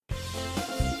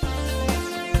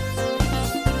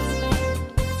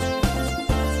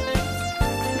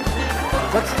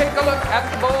Let's take a look at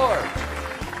the board.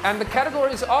 And the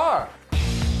categories are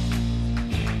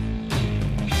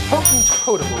Potent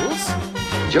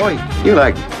Potables. Joey, you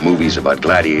like movies about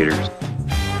gladiators?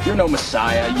 You're no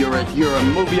messiah. You're a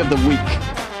movie of the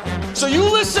week. So you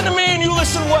listen to me and you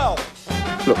listen well.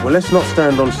 Look, well, let's not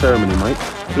stand on ceremony, mate.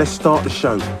 Let's start the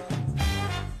show.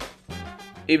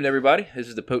 Evening, everybody. This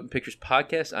is the Potent Pictures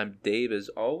Podcast. I'm Dave, as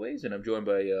always, and I'm joined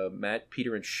by Matt,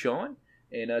 Peter, and Sean.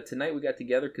 And tonight we got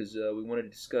together because we wanted to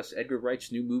discuss Edgar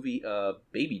Wright's new movie,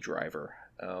 Baby Driver.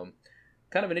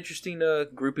 Kind of an interesting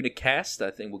grouping of cast.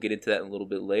 I think we'll get into that in a little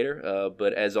bit later.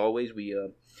 But as always,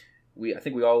 I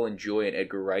think we all enjoy an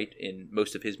Edgar Wright in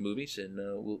most of his movies, and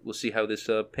we'll see how this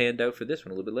panned out for this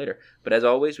one a little bit later. But as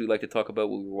always, we like to talk about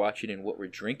what we were watching and what we're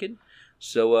drinking.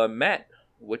 So, Matt,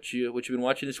 what you been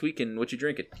watching this week and what you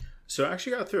drinking? So I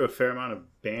actually got through a fair amount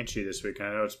of Banshee this week. I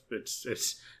know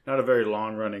it's not a very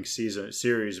long running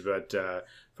series, but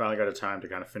finally got a time to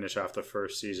kind of finish off the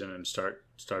first season and start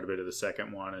a bit of the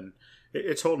second one, and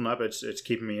it's holding up. It's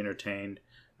keeping me entertained.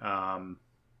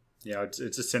 It's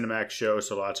a Cinemax show,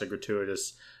 so lots of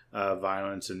gratuitous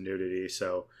violence and nudity.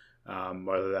 So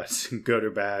whether that's good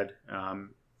or bad,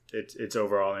 it's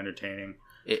overall entertaining.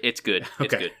 It's good.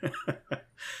 It's okay.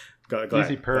 Good. Glad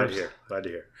to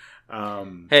hear.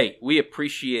 Hey, we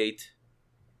appreciate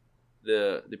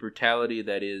the brutality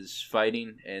that is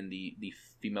fighting and the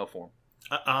female form.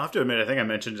 I'll have to admit, I think I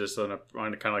mentioned this on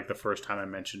kind of like the first time I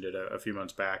mentioned it a few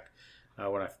months back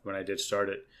when I did start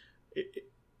it.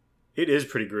 It is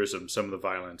pretty gruesome, some of the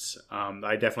violence.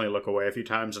 I definitely look away a few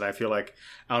times, and I feel like,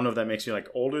 I don't know if that makes me like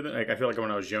older than, like, I feel like when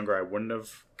I was younger I wouldn't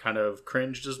have kind of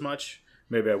cringed as much.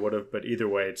 Maybe I would have, but either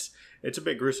way, it's a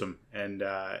bit gruesome, and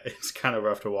it's kind of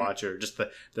rough to watch, or just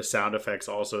the sound effects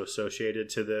also associated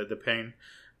to the pain.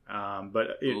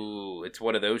 But it's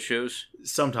one of those shows?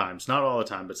 Sometimes, not all the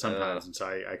time, but sometimes, and so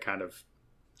I kind of,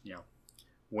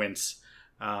 wince.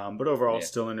 But overall, it's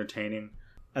still entertaining.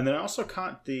 And then I also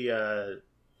caught the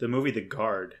movie The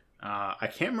Guard. I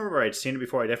can't remember where I'd seen it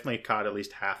before. I definitely caught at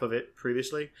least half of it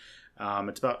previously.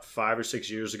 It's about 5 or 6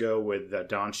 years ago with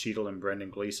Don Cheadle and Brendan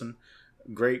Gleeson.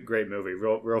 Great movie,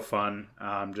 real fun.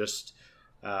 I'm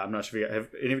not sure if have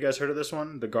any of you guys heard of this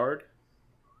one, The Guard?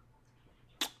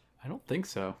 I don't think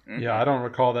so. Mm-hmm. Yeah, I don't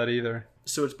recall that either.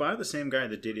 So it's by the same guy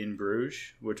that did In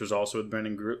Bruges, which was also with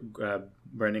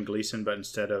Brendan Gleeson, but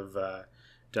instead of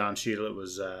Don Cheadle, it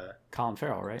was Colin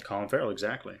Farrell, right? Colin Farrell,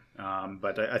 exactly.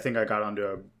 But I think I got onto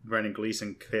a Brendan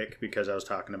Gleeson kick because I was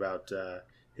talking about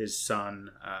his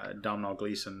son, Domhnall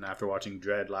Gleeson, after watching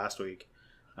Dredd last week.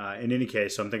 In any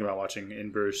case, so I'm thinking about watching In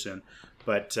Bruges soon.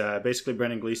 But basically,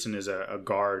 Brendan Gleeson is a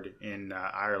guard in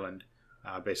Ireland,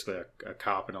 basically a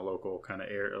cop in a local kind of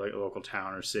area, like a local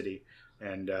town or city.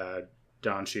 And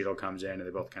Don Cheadle comes in, and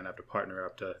they both kind of have to partner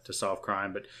up to solve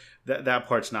crime. But that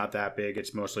part's not that big.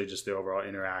 It's mostly just the overall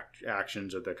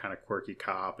interactions of the kind of quirky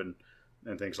cop and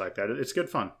things like that. It's good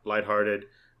fun, lighthearted,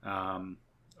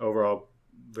 overall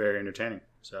very entertaining.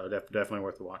 So definitely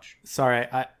worth the watch. Sorry,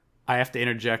 I have to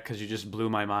interject because you just blew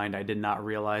my mind. I did not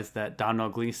realize that Domhnall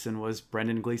Gleeson was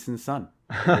Brendan Gleeson's son.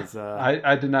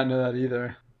 I did not know that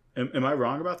either. Am I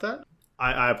wrong about that?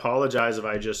 I apologize if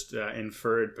I just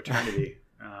inferred paternity.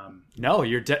 No,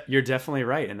 you're definitely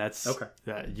right, and that's okay.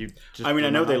 I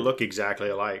know they look exactly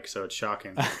alike, so it's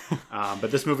shocking.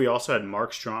 But this movie also had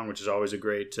Mark Strong, which is always a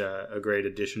great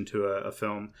addition to a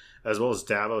film, as well as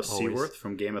Davos Seaworth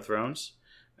from Game of Thrones.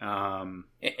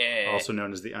 Also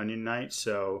known as the Onion Knight.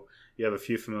 So you have a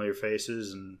few familiar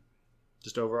faces, and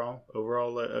just overall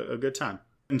a good time.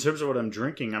 In terms of what I'm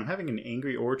drinking, I'm having an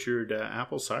Angry Orchard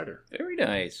apple cider. Very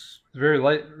nice. It's very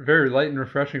light and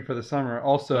refreshing for the summer.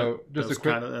 Also, that was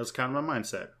kind of my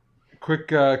mindset.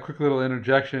 Quick little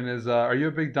interjection is: are you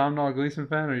a big Domhnall Gleeson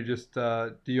fan, or you just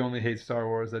do you only hate Star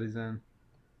Wars that he's in?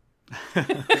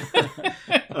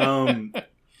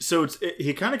 So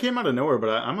he kind of came out of nowhere, but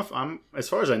I'm as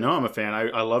far as I know, I'm a fan.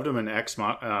 I loved him in Ex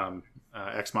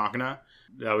Machina.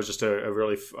 That was just I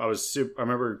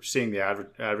remember seeing the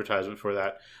advertisement for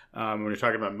that. When you're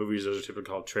talking about movies, those are typically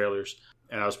called trailers,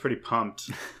 and I was pretty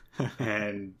pumped.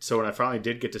 And so when I finally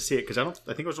did get to see it, because I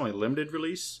think it was only limited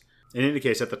release. In any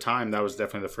case, at the time, that was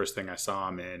definitely the first thing I saw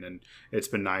him in, and it's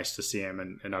been nice to see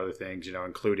him in other things,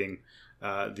 including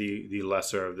the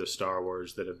lesser of the Star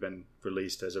Wars that have been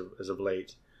released as of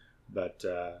late. But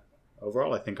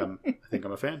overall, I think I'm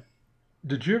a fan.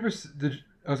 Did you ever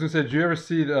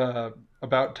see the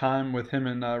About Time with him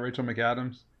and Rachel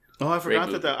McAdams? Oh, I forgot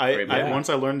that. Once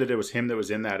I learned that it was him that was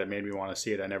in that, it made me want to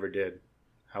see it. I never did.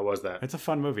 How was that? It's a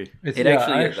fun movie. It's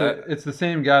the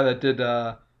same guy that did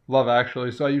Love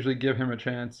Actually, so I usually give him a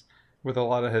chance with a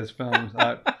lot of his films.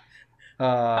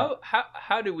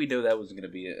 How do we know that was going to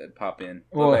be a pop in?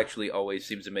 Well, Love Actually always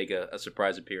seems to make a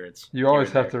surprise appearance. You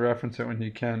always have to reference it when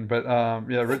you can, but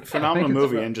phenomenal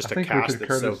movie and just a think cast Richard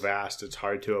that's so Curtis- vast it's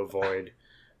hard to avoid.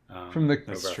 From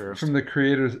the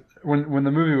creators, when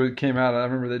the movie came out, I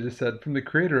remember they just said from the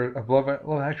creator of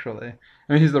Love Actually.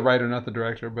 I mean, he's the writer, not the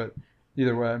director, but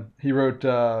either way, he wrote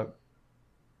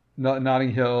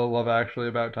Notting Hill, Love Actually,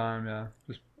 About Time. Yeah,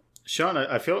 just. Sean,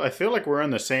 I feel like we're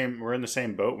in the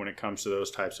same boat when it comes to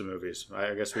those types of movies.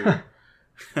 I guess we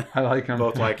I like him.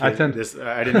 both like I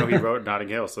didn't know he wrote Notting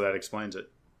Hill, so that explains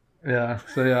it. Yeah.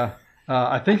 So yeah,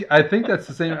 I think that's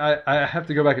the same. I have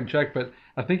to go back and check, but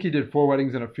I think he did 4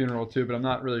 Weddings and a Funeral too, but I'm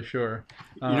not really sure.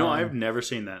 I've never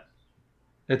seen that.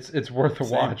 It's worth a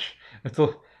watch. It's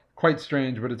quite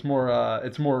strange, but it's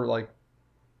more like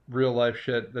real life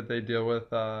shit that they deal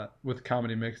with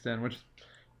comedy mixed in, which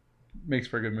makes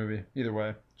for a good movie either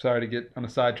way. Sorry to get on a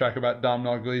sidetrack about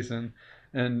Domhnall Gleeson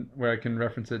and where I can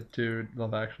reference it to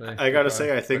Love Actually. I gotta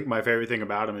say, I think my favorite thing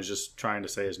about him is just trying to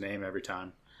say his name every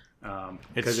time.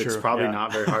 Because it's probably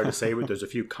not very hard to say, but there's a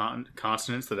few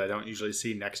consonants that I don't usually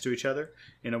see next to each other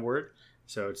in a word.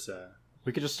 So it's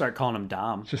we could just start calling him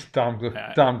Dom. Just Dom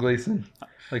Gleeson,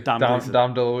 like Dom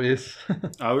DeLuise.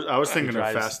 I was thinking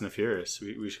of Fast and the Furious.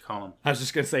 We should call him. I was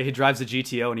just gonna say he drives a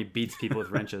GTO and he beats people with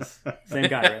wrenches. Same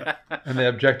guy, right? And they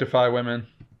objectify women.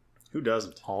 Who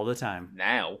doesn't? All the time.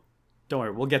 Now. Don't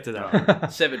worry, we'll get to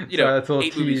that.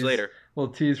 8 movies later. A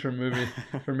little tease for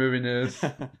movie news.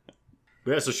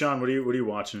 Yeah, so Sean, what are you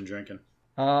watching and drinking?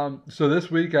 So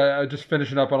this week I just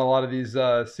finishing up on a lot of these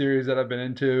series that I've been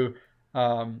into.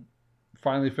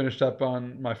 Finally finished up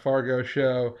on my Fargo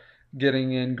show,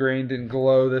 getting ingrained in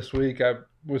Glow this week. I've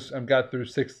got through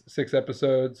six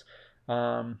episodes.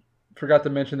 Forgot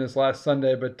to mention this last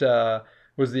Sunday, but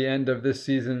was the end of this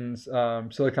season's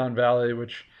Silicon Valley,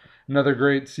 which another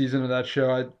great season of that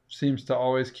show. It seems to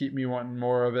always keep me wanting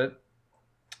more of it.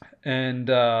 And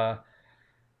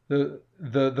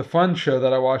the fun show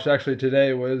that I watched actually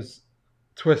today was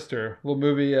Twister, a little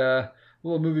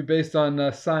movie based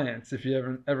on science, if you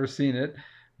haven't ever seen it.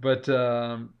 But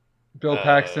Bill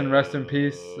Paxton, rest in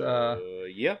peace.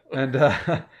 Yeah. And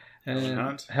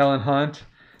Helen Hunt.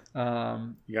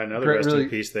 You got another rest in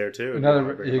peace there too.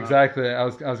 Exactly. I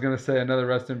was going to say another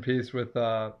rest in peace with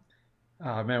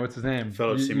what's his name?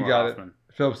 Philip Seymour Hoffman.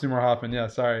 Philip Seymour Hoffman. Yeah,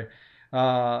 sorry.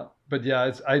 But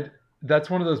yeah, that's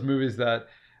one of those movies that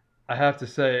I have to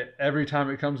say every time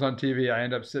it comes on TV, I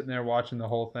end up sitting there watching the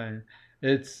whole thing.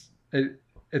 It's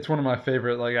one of my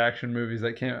favorite like action movies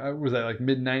that came. Was that like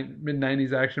mid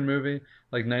 90s action movie,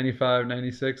 like 95,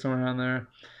 96, somewhere around there.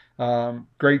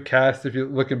 Great cast. If you're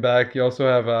looking back, you also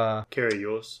have Carrie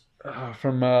Ellis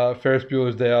from Ferris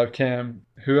Bueller's Day Off. Cam.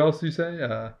 Who else do you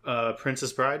say?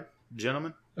 Princess Bride,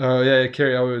 gentlemen. Oh yeah,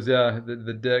 Carrie Ellis. Yeah,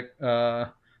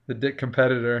 the dick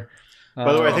competitor.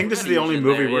 By the way, I think this is the only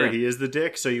movie where he is the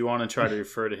dick, so you want to try to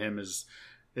refer to him as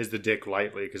the dick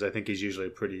lightly, because I think he's usually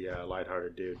a pretty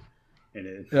lighthearted dude.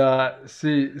 I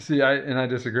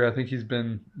disagree. I think he's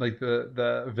been like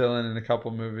the villain in a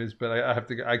couple movies, but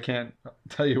I can't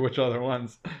tell you which other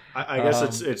ones. I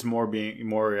guess it's more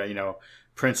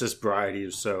Princess Bride. He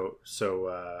was so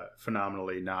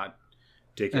phenomenally not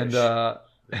dickish.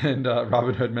 And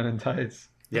Robin Hood Men in Tights.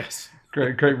 Yes.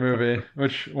 Great movie,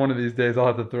 which one of these days I'll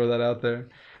have to throw that out there.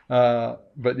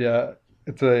 But yeah,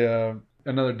 it's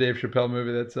another Dave Chappelle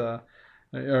movie that's Dave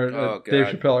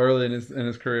Chappelle early in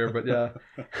his career, but yeah.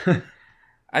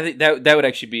 I think that would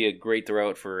actually be a great throw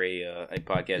out for a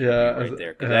podcast right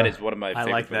there, because that is one of my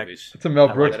favorite movies. It's a Mel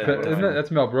Brooks, isn't it?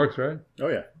 That's Mel Brooks, right? Oh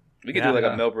yeah. We could do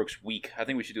a Mel Brooks week. I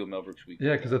think we should do a Mel Brooks week.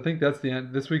 Yeah, because I think that's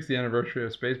this week's the anniversary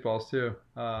of Spaceballs too.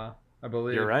 I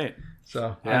believe you're right.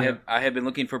 So I have been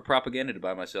looking for propaganda to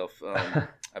buy myself.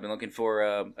 I've been looking for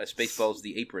a Spaceballs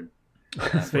the apron.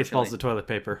 Spaceballs the toilet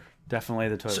paper. Definitely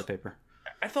the toilet paper.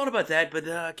 I thought about that, but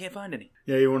I can't find any.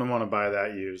 Yeah, you wouldn't want to buy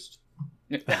that used.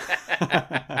 Might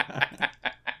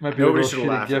be Nobody should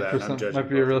laugh at that. Might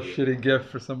be a real shitty gift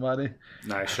for somebody.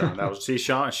 Nice, Sean. That was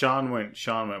Sean went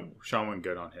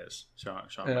good on his. Sean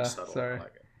went subtle. Sorry. I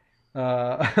like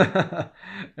it.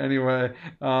 Anyway,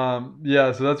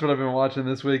 so that's what I've been watching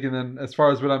this week. And then as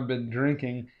far as what I've been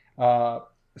drinking,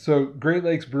 so Great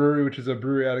Lakes Brewery, which is a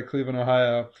brewery out of Cleveland,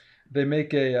 Ohio, they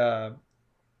make an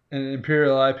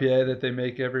imperial IPA that they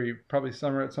make every probably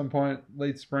summer at some point,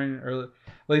 late spring, early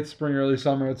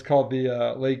summer. It's called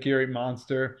the Lake Erie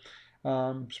Monster.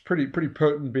 It's pretty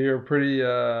potent beer, pretty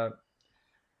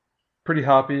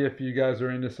hoppy. If you guys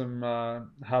are into some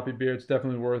hoppy beer, it's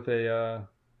definitely worth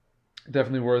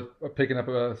picking up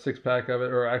a 6-pack of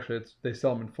it, or actually they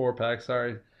sell them in 4-packs.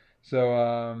 Sorry.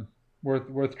 So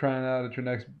worth trying out at your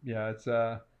next. Yeah, it's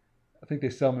I think they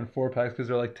sell them in 4-packs because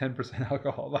they're like 10%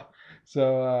 alcohol.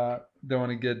 So don't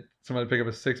want to get somebody to pick up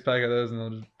a 6-pack of those and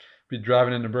they'll just be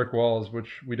driving into brick walls,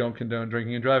 which we don't condone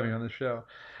drinking and driving on this show.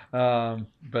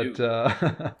 But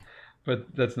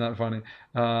that's not funny.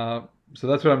 So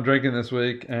that's what I'm drinking this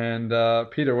week. And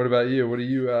Peter, what about you? What are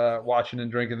you watching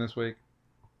and drinking this week?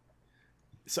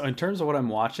 So in terms of what I'm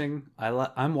watching,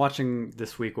 I'm watching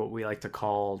this week what we like to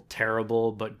call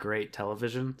terrible but great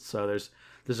television. So there's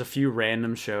a few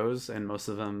random shows, and most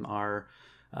of them are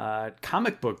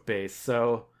comic book based.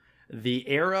 So the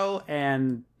Arrow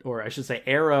and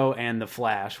The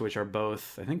Flash, which are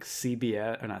both, I think,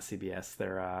 CBS, or not CBS,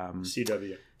 they're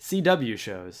CW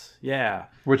shows. Yeah.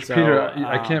 Which, so, Peter,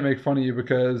 I can't make fun of you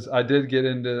because I did get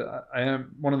into,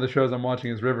 one of the shows I'm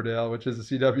watching is Riverdale, which is a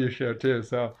CW show too.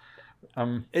 So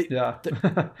I'm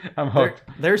hooked.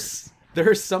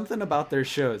 There's something about their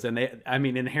shows, and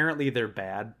inherently they're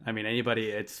bad.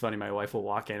 It's funny, my wife will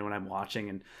walk in when I'm watching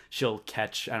and she'll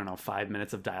catch, 5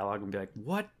 minutes of dialogue and be like,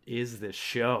 what is this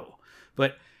show?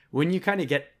 But when you kind of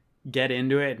get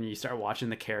into it and you start watching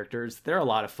the characters, they're a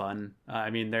lot of fun.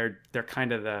 They're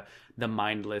kind of the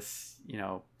mindless,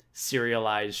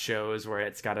 serialized shows where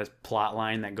it's got a plot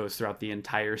line that goes throughout the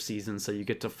entire season, so you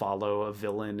get to follow a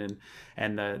villain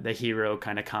and the hero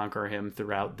kind of conquer him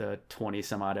throughout the 20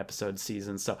 some odd episode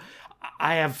season. So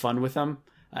I have fun with them,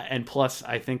 and plus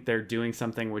I think they're doing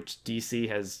something which DC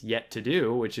has yet to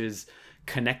do, which is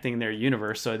connecting their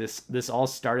universe. So this all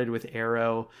started with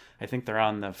Arrow. I think they're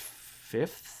on the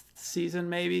 5th season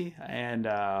maybe, and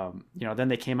then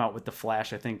they came out with The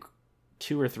Flash, I think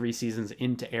 2 or 3 seasons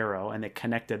into Arrow, and they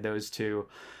connected those two.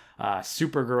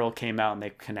 Supergirl came out and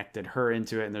they connected her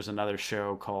into it, and there's another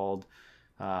show called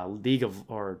Legends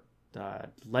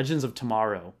of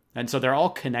Tomorrow, and so they're all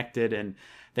connected and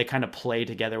they kind of play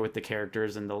together with the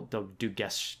characters, and they'll do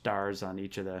guest stars on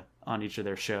each of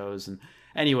their shows. And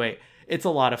anyway, it's a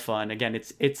lot of fun. Again,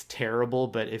 it's terrible,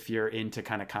 but if you're into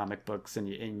kind of comic books and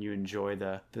you enjoy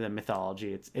the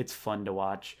mythology, it's fun to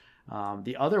watch.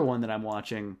 The other one that I'm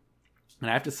watching, and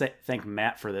I have to thank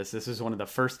Matt for this. This is one of the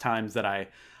first times that I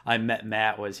met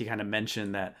Matt, was he kind of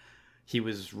mentioned that he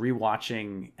was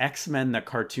rewatching X-Men, the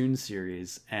cartoon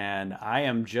series, and I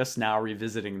am just now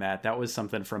revisiting that. That was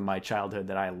something from my childhood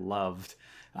that I loved.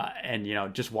 And,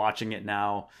 just watching it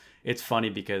now, it's funny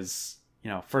because,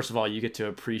 first of all, you get to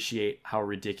appreciate how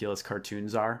ridiculous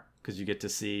cartoons are because you get to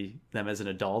see them as an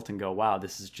adult and go, wow,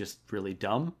 this is just really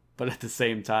dumb. But at the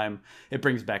same time, it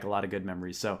brings back a lot of good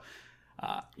memories. So,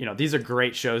 these are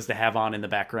great shows to have on in the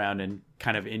background and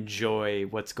kind of enjoy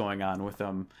what's going on with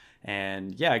them.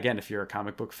 And yeah, again, if you're a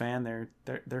comic book fan,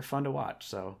 they're fun to watch.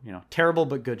 So, terrible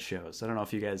but good shows. I don't know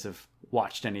if you guys have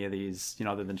watched any of these,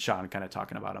 other than Sean kind of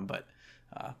talking about them, but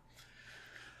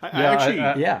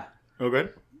yeah. Oh,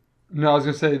 good. No, I was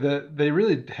gonna say that they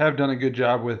really have done a good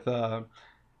job with. I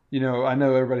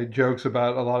know everybody jokes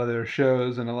about a lot of their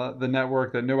shows and the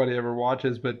network that nobody ever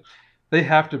watches, but they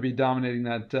have to be dominating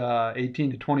that 18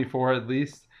 to 24 at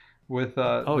least with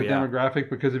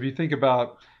demographic, because if you think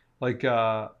about like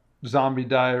Zombie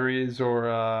Diaries or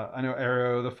I know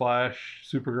Arrow, The Flash,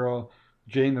 Supergirl,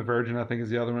 Jane the Virgin I think is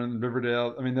the other one,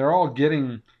 Riverdale. They're all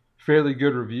getting fairly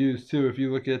good reviews too. If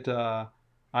you look at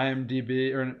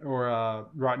IMDb or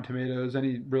Rotten Tomatoes,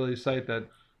 any really site that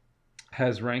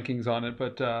has rankings on it,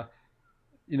 but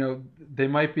they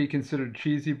might be considered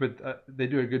cheesy, but they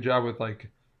do a good job with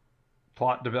like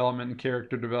plot development and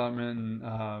character development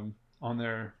on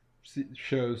their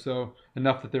shows, so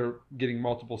enough that they're getting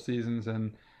multiple seasons.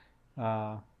 And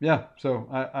so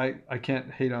I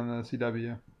can't hate on the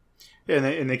CW. Yeah,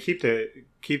 and they keep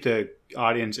the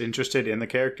audience interested in the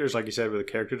characters, like you said, with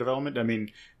the character development.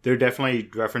 There are definitely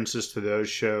references to those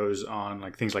shows on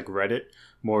like things like Reddit,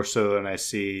 more so than I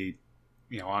see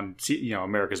on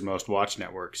America's Most Watched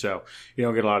network. So you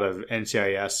don't get a lot of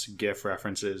NCIS GIF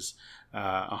references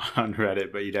on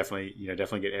Reddit, but you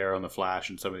definitely get Arrow and The Flash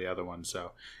and some of the other ones.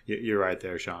 So you're right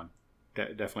there, Sean.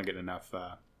 Definitely get enough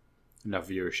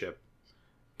viewership,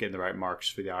 getting the right marks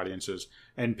for the audiences.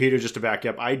 And Peter, just to back you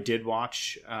up, I did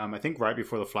watch. I think right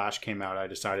before The Flash came out, I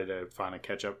decided to finally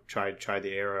catch up. Try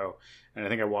the Arrow, and I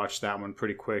think I watched that one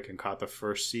pretty quick and caught the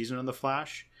first season of The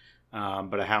Flash.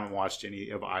 But I haven't watched any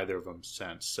of either of them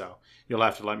since. So you'll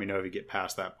have to let me know if you get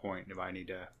past that point, if I need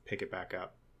to pick it back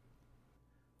up.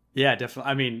 Yeah,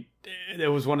 definitely. It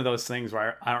was one of those things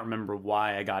where I don't remember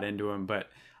why I got into them, but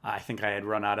I think I had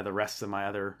run out of the rest of my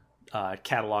other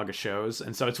catalog of shows.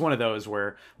 And so it's one of those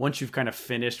where once you've kind of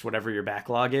finished whatever your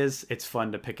backlog is, it's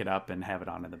fun to pick it up and have it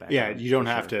on in the background. Yeah, you don't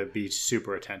have to be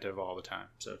super attentive all the time.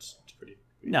 So it's pretty...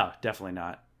 No, definitely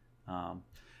not.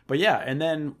 But yeah, and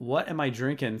then what am I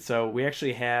drinking? So we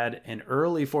actually had an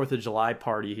early 4th of July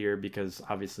party here because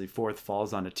obviously 4th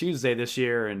falls on a Tuesday this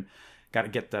year, and got to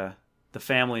get the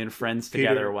family and friends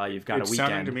together Peter, while you've got a weekend. It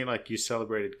sounded to me like you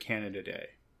celebrated Canada Day.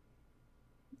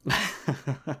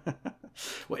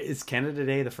 Wait, is Canada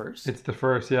Day the 1st? It's the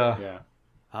 1st, yeah. Yeah.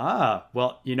 Ah,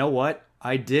 well, you know what?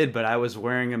 I did, but I was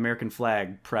wearing American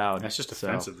flag proud. That's just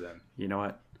offensive then. You know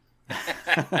what?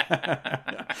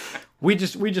 we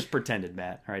just pretended,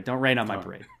 Matt. All right, don't rain on my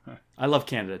parade. I love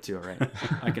Canada too, all right?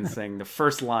 I can sing the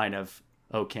first line of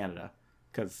 "Oh Canada"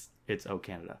 because it's "Oh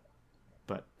Canada."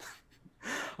 But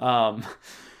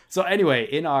so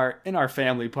anyway, in our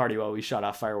family party while we shot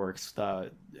off fireworks,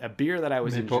 a beer that I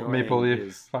was enjoying Maple Leaf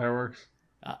is fireworks.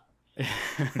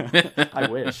 I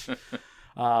wish.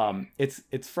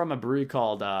 It's from a brewery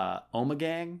called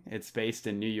Omegang. It's based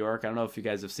in New York. I don't know if you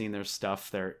guys have seen their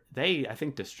stuff. They I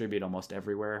think distribute almost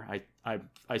everywhere.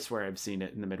 I swear I've seen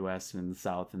it in the Midwest and in the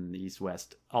South and the East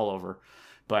West all over.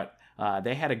 But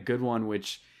they had a good one,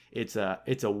 which it's a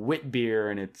wit beer,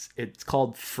 and it's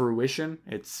called Fruition.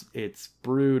 It's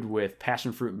brewed with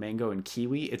passion fruit, mango, and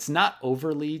kiwi. It's not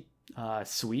overly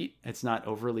sweet. It's not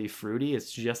overly fruity.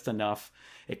 It's just enough.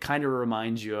 It kind of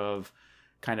reminds you of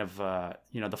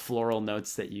the floral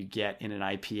notes that you get in an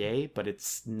IPA, but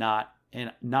it's not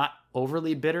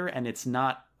overly bitter, and it's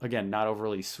not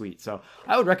overly sweet. So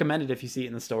I would recommend it if you see it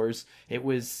in the stores. It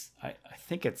was, I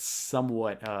think it's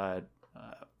somewhat, a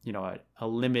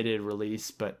limited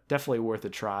release, but definitely worth a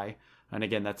try. And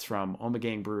again, that's from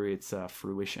Omegang Brewery. It's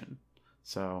Fruition.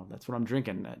 So that's what I'm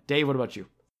drinking. Dave, what about you?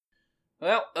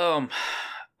 Well,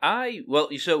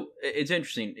 so it's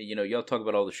interesting, y'all talk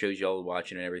about all the shows y'all are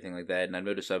watching and everything like that, and I've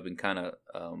noticed I've been kind of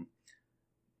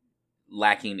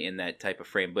lacking in that type of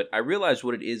frame, but I realize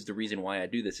what it is. The reason why I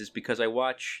do this is because I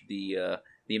watch the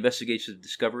Investigations of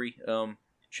Discovery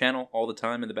channel all the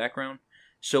time in the background,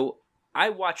 so I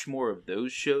watch more of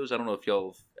those shows. I don't know if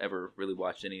y'all have ever really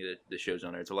watched any of the shows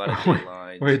on there. It's a lot of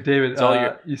Dateline. Wait, David,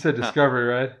 you said Discovery,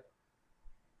 right?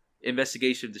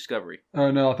 Investigation of Discovery.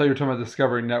 Oh no, I thought you were talking about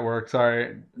Discovery Network.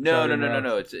 Sorry. No.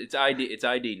 It's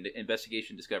ID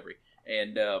Investigation Discovery,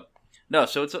 and no.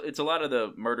 So it's a lot of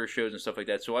the murder shows and stuff like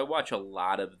that. So I watch a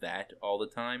lot of that all the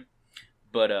time,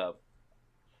 but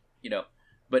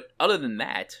but other than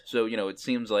that, so it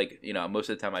seems like most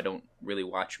of the time I don't really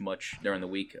watch much during the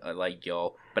week, like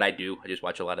y'all, but I do. I just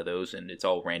watch a lot of those, and it's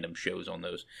all random shows on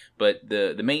those. But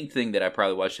the main thing that I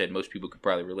probably watched that most people could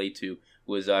probably relate to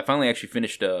was I finally actually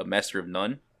finished Master of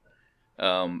None.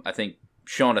 I think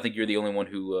Sean, you're the only one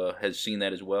who has seen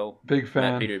that as well. Big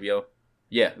fan. Matt, Peter, yo.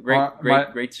 Yeah,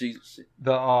 great season.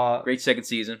 Great second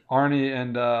season. Arnie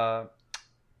and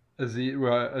Aziz.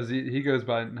 Well, Aziz, he goes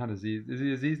by not Aziz. Is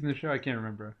he Aziz in the show? I can't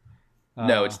remember.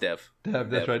 No, it's Dev.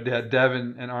 That's right. Yeah, Dev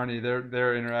and Arnie.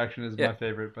 Their interaction is my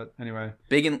favorite. But anyway,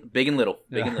 big and little,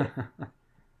 big and little.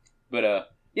 But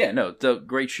yeah, no, it's a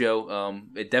great show.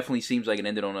 It definitely seems like it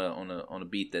ended on a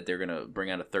beat that they're gonna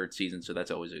bring out a third season. So that's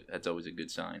always a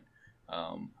good sign.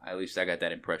 At least I got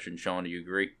that impression. Sean, do you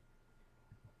agree?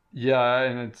 Yeah,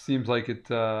 and it seems like it's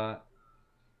going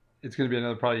to be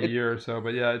another probably a year or so.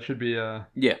 But yeah, it should be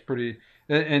pretty.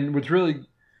 And what's really,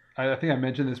 I think I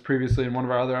mentioned this previously in one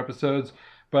of our other episodes,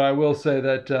 but I will say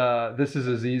that this is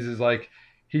Aziz's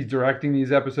he's directing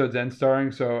these episodes and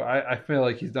starring, so I feel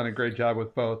like he's done a great job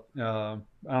with both. I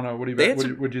don't know. What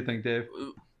do you think, Dave?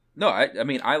 No, I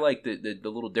mean I like the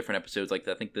little different episodes. Like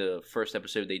I think the first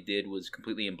episode they did was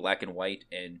completely in black and white,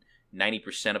 and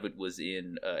 90% of it was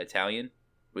in Italian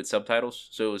with subtitles.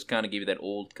 So it was kind of give you that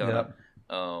old kind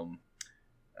of,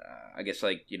 I guess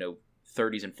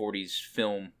 30s and 40s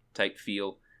film type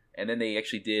feel. And then they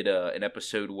actually did an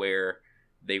episode where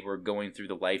they were going through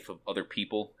the life of other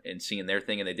people and seeing their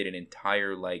thing, and they did an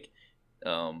entire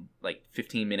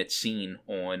 15-minute scene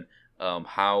on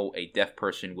how a deaf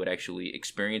person would actually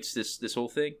experience this whole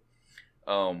thing.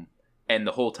 And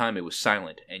the whole time it was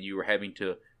silent, and you were having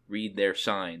to read their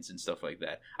signs and stuff like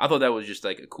that. I thought that was just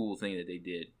a cool thing that they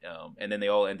did. And then they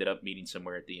all ended up meeting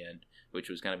somewhere at the end, which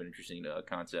was kind of an interesting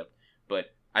concept.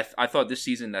 But I thought this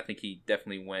season, I think he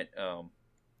definitely went.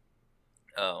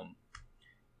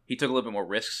 He took a little bit more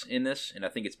risks in this, and I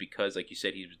think it's because, like you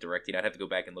said, he was directing. I'd have to go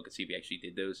back and look and see if he actually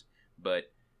did those.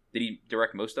 But did he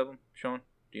direct most of them, Sean?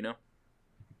 Do you know?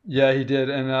 Yeah, he did.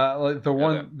 And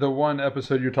the one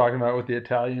episode you're talking about with the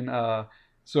Italian.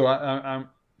 So I'm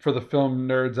for the film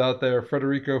nerds out there,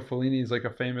 Federico Fellini is a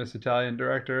famous Italian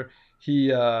director.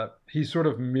 He sort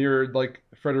of mirrored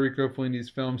Federico Fellini's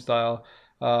film style.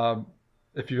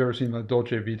 If you've ever seen La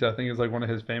Dolce Vita, I think it's one of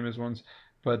his famous ones.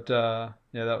 But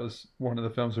yeah, that was one of the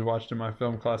films we watched in my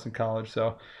film class in college.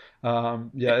 So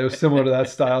yeah, it was similar to that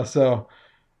style. So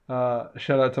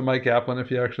shout out to Mike Kaplan if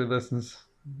he actually listens.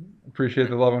 Appreciate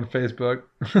the love on Facebook.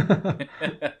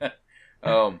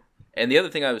 And the other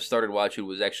thing I started watching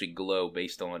was actually Glow,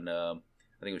 based on I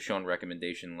think it was Sean's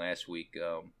recommendation last week.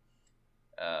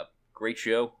 Great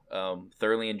show.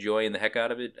 Thoroughly enjoying the heck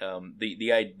out of it.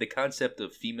 The concept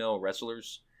of female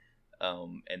wrestlers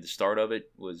and the start of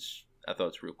it was, I thought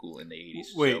it's real cool in the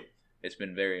 80s. Wait. So it's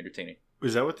been very entertaining.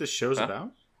 Is that what this show's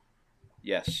about?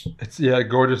 Yes. It's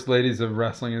Gorgeous Ladies of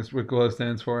Wrestling is what GLOW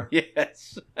stands for.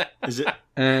 Yes. Is it?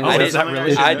 And is that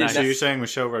really? So you're saying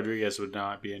Michelle Rodriguez would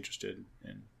not be interested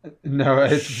in? No,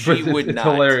 it's would it's not.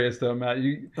 hilarious though, Matt.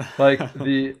 You like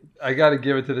I got to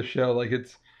give it to the show. Like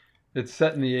it's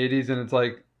set in the 80s, and it's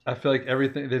like I feel like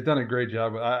everything they've done a great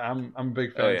job. I'm a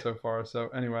big fan so far. So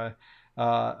anyway,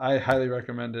 I highly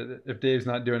recommend it. If Dave's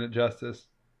not doing it justice,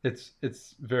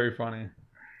 it's very funny.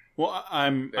 Well,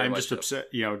 I'm just so. upset.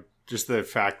 Just the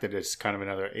fact that it's kind of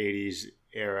another 80s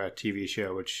era TV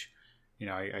show, which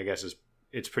I guess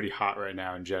it's pretty hot right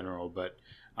now in general. But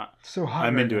so hot.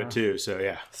 I'm right into now. it too. So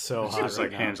yeah, So it's hot just right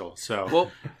like now. Hansel. So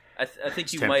Well, I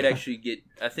think you might tempting. actually get.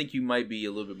 I think you might be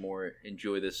a little bit more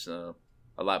enjoy this a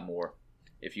lot more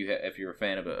if you're a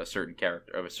fan of a certain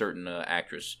character, of a certain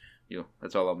actress.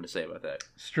 That's all I'm going to say about that.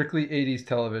 Strictly 80s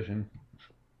television.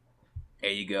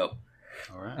 There you go.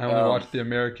 all right. I want to watch The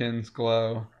Americans,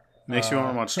 Glow, Makes me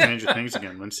want to watch Stranger Things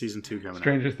again. When's season 2 coming out?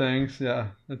 Stranger Things. Yeah,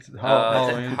 it's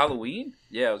Halloween. Halloween.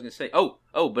 Yeah, I was gonna say.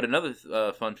 But another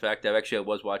fun fact. I've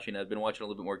been watching a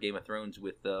little bit more Game of Thrones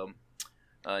with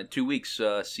in 2 weeks.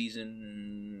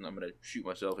 Season. I'm gonna shoot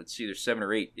myself. It's either 7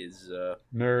 or 8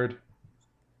 Nerd.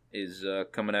 is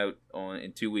coming out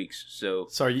in 2 weeks. So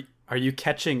are you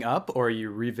catching up or are you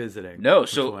revisiting? no.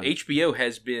 Which So one? HBO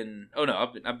has been. Oh no,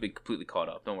 I've been completely caught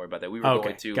up. Don't worry about that. We were Okay,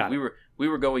 going to. got it. We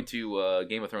were going to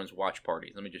Game of Thrones watch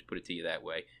parties. Let me just put it to you that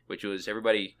way. Which was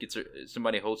everybody gets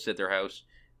somebody hosts at their house.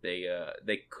 They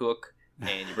cook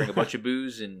and you bring a bunch of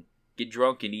booze and get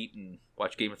drunk and eat and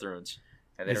watch Game of Thrones.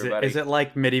 And then Is it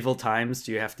like medieval times?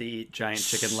 Do you have to eat giant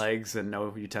chicken legs and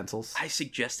no utensils? I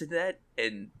suggested that,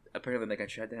 and apparently they got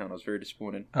shut down. I was very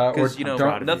disappointed Or because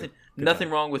don't- nothing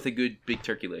wrong with a good big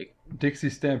turkey leg. Dixie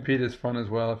Stampede is fun as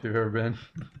well if you've ever been.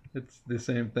 It's the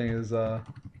same thing as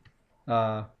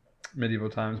medieval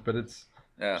times, but it's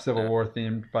Civil War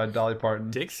themed by Dolly Parton.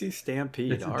 Dixie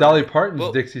Stampede. It's all Dolly right. Parton's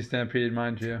Well- Dixie Stampede,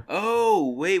 mind you.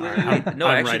 Oh wait! No, I'm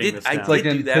I actually writing did. this I down. It's like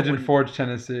did in do that. Pigeon When, Forge,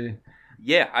 Tennessee.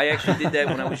 yeah, I actually did that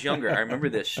when I was younger. I remember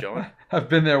this, Sean. I've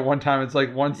been there one time. It's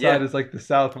like one side Yeah. is like the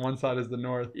south and one side is the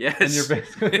north. Yes, And you're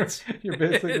basically It's- it's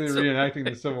reenacting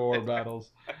the Civil War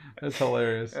battles. It's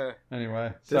hilarious.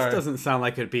 Anyway, This sorry. doesn't sound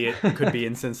like it could be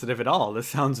insensitive at all. This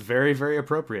sounds very, very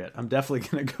appropriate. I'm definitely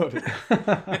going to go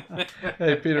to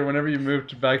Hey Peter, whenever you move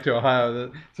back to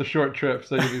Ohio, it's a short trip,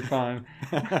 so you'll be fine.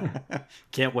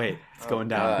 Can't wait. It's going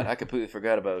down. God, I completely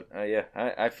forgot about.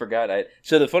 I forgot.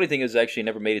 So the funny thing is, I actually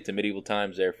never made it to medieval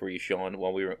times there for you, Sean,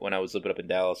 when I was living up in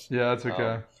Dallas. Yeah, that's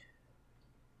okay.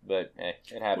 But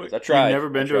it happens. Wait, I tried. You've never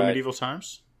been I to a tried. medieval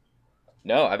times?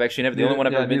 No, I've actually never. The only one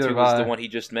I've ever been neither to have was I. the one he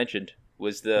just mentioned.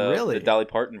 Was the Really? Dolly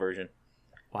Parton version?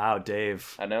 Wow,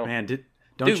 Dave. I know. Man, don't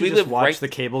Dude, you we just live watch right- the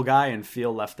cable guy and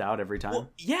feel left out every time? Well,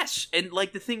 yes, and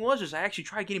like the thing was, I actually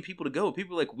tried getting people to go.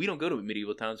 People were like, we don't go to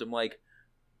medieval times. I'm like,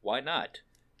 why not?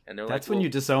 And they're That's like, when you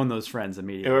disown those friends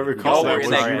immediately. Whoever You calls just Oh, say, we're in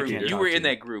that that "Sorry, I group. can't You talk were to in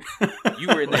that group. You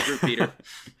were in that group, Peter.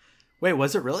 Wait,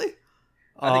 was it really?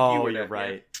 I think you were you're that,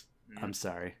 right. yeah. I'm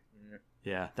sorry.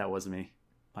 Yeah, that was me.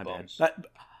 My Bums. bad.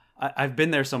 I've been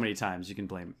there so many times. You can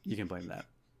blame that.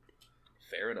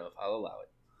 Fair enough. I'll allow it.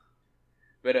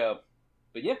 But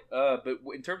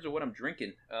in terms of what I'm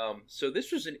drinking, so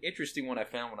this was an interesting one I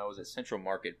found when I was at Central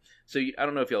Market. So I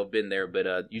don't know if y'all have been there,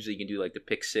 but usually you can do like the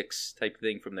pick six type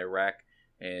thing from their rack,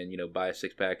 and buy a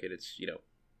 6-pack, and it's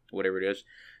whatever it is.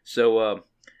 So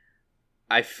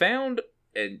I found,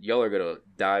 and y'all are gonna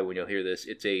die when you'll hear this.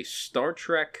 It's a Star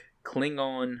Trek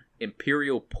Klingon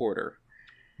Imperial Porter.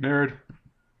 Nerd.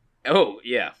 Oh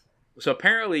yeah. So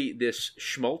apparently this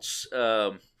Schmaltz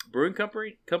brewing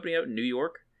company out in New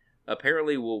York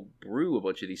apparently will brew a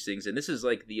bunch of these things, and this is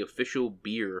like the official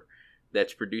beer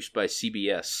that's produced by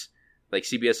CBS. Like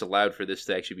CBS allowed for this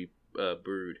to actually be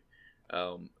brewed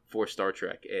for Star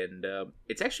Trek, and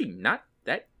it's actually not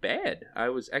that bad.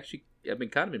 I've been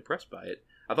kind of impressed by it.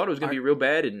 I thought it was going to be real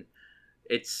bad, and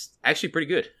it's actually pretty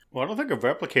good. Well, I don't think a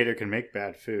replicator can make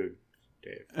bad food,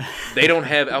 Dave. They don't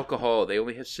have alcohol; they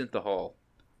only have synthahol.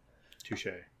 Touche.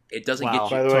 It doesn't Wow.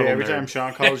 get you. By the way, Total every nerd. time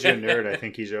Sean calls you a nerd, I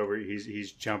think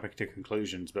he's jumping to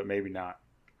conclusions, but maybe not.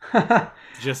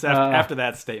 Just after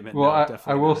that statement. Well, no,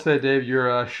 I will say, Dave,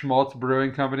 your Schmaltz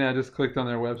Brewing Company, I just clicked on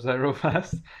their website real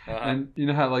fast. And you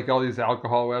know how like all these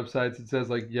alcohol websites, it says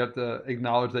like you have to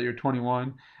acknowledge that you're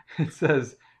 21. It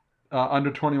says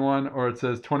under 21, or it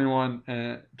says 21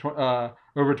 and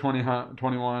over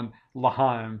 21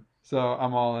 L'Haim. So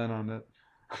I'm all in on it.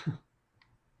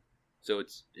 So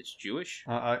it's Jewish?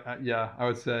 Yeah, I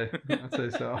would say. I'd say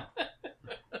so.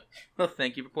 Well,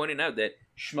 thank you for pointing out that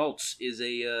Schmaltz is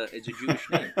a Jewish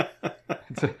name.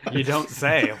 You don't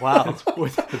say. Wow.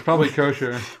 It's probably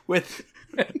kosher. With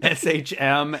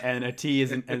SHM and a T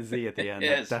and a Z at the end.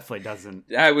 Yes. That definitely doesn't.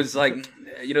 I was like,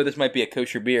 this might be a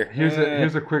kosher beer.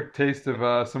 Here's a quick taste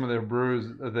of some of their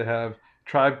brews that they have.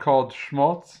 Tribe Called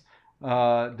Schmaltz.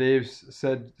 Dave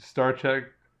said Star Trek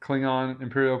Klingon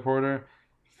Imperial Porter.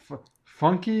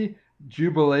 Funky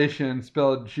Jubilation,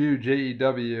 spelled Jew, Jew.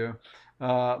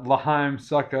 L'Haim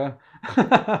Sucka.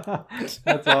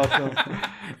 That's awesome. I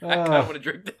kind of want to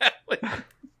drink that.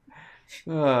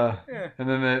 And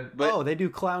then they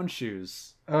do clown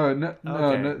shoes. Oh no,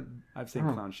 Okay. no! I've seen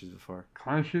clown shoes before.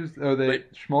 Clown shoes? Oh,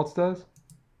 Schmaltz does?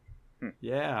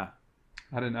 Yeah.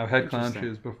 I didn't know. I've had clown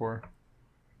shoes before.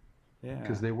 Yeah.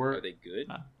 Because they were. Are they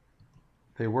good?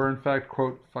 They were, in fact,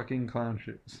 quote, fucking clown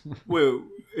shoes. Wait,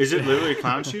 is it literally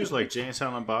clown shoes? Like Jay and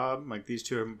Silent Bob? Like these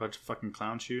two are a bunch of fucking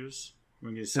clown shoes?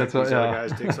 We can suck these other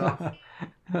guys' dicks off?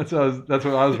 That's what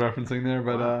I was referencing there.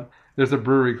 But there's a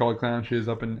brewery called Clown Shoes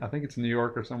up in, I think it's New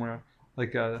York or somewhere.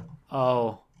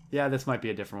 Oh, yeah, this might be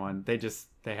a different one.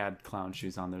 They had clown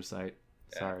shoes on their site.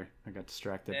 Sorry, I got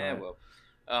distracted by it.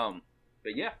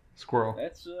 But yeah. Squirrel.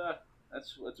 That's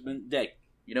what's been day.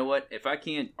 You know what? If I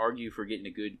can't argue for getting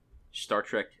a good Star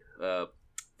Trek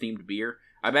themed beer,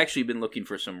 I've actually been looking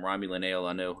for some Romulan ale.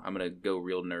 I know I'm gonna go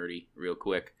real nerdy real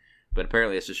quick, but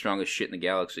apparently it's the strongest shit in the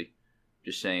galaxy.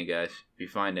 Just saying, guys. If you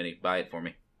find any, buy it for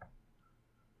me.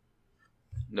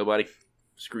 Nobody?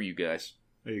 Screw you guys.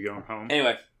 Are you going home?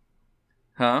 Anyway.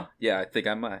 Huh? Yeah, I think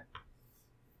I might.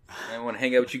 I want to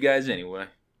hang out with you guys anyway.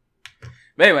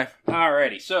 But anyway,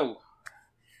 alrighty. So,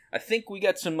 I think we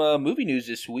got some movie news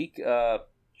this week.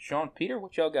 Sean, Peter,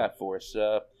 what y'all got for us?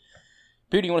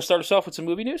 Peter, you want to start us off with some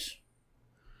movie news?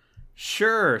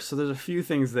 Sure. So there's a few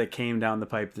things that came down the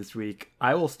pipe this week.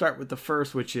 I will start with the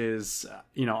first, which is,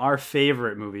 our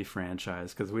favorite movie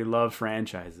franchise, because we love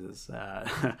franchises.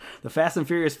 The Fast and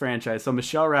Furious franchise. So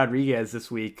Michelle Rodriguez this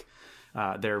week,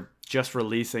 they're just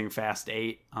releasing Fast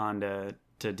 8 onto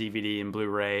DVD and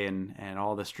Blu-ray and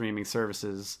all the streaming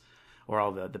services, or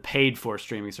all the paid for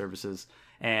streaming services.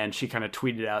 And she kind of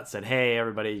tweeted out, said, hey,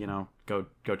 everybody, go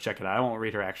check it out. I won't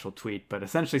read her actual tweet, but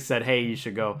essentially said, hey, you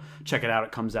should go check it out.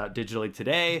 It comes out digitally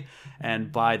today.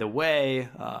 And by the way,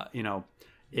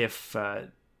 if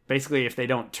they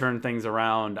don't turn things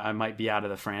around, I might be out of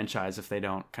the franchise if they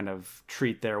don't kind of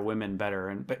treat their women better.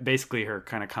 And basically her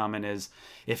kind of comment is,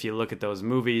 if you look at those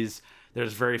movies,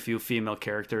 there's very few female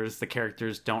characters. The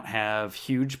characters don't have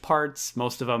huge parts.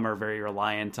 Most of them are very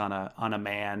reliant on a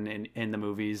man in the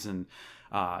movies, and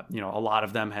a lot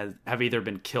of them have either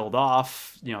been killed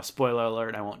off. Spoiler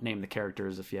alert, I won't name the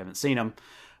characters if you haven't seen them,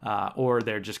 or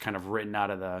they're just kind of written out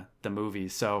of the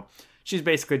movies. So she's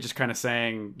basically just kind of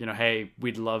saying, hey,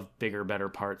 we'd love bigger, better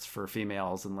parts for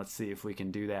females, and let's see if we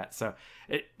can do that. So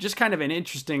it just kind of an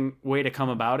interesting way to come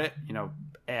about it,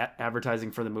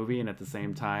 advertising for the movie and at the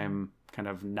same time kind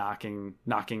of knocking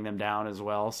them down as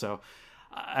well. So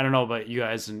I don't know about you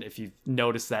guys, and if you've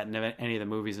noticed that in any of the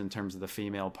movies in terms of the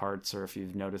female parts, or if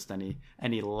you've noticed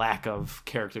any lack of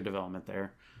character development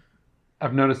there.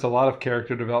 I've noticed a lot of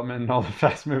character development in all the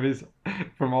Fast movies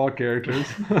from all characters.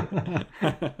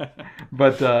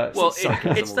 But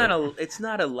it's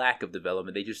not a lack of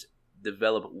development. They just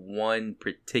develop one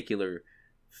particular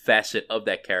facet of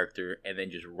that character and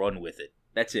then just run with it.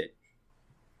 That's it.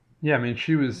 Yeah, I mean,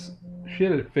 she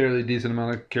had a fairly decent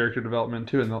amount of character development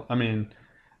too.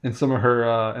 In some of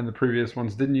her in the previous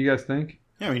ones, didn't you guys think?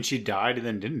 Yeah, I mean, she died and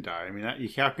then didn't die. I mean,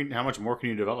 how much more can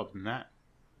you develop than that?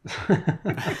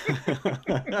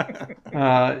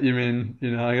 You mean,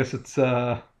 I guess it's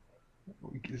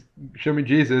show me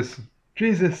Jesus,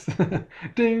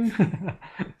 ding.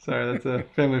 Sorry, that's a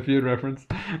Family Feud reference.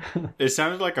 It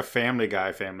sounded like a Family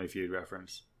Guy Family Feud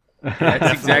reference.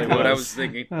 That's exactly what I was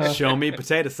thinking. Show me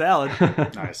potato salad.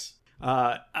 Nice.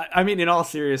 I mean, in all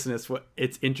seriousness,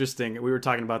 it's interesting. We were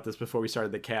talking about this before we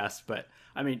started the cast, but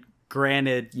I mean,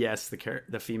 granted, yes,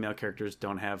 the female characters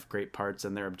don't have great parts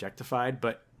and they're objectified,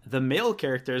 but the male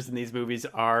characters in these movies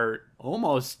are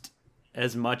almost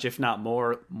as much, if not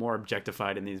more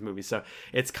objectified in these movies. So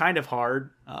it's kind of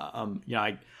hard.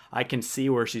 I can see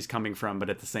where she's coming from, but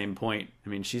at the same point, I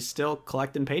mean, she's still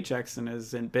collecting paychecks and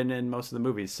has been in most of the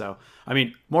movies. So, I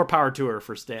mean, more power to her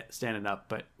for standing up,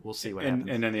 but we'll see what happens.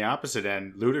 And then the opposite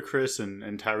end, Ludacris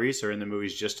and Tyrese are in the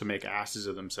movies just to make asses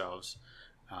of themselves.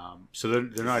 So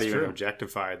they're not even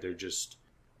objectified. They're just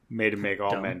made to make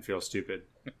all men feel stupid.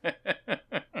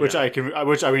 Which I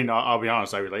mean, I'll be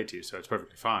honest, I relate to, so it's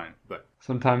perfectly fine. But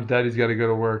sometimes Daddy's got to go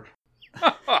to work.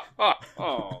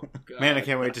 Oh, God. Man, I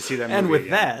can't wait to see that movie. And with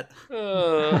again.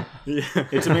 that,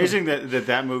 it's amazing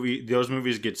that movie, those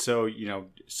movies get so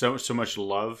much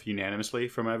love unanimously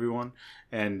from everyone,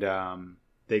 and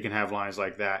they can have lines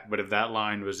like that. But if that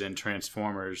line was in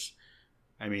Transformers,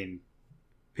 I mean,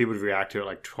 people would react to it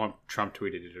like Trump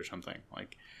tweeted it or something.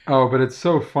 Like, oh, but it's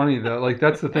so funny though. Like,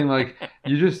 that's the thing. Like,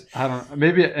 you just, I don't know,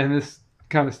 maybe, and this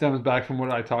kind of stems back from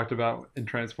what I talked about in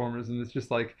Transformers, and it's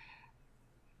just like,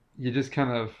 you just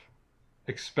kind of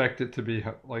expect it to be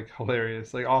like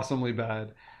hilarious, like awesomely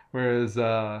bad. Whereas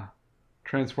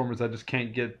Transformers, I just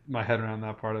can't get my head around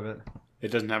that part of it.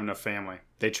 It doesn't have enough family.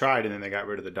 They tried, and then they got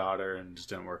rid of the daughter, and it just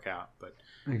didn't work out. But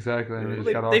exactly,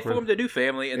 they formed a new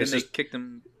family, and then they kicked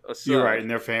them aside. You're right, and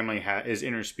their family is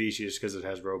interspecies because it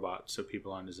has robots, so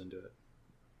people aren't as into it.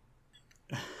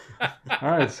 All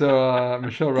right, so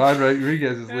Michelle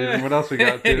Rodriguez is leaving. What else we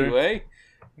got, Peter? Anyway,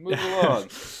 move along.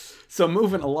 So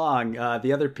moving along,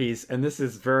 the other piece, and this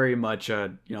is very much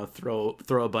throw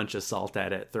a bunch of salt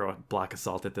at it, throw a block of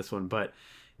salt at this one, but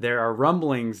there are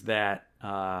rumblings that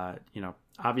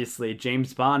obviously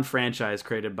James Bond franchise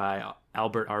created by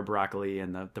Albert R. Broccoli,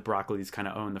 and the Broccolis kind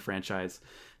of own the franchise.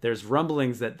 There's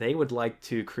rumblings that they would like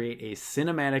to create a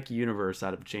cinematic universe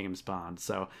out of James Bond.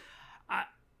 So,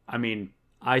 I mean,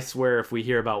 I swear if we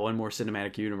hear about one more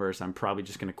cinematic universe, I'm probably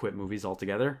just going to quit movies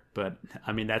altogether. But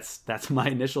I mean, that's my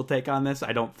initial take on this.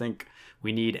 I don't think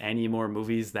we need any more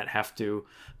movies that have to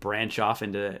branch off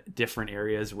into different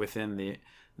areas within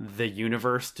the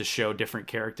universe to show different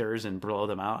characters and blow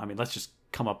them out. I mean, let's just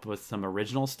come up with some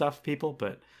original stuff, people.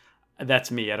 But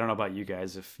that's me. I don't know about you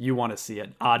guys. If you want to see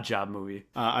an Odd Job movie,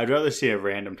 I'd rather see a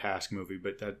Random Task movie.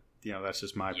 But that's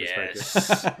just my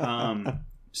perspective.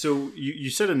 So you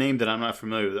said a name that I'm not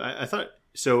familiar with. I thought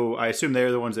so. I assume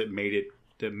they're the ones that made it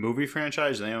the movie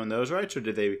franchise, and they own those rights, or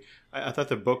did they? I thought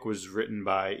the book was written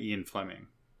by Ian Fleming.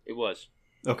 It was.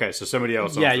 Okay, so somebody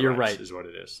else. Yeah, owns the you're rights, right. Is what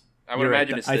it is. I would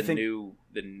imagine right. it's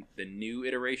the new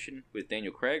iteration with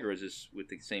Daniel Craig, or is this with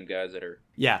the same guys that are?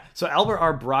 Yeah. So Albert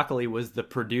R. Broccoli was the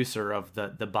producer of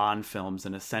the Bond films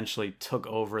and essentially took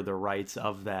over the rights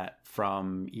of that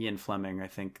from Ian Fleming. I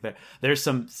think that there's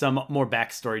some more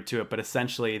backstory to it, but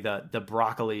essentially the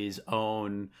Broccolis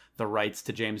own the rights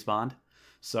to James Bond.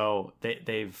 So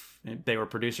they were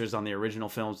producers on the original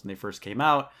films when they first came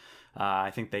out.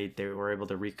 I think they were able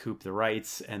to recoup the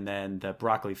rights, and then the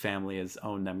Broccoli family has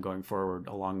owned them going forward,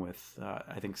 along with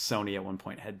I think Sony at one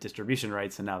point had distribution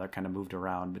rights, and now they're kind of moved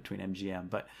around between MGM.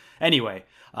 But anyway,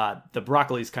 the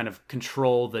Broccolis kind of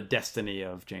control the destiny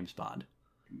of James Bond.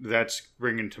 That's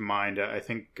bringing to mind, I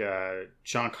think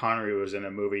Sean Connery was in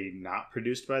a movie not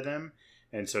produced by them,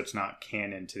 and so it's not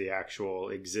canon to the actual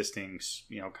existing,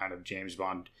 kind of James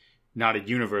Bond, not a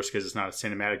universe because it's not a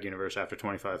cinematic universe after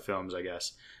 25 films, I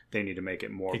guess. They need to make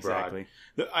it more broad.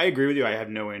 I agree with you. I have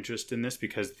no interest in this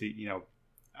because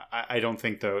I don't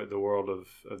think the world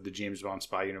of the James Bond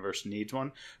spy universe needs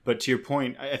one. But to your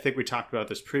point, I think we talked about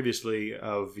this previously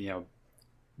of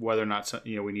whether or not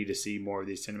we need to see more of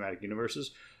these cinematic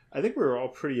universes. I think we're all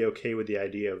pretty okay with the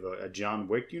idea of a John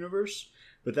Wick universe,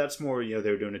 but that's more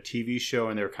they were doing a TV show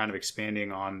and they were kind of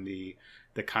expanding on the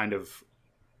kind of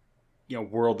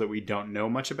world that we don't know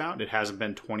much about. It hasn't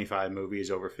been 25 movies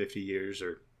over 50 years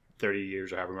or 30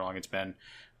 years or however long it's been.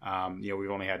 We've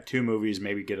only had 2 movies,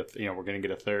 maybe we're going to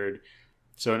get a third.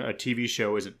 So a TV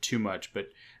show isn't too much, but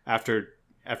after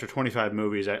 25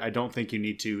 movies, I don't think you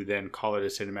need to then call it a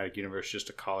cinematic universe just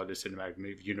to call it a cinematic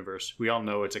universe. We all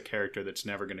know it's a character that's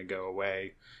never going to go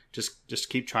away. Just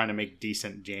keep trying to make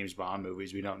decent James Bond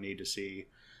movies. We don't need to see,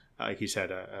 like you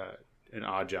said, an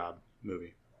Odd Job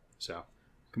movie. So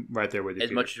right there with you.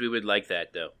 As much as we would like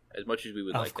that, though. As much as we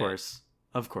would like that.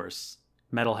 Of course.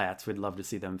 Metal hats, we'd love to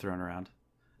see them thrown around.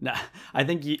 Nah, I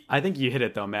think you hit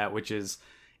it though, Matt, which is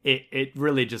it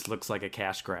really just looks like a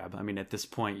cash grab. I mean, at this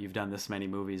point you've done this many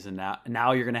movies and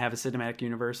now you're going to have a cinematic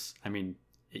universe. I mean,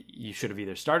 you should have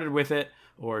either started with it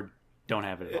or don't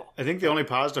have it at all. I think the only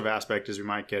positive aspect is we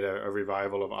might get a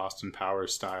revival of Austin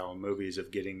Powers style movies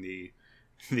of getting the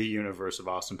universe of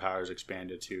Austin Powers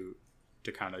expanded to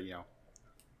kind of,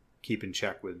 keep in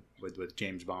check with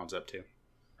James Bond's up to.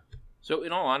 So,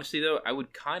 in all honesty, though, I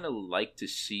would kind of like to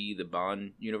see the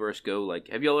Bond universe go. Like,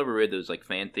 have y'all ever read those like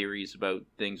fan theories about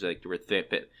things like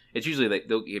it's usually like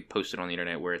they'll get posted on the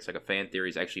internet where it's like a fan theory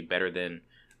is actually better than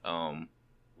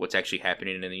what's actually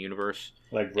happening in the universe.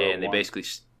 Like Rogue and they One. basically,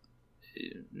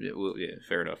 well, yeah,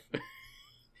 fair enough.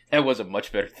 That was a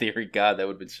much better theory. God, that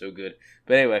would have been so good.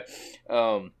 But anyway,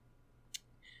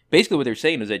 basically what they're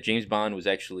saying is that James Bond was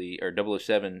actually, or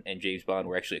 007 and James Bond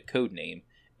were actually a code name.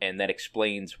 And that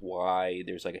explains why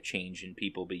there's like a change in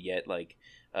people, but yet like,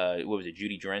 what was it,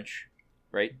 Judi Dench,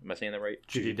 right? Am I saying that right?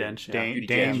 Judi Dench. Yeah.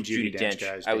 Dame Judi Dench.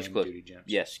 guys. I was Dame close. Judi Dench.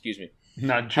 Yes, excuse me.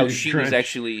 Not How Judy she Dench. was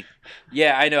actually,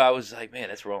 yeah, I know. I was like, man,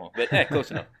 that's wrong, but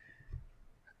close enough.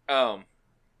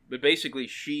 But basically,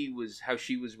 she was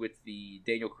with the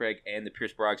Daniel Craig and the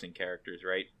Pierce Brosnan characters,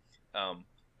 right?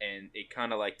 And it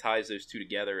kind of like ties those two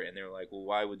together, and they're like, well,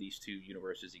 why would these two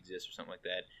universes exist or something like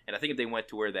that? And I think if they went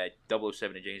to where that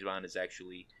 007 and James Bond is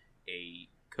actually a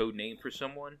code name for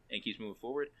someone and keeps moving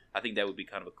forward, I think that would be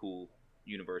kind of a cool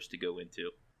universe to go into,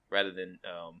 rather than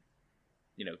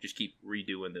just keep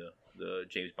redoing the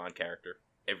James Bond character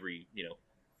every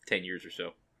 10 years or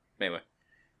so. Anyway,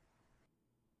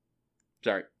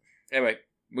 sorry. Anyway,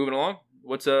 moving along.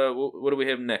 What do we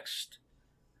have next?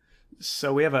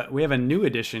 So we have a new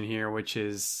addition here, which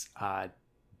is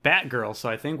Batgirl. So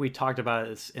I think we talked about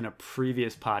this in a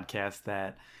previous podcast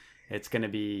that it's going to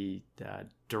be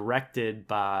directed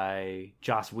by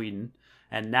Joss Whedon,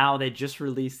 and now they just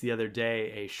released the other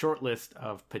day a short list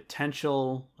of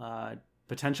potential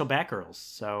Batgirls.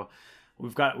 So we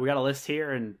got a list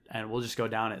here, and we'll just go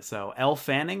down it. So Elle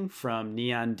Fanning from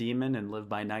Neon Demon and Live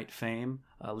by Night fame,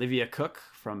 Olivia Cook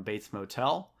from Bates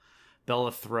Motel,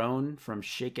 Bella Thorne from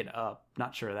Shake It Up,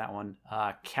 not sure of that one,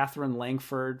 Catherine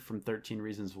Langford from 13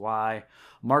 Reasons Why,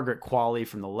 Margaret Qualley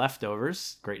from The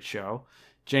Leftovers, great show,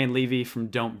 Jane Levy from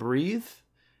Don't Breathe,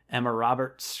 Emma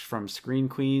Roberts from Screen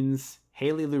Queens,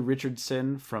 Haley Lou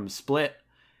Richardson from Split,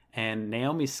 and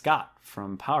Naomi Scott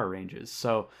from Power Rangers.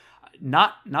 So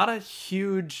not a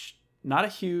huge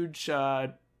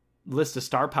list of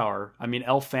star power. I mean,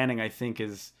 Elle Fanning, I think,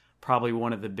 is probably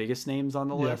one of the biggest names on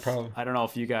the list. Probably. I don't know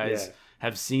if you guys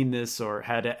have seen this or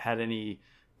had any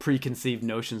preconceived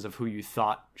notions of who you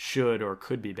thought should or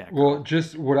could be Batgirl. Well,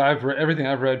 just what I've read, everything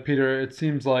I've read, Peter, it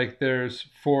seems like there's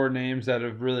 4 names that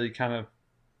have really kind of,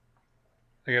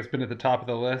 I guess, been at the top of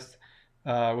the list,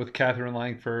 with Catherine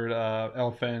Langford,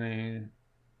 Elle Fanning,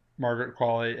 Margaret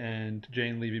Qualley, and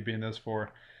Jane Levy being those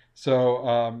 4.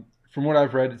 So from what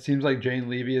I've read, it seems like Jane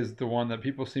Levy is the one that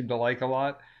people seem to like a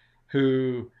lot,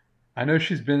 who I know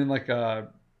she's been in like a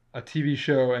TV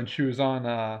show, and she was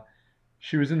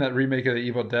in that remake of The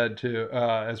Evil Dead too,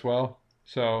 as well.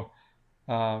 So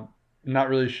not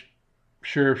really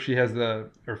sure if she has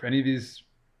or if any of these,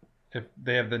 if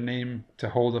they have the name to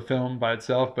hold a film by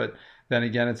itself, but then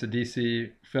again, it's a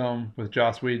DC film with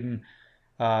Joss Whedon.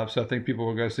 So I think people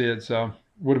will go see it. So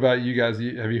what about you guys?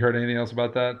 Have you heard anything else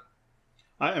about that?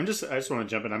 I just want to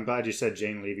jump in. I'm glad you said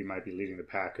Jane Levy might be leading the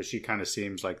pack, because she kind of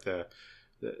seems like the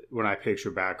when I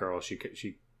picture Batgirl,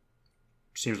 she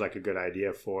seems like a good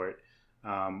idea for it.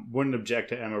 Wouldn't object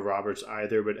to Emma Roberts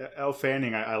either, but Elle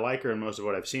Fanning, I like her in most of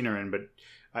what I've seen her in, but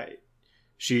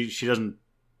she doesn't.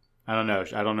 I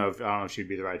don't know if she'd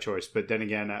be the right choice. But then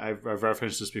again, I've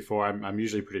referenced this before. I'm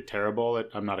usually pretty terrible at.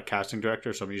 I'm not a casting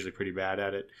director, so I'm usually pretty bad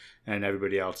at it. And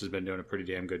everybody else has been doing a pretty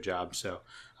damn good job. So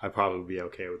I'd probably be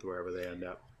okay with wherever they end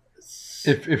up.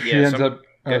 If she ends up,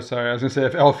 sorry, I was gonna say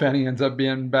if Elle Fanning ends up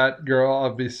being Batgirl,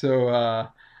 I'll be so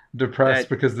depressed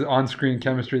because the on-screen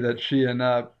chemistry that she and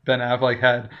Ben Affleck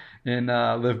had in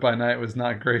Live by Night was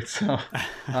not great. So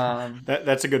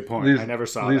that's a good point. I never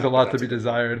saw. Leaves a lot to be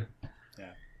desired.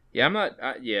 Yeah, I'm not.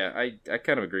 I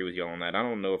kind of agree with y'all on that. I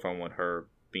don't know if I want her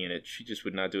being it. She just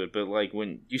would not do it. But like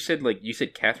when you said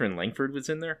Catherine Langford was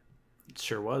in there, it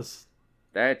sure was.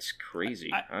 That's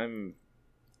crazy.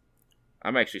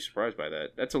 I'm actually surprised by that.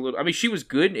 That's a little. I mean, she was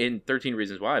good in 13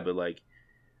 Reasons Why, but like,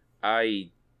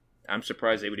 I'm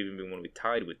surprised they would even want to be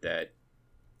tied with that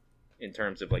in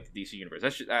terms of like the DC universe.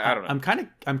 That's just, I don't know.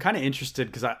 I'm kind of interested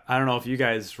because I don't know if you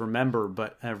guys remember,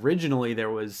 but originally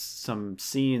there was some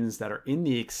scenes that are in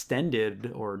the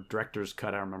extended or director's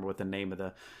cut. I don't remember what the name of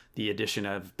the edition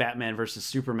of Batman versus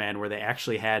Superman, where they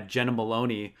actually had Jenna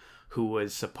Maloney, who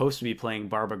was supposed to be playing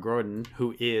Barbara Gordon,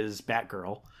 who is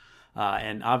Batgirl.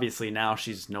 And obviously now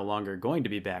she's no longer going to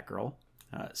be Batgirl.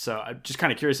 So I'm just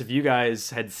kind of curious if you guys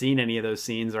had seen any of those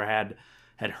scenes or had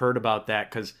heard about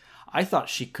that, because I thought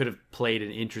she could have played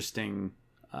an interesting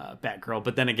Batgirl.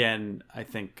 But then again, I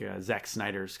think Zack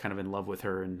Snyder's kind of in love with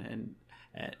her, and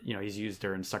he's used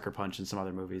her in Sucker Punch and some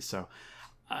other movies. So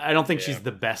I don't think she's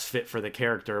the best fit for the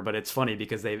character, but it's funny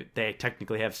because they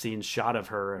technically have scenes shot of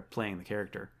her playing the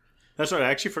character. That's right.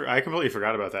 Actually, I completely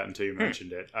forgot about that until you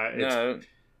mentioned it.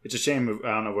 It's a shame. I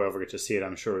don't know if we'll ever get to see it.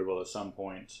 I'm sure we will at some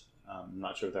point. I'm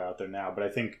not sure if they're out there now, but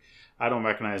I don't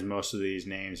recognize most of these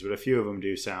names, but a few of them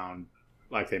do sound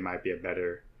like they might be a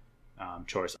better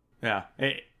choice. Yeah,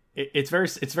 it's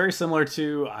very similar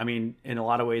to, I mean, in a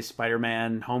lot of ways,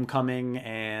 Spider-Man: Homecoming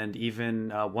and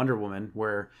even Wonder Woman,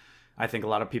 where I think a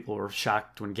lot of people were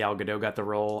shocked when Gal Gadot got the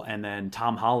role, and then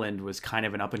Tom Holland was kind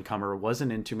of an up-and-comer,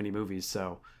 wasn't in too many movies,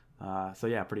 so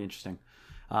yeah, pretty interesting.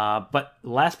 But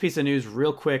last piece of news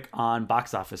real quick on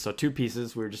box office. So 2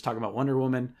 pieces. We were just talking about Wonder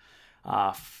Woman.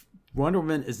 Wonder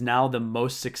Woman is now the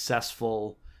most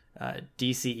successful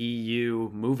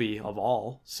DCEU movie of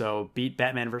all. So beat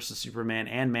Batman vs. Superman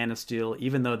and Man of Steel,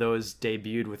 even though those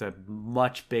debuted with a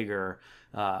much bigger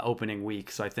opening week.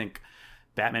 So I think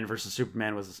Batman vs.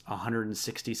 Superman was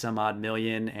 160 some odd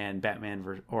million, and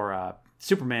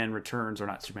Superman Returns, or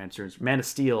not Superman Returns, Man of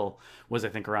Steel was, I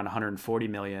think, around 140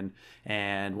 million,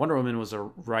 and Wonder Woman was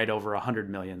right over 100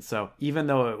 million. So even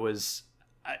though it was,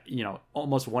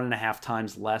 almost 1.5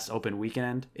 times less open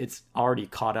weekend, it's already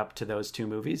caught up to those 2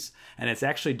 movies, and it's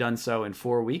actually done so in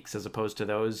 4 weeks, as opposed to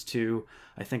those 2,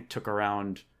 I think, took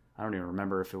around, I don't even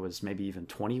remember if it was maybe even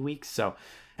 20 weeks. So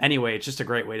anyway, it's just a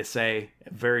great way to say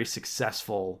very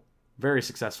successful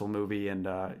movie, and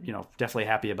definitely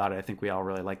happy about it. I think we all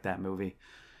really like that movie.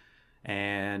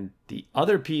 And the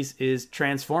other piece is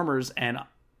Transformers, and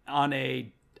on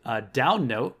a down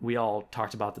note, we all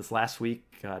talked about this last week,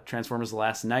 Transformers: The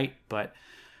Last Night, but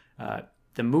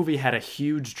the movie had a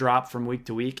huge drop from week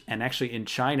to week, and actually in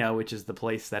China, which is the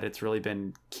place that it's really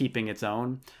been keeping its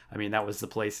own. I mean, that was the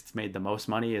place it's made the most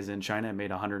money, is in China. It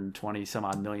made $120 some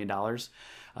odd million.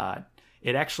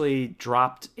 It actually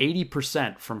dropped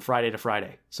 80% from Friday to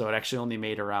Friday. So it actually only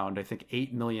made around, I think,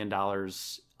 $8 million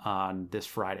on this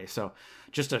Friday. So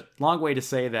just a long way to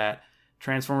say that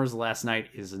Transformers: The Last Night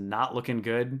is not looking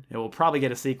good. It will probably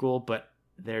get a sequel, but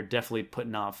they're definitely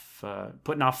putting off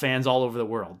fans all over the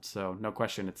world. So no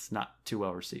question, it's not too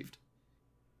well received.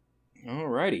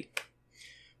 Alrighty.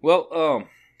 Well,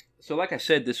 so like I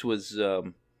said, this was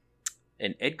an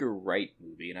Edgar Wright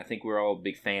movie, and I think we're all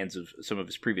big fans of some of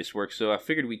his previous work. So I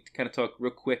figured we'd kind of talk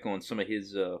real quick on some of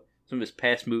his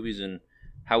past movies and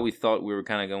how we thought we were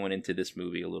kind of going into this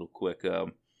movie a little quick.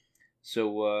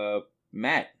 So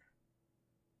Matt,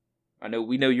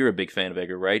 we know you're a big fan of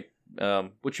Edgar Wright.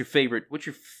 What's your favorite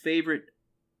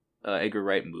Edgar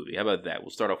Wright movie? How about that?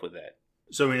 We'll start off with that.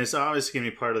 So I mean, it's obviously going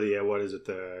to be part of the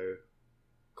the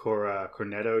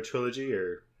Cornetto trilogy,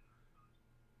 or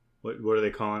what are they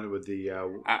calling it with the?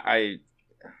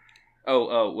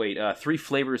 Three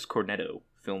Flavors Cornetto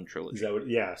film trilogy. Is that what?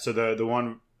 Yeah. So the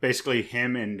one, basically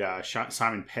him and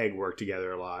Simon Pegg work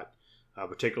together a lot.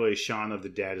 Particularly Shaun of the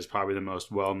Dead is probably the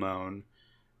most well known.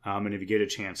 And if you get a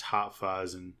chance, Hot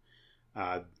Fuzz and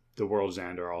The World's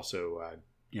End are also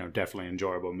definitely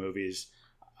enjoyable movies.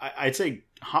 I'd say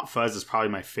Hot Fuzz is probably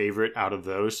my favorite out of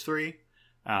those 3.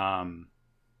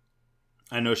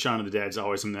 I know Shaun of the Dead is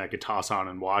always something I could toss on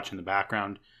and watch in the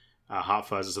background. Hot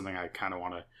Fuzz is something I kind of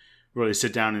want to really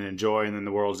sit down and enjoy, and then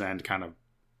The World's End kind of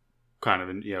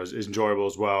is enjoyable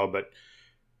as well, but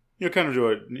kind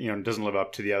of doesn't live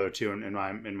up to the other 2 in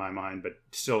my mind, but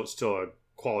still a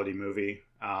quality movie.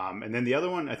 And then the other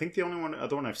one, I think the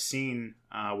other one I've seen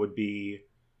would be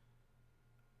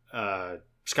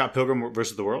Scott Pilgrim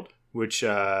versus the World, which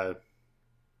I'm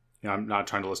not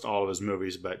trying to list all of his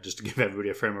movies, but just to give everybody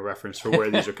a frame of reference for where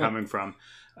these are coming from.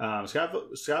 Scott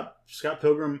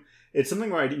Pilgrim, it's something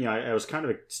where I was kind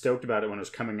of stoked about it when it was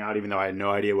coming out, even though I had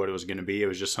no idea what it was going to be. It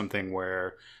was just something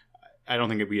where I don't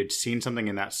think we had seen something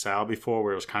in that style before,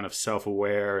 where it was kind of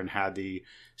self-aware and had the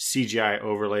CGI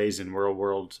overlays and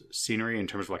real-world scenery in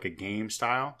terms of like a game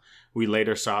style. We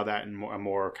later saw that in a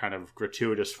more kind of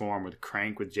gratuitous form with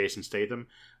Crank with Jason Statham.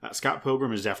 Scott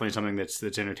Pilgrim is definitely something that's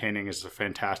entertaining. It's a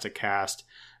fantastic cast.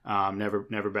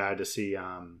 Never bad to see.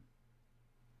 I'm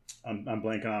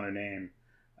blanking on her name.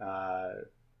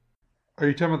 Are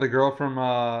you talking about the girl from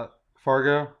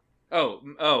Fargo?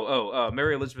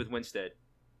 Mary Elizabeth Winstead.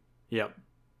 Yep.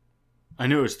 I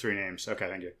knew it was 3 names. Okay,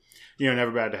 thank you.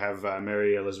 Never bad to have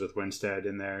Mary Elizabeth Winstead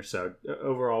in there. So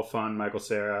overall fun. Michael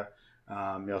Cera.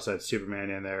 You also had Superman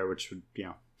in there, which would,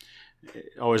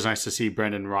 always nice to see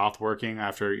Brendan Roth working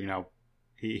after,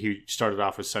 he started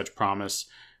off with such promise,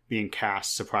 being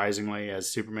cast surprisingly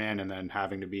as Superman, and then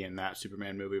having to be in that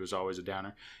Superman movie was always a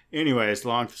downer. Anyways,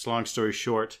 long story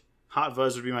short, Hot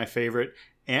Fuzz would be my favorite.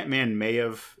 Ant-Man may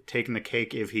have taken the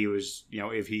cake if he was,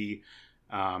 if he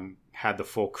had the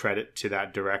full credit to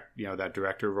that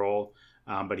director role.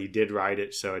 But he did write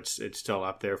it, so it's still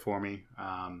up there for me.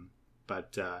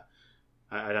 But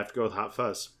I'd have to go with Hot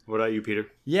Fuzz. What about you, Peter?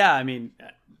 Yeah, I mean,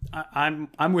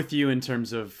 I'm with you in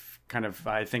terms of kind of,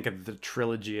 I think of the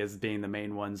trilogy as being the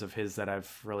main ones of his that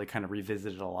I've really kind of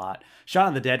revisited a lot. Shaun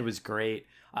of the Dead was great.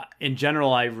 In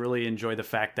general, I really enjoy the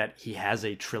fact that he has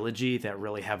a trilogy that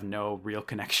really have no real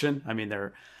connection. I mean,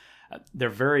 they're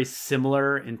very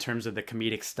similar in terms of the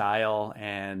comedic style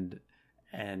and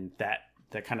that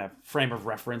the kind of frame of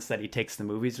reference that he takes the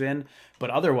movies in, but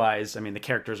otherwise, I mean, the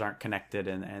characters aren't connected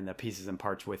and the pieces and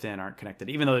parts within aren't connected.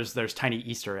 Even though there's tiny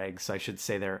Easter eggs, I should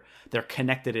say they're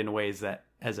connected in ways that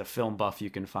as a film buff you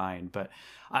can find. But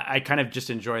I kind of just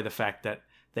enjoy the fact that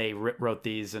they wrote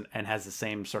these and has the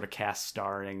same sort of cast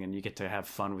starring, and you get to have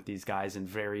fun with these guys in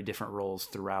very different roles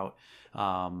throughout.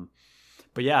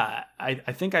 But yeah,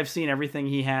 I think I've seen everything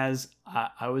he has.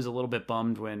 I was a little bit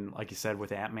bummed when, like you said,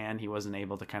 with Ant-Man, he wasn't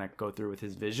able to kind of go through with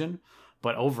his vision.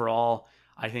 But overall,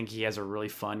 I think he has a really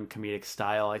fun comedic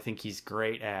style. I think he's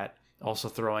great at also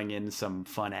throwing in some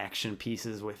fun action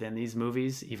pieces within these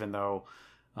movies, even though,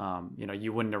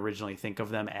 you wouldn't originally think of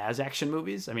them as action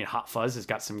movies. I mean, Hot Fuzz has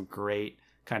got some great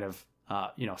kind of,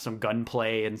 some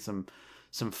gunplay and some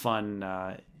fun,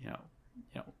 I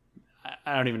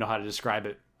don't even know how to describe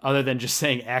it, other than just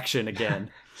saying action again.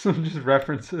 Some just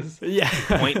references. Yeah.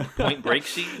 point break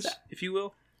scenes, if you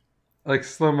will. Like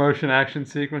slow motion action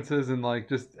sequences and like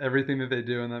just everything that they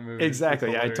do in that movie.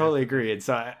 Exactly. I totally agree. And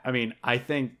so, I mean, I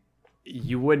think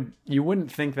you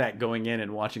wouldn't think that going in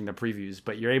and watching the previews,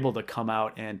 but you're able to come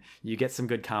out and you get some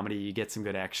good comedy, you get some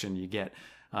good action, you get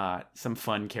some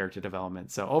fun character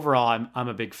development. So overall, I'm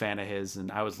a big fan of his,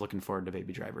 and I was looking forward to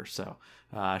Baby Driver. So,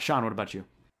 Sean, what about you?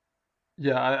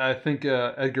 Yeah, I think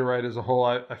Edgar Wright as a whole,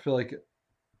 I feel like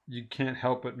you can't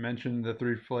help but mention the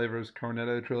Three Flavors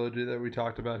Cornetto trilogy that we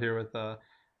talked about here with the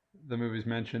movies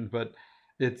mentioned. But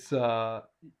it's,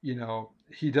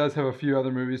 he does have a few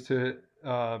other movies to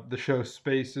the show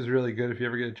Space is really good if you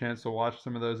ever get a chance to watch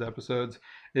some of those episodes.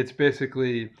 It's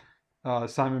basically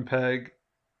Simon Pegg,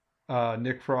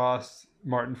 Nick Frost,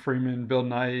 Martin Freeman, Bill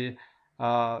Nighy,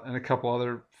 and a couple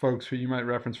other folks who you might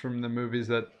reference from the movies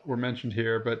that were mentioned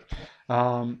here. But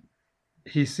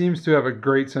he seems to have a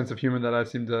great sense of humor that I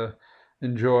seem to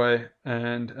enjoy.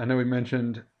 And I know we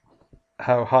mentioned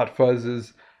how Hot Fuzz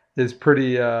is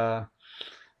pretty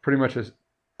much an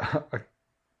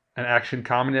action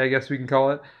comedy, I guess we can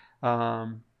call it,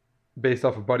 based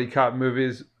off of buddy cop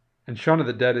movies. And Shaun of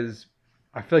the Dead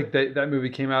I feel like that movie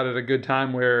came out at a good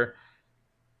time where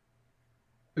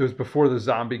it was before the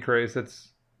zombie craze that's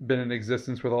been in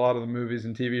existence with a lot of the movies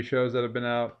and TV shows that have been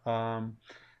out.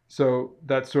 So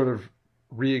that sort of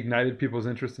reignited people's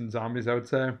interest in zombies, I would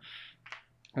say.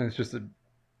 And it's just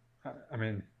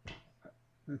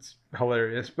it's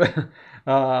hilarious. But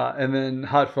and then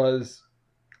Hot Fuzz,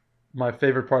 my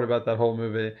favorite part about that whole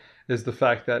movie is the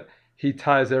fact that he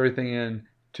ties everything in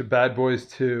to Bad Boys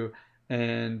 2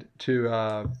 and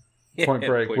to Point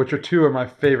Break, which are two of my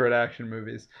favorite action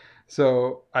movies.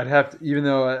 So I'd have to, even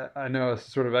though I know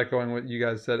it's sort of echoing what you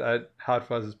guys said, Hot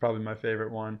Fuzz is probably my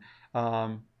favorite one.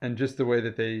 And just the way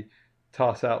that they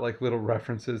toss out like little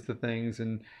references to things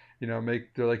and, they're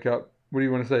like, what do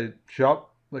you want to say?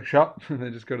 Shop? Like shop? And they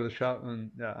just go to the shop and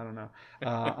yeah, I don't know.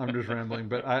 I'm just rambling,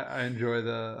 but I enjoy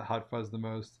the Hot Fuzz the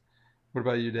most. What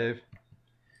about you, Dave?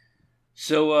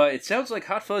 So it sounds like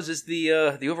Hot Fuzz is the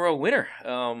overall winner.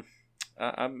 I'm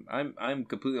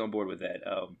completely on board with that.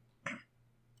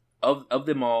 Of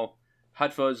them all,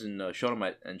 Hot Fuzz and Shaun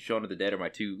of the Dead are my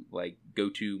two like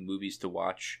go-to movies to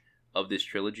watch of this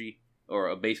trilogy,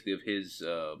 or basically of his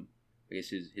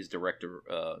his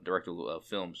directorial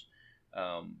films.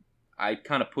 I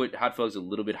kind of put Hot Fuzz a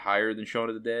little bit higher than Shaun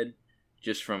of the Dead,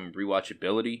 just from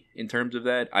rewatchability in terms of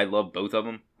that. I love both of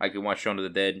them. I can watch Shaun of the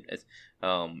Dead. It's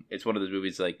one of those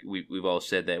movies like we've all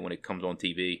said that when it comes on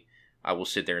TV, I will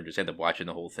sit there and just end up watching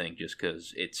the whole thing just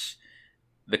because it's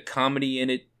the comedy in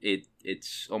it.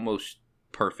 It's almost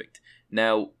perfect.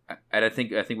 Now, and I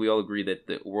think we all agree that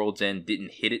The World's End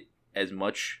didn't hit it as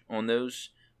much on those,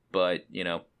 but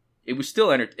it was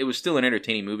still an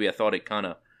entertaining movie. I thought it kind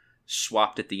of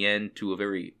swapped at the end to a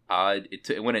very odd.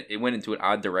 It went into an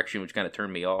odd direction, which kind of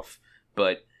turned me off.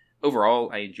 But overall,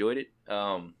 I enjoyed it.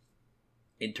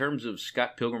 In terms of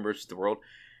Scott Pilgrim vs. the World,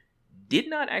 did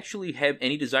not actually have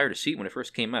any desire to see it when it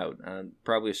first came out.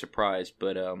 Probably a surprise,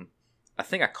 but I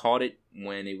think I caught it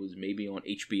when it was maybe on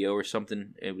HBO or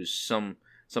something. It was something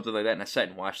like that, and I sat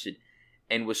and watched it,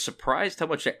 and was surprised how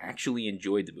much I actually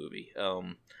enjoyed the movie.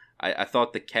 I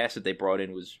thought the cast that they brought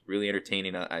in was really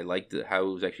entertaining. I liked how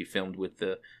it was actually filmed with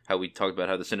how we talked about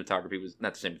how the cinematography was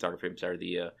not the cinematography. I'm sorry,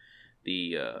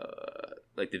 the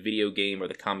like the video game or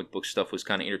the comic book stuff was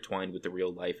kind of intertwined with the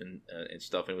real life and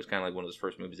stuff. And it was kind of like one of those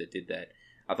first movies that did that.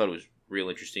 I thought it was real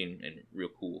interesting and real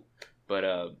cool.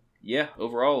 But yeah,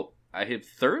 overall, I have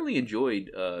thoroughly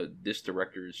enjoyed this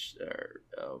director's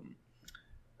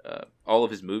all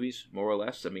of his movies, more or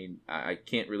less. I mean, I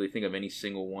can't really think of any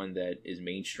single one that is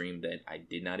mainstream that I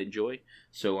did not enjoy.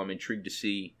 So I'm intrigued to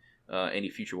see any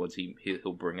future ones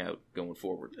he'll bring out going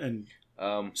forward. And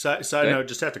side note,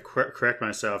 just have to correct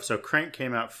myself. So Crank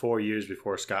came out 4 years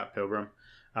before Scott Pilgrim.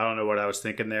 I don't know what I was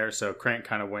thinking there. So Crank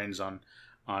kind of wins on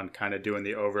kind of doing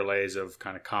the overlays of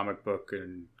kind of comic book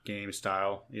and game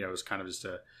style. You know, it was kind of just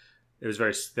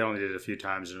they only did it a few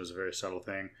times and it was a very subtle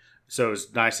thing. So it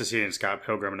was nice to see it in Scott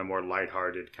Pilgrim in a more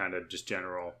lighthearted kind of just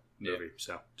general movie. Yeah.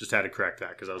 So just had to correct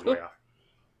that because I was way off.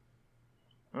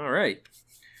 All right.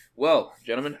 Well,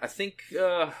 gentlemen, I think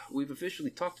we've officially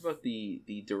talked about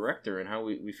the director and how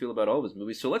we feel about all of his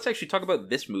movies. So let's actually talk about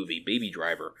this movie, Baby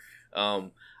Driver.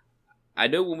 I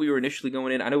know when we were initially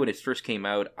going in, I know when it first came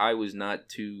out, I was not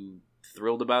too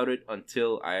thrilled about it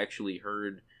until I actually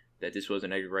heard that this was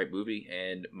an Edgar Wright movie,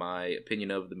 and my opinion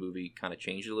of the movie kind of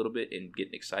changed a little bit and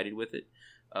getting excited with it.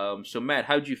 So, Matt,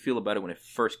 how did you feel about it when it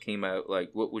first came out? Like,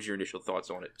 what was your initial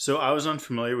thoughts on it? So, I was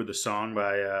unfamiliar with the song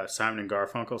by Simon and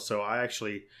Garfunkel, so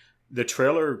the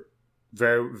trailer,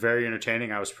 very, very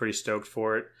entertaining. I was pretty stoked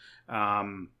for it.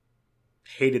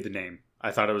 Hated the name. I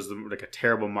thought it was like a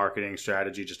terrible marketing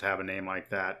strategy just to have a name like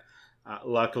that.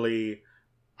 Luckily,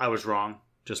 I was wrong.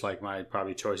 Just like my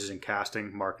probably choices in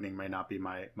casting, marketing may not be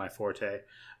my forte.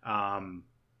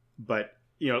 But,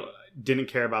 you know, didn't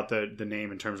care about the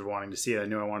name in terms of wanting to see it. I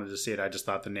knew I wanted to see it. I just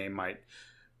thought the name might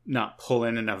not pull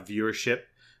in enough viewership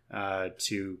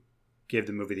to give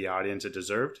the movie the audience it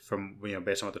deserved from, you know,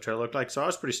 based on what the trailer looked like. So I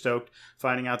was pretty stoked.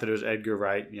 Finding out that it was Edgar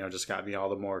Wright, you know, just got me all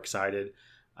the more excited.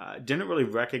 Didn't really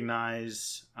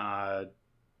recognize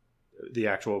the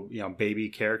actual, you know, baby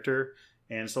character,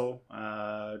 Ansel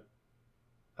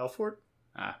Elford.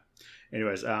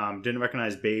 Anyways, didn't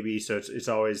recognize Baby, so it's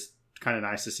always kind of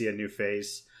nice to see a new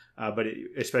face. But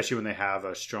especially when they have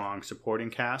a strong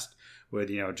supporting cast with,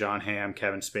 you know, John Hamm,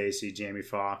 Kevin Spacey, Jamie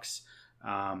Foxx.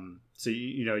 So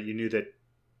you knew that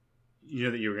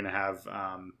you were going to have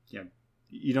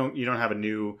you know, you don't have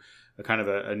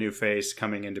a new face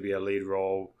coming in to be a lead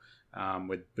role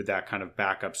with that kind of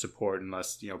backup support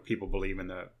unless, you know, people believe in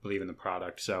the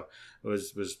product. So it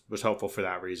was helpful for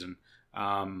that reason.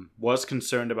 Was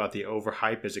concerned about the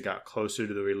overhype as it got closer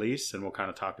to the release, and we'll kind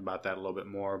of talk about that a little bit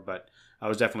more, but I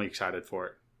was definitely excited for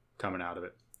it coming out of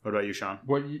it. What about you, Sean?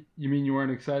 What you mean you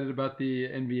weren't excited about the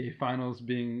NBA Finals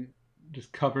being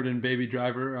just covered in Baby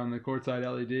Driver on the courtside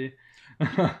LED?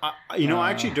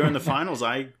 Actually during the finals,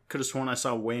 I could have sworn I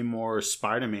saw way more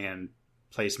Spider-Man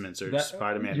placements or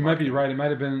Spider-Man. You might be right. It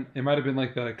might have been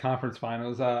like the conference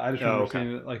finals. I just remember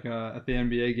seeing it like at the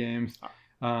NBA games.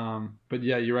 But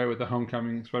yeah, you're right with the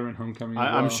Spider-Man Homecoming.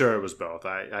 I'm sure it was both.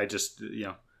 I just, you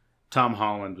know, Tom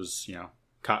Holland was, you know,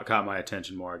 caught my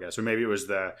attention more, I guess, or maybe it was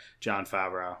the Jon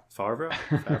Favreau.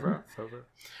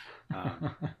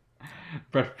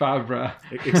 Brett Favre.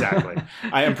 Exactly.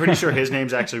 I am pretty sure his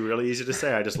name's actually really easy to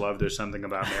say. I just love There's Something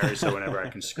About Mary, so whenever I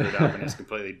can screw it up and it's a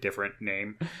completely different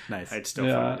name, nice. It's still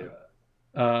fun to do.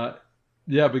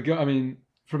 Yeah, but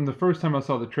from the first time I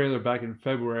saw the trailer back in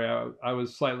February, I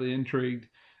was slightly intrigued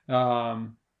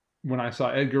when I saw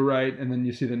Edgar Wright, and then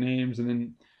you see the names, and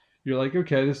then you're like,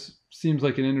 okay, this seems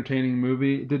like an entertaining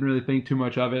movie. Didn't really think too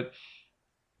much of it.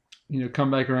 You know, come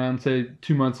back around, say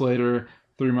 2 months later,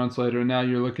 3 months later, and now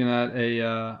you're looking at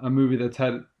a movie that's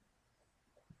had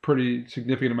pretty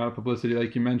significant amount of publicity,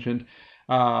 like you mentioned.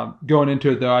 Going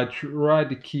into it, though, I tried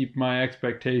to keep my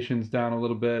expectations down a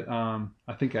little bit.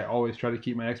 I think I always try to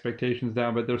keep my expectations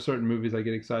down, but there's certain movies I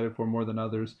get excited for more than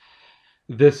others.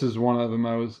 This is one of them.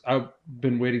 I've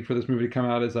been waiting for this movie to come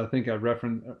out, as I think I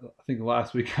referenced. I think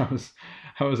last week I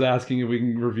was asking if we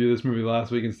can review this movie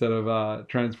last week instead of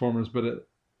Transformers, but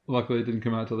luckily it didn't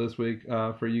come out till this week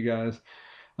for you guys.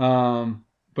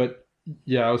 But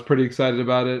yeah, I was pretty excited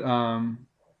about it.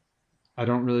 I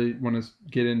don't really want to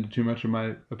get into too much of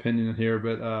my opinion here,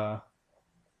 but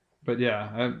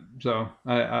yeah.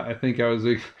 I think I was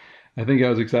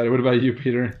excited. What about you,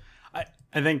 Peter?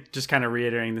 I think just kind of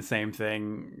reiterating the same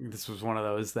thing. This was one of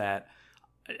those that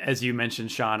as you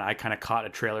mentioned, Sean, I kind of caught a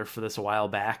trailer for this a while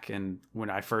back, and when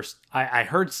I first, I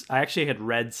actually had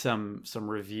read some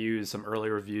reviews, some early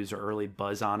reviews or early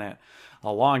buzz on it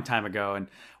a long time ago, and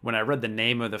when I read the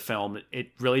name of the film,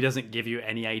 it really doesn't give you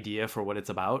any idea for what it's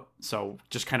about. So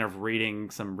just kind of reading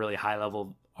some really high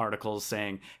level articles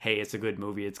saying, hey, it's a good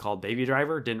movie, it's called Baby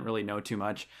Driver, didn't really know too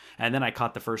much, and then I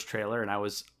caught the first trailer, and I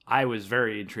was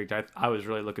very intrigued. I was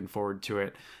really looking forward to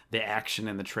it. The action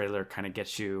in the trailer kind of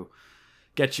gets you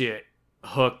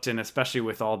hooked, and especially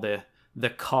with all the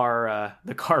car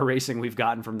racing we've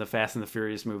gotten from the Fast and the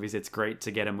Furious movies, it's great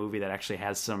to get a movie that actually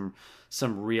has some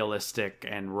realistic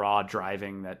and raw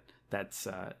driving that's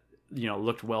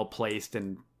looked well placed,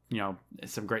 and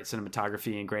some great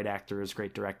cinematography and great actors,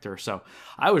 great director. So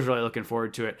I was really looking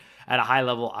forward to it. At a high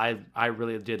level, I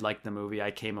really did like the movie.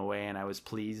 I came away and I was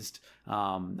pleased.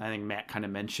 I think Matt kind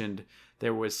of mentioned it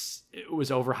was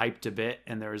overhyped a bit,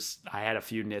 and I had a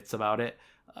few nits about it.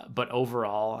 But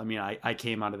overall, I mean, I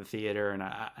came out of the theater and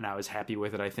I was happy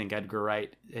with it. I think Edgar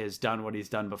Wright has done what he's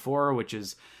done before, which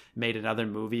is made another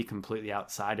movie completely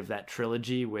outside of that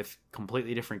trilogy with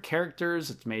completely different characters.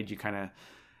 It's made you kind of,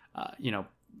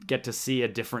 get to see a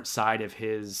different side of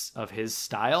his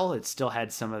style. It still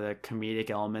had some of the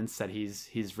comedic elements that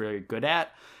he's really good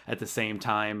at. At the same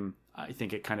time, I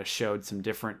think it kind of showed some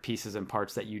different pieces and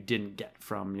parts that you didn't get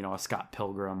from, a Scott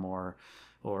Pilgrim or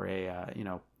a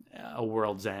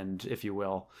World's End, if you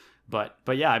will. But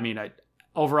yeah, I mean,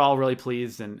 overall really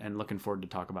pleased and looking forward to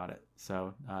talk about it.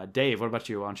 So, Dave, what about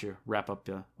you? Why don't you wrap up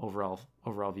the overall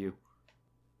view?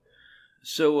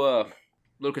 So,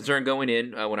 little concerned going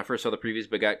in when I first saw the previews,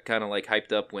 but got kind of like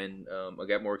hyped up when I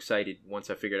got more excited once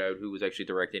I figured out who was actually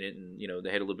directing it, and they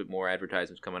had a little bit more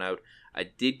advertisements coming out. I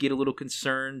did get a little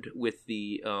concerned with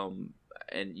the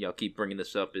and I'll keep bringing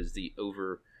this up, is the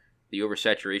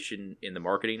oversaturation in the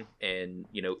marketing, and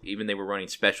even they were running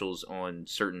specials on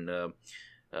certain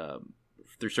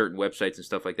through certain websites and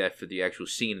stuff like that for the actual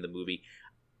scene of the movie.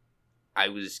 I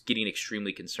was getting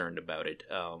extremely concerned about it.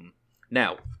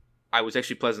 Now, I was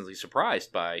actually pleasantly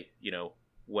surprised by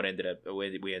what we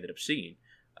ended up seeing.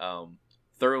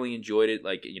 Thoroughly enjoyed it.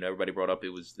 Like everybody brought up, it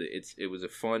was a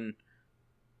fun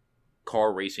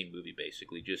car racing movie,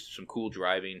 basically just some cool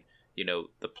driving.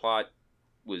 The plot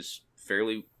was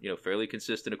fairly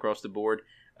consistent across the board.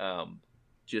 It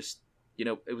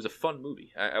was a fun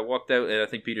movie. I walked out, and I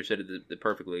think Peter said it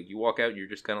perfectly. You walk out and you're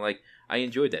just kind of like, I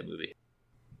enjoyed that movie.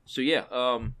 So yeah,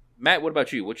 Matt, what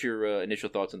about you? What's your initial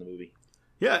thoughts on the movie?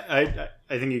 Yeah,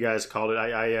 I think you guys called it.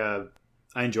 I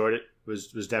enjoyed it.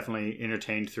 Was definitely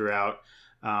entertained throughout.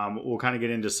 We'll kind of get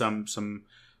into some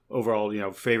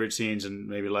overall favorite scenes and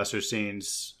maybe lesser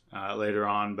scenes later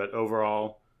on, but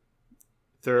overall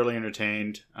thoroughly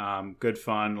entertained. Good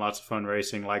fun, lots of fun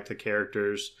racing. Like the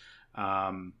characters.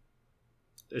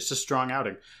 It's a strong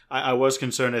outing. I was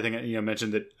concerned. I think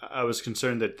mentioned that I was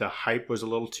concerned that the hype was a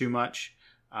little too much.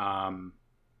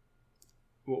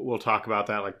 We'll talk about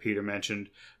that, like Peter mentioned,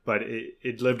 but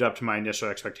it lived up to my initial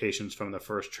expectations from the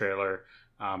first trailer,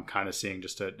 kind of seeing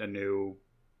just a new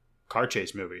car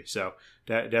chase movie. So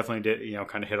definitely did,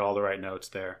 kind of hit all the right notes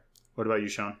there. What about you,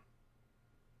 Sean?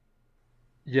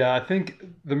 Yeah, I think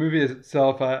the movie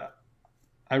itself, I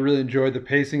really enjoyed the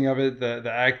pacing of it,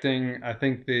 the acting. I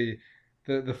think the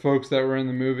folks that were in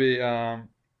the movie,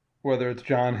 whether it's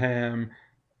John Hamm,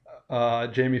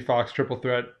 Jamie Foxx, triple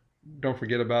threat, don't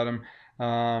forget about him.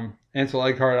 Ansel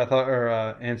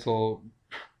Elgort, Ansel,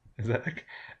 is that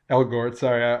Elgort?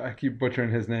 Sorry, I keep butchering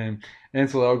his name.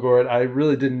 Ansel Elgort. I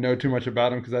really didn't know too much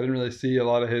about him because I didn't really see a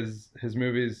lot of his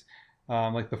movies,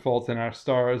 like The Fault in Our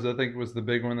Stars. I think was the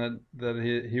big one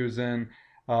that he was in.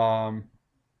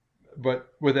 But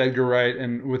with Edgar Wright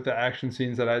and with the action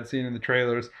scenes that I'd seen in the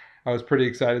trailers, I was pretty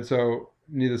excited. So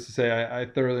needless to say, I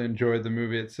thoroughly enjoyed the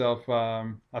movie itself.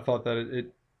 I thought that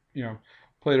it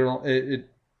played along.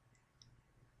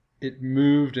 It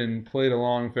moved and played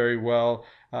along very well.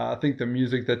 I think the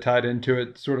music that tied into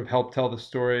it sort of helped tell the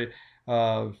story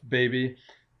of Baby.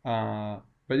 But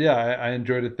yeah, I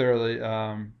enjoyed it thoroughly.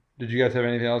 Did you guys have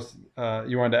anything else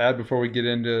you wanted to add before we get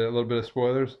into a little bit of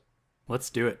spoilers?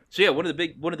 Let's do it. So yeah, one of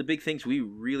the big things we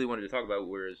really wanted to talk about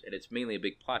and it's mainly a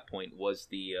big plot point, was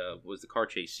the car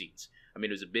chase scenes. I mean,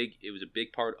 it was a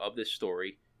big part of this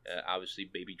story. Obviously,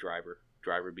 Baby Driver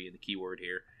being the key word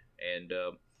here, and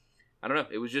I don't know.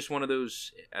 It was just one of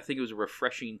those. I think it was a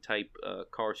refreshing type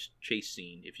car chase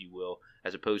scene, if you will,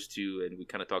 as opposed to, and we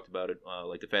kind of talked about it,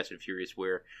 like the Fast and Furious,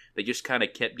 where they just kind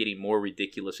of kept getting more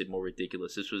ridiculous and more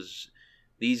ridiculous.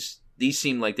 These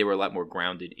seemed like they were a lot more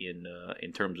grounded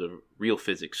in terms of real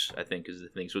physics, I think, is the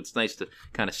thing. So it's nice to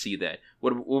kind of see that.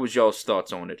 What was y'all's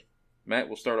thoughts on it, Matt?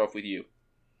 We'll start off with you.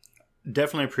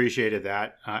 Definitely appreciated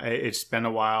that. It's been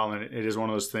a while, and it is one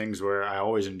of those things where I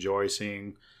always enjoy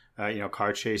seeing,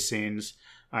 car chase scenes.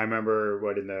 I remember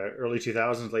in the early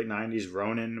 2000s, late 90s,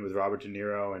 Ronin with Robert De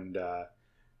Niro and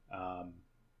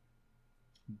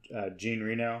Jean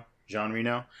Reno.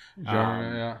 Yeah.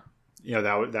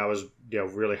 That was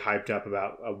really hyped up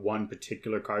about one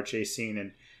particular car chase scene,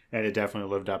 and it definitely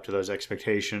lived up to those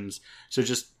expectations. So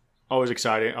just always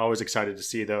excited to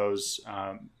see those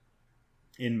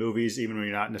in movies, even when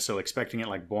you're not necessarily expecting it,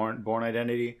 like Born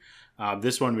Identity.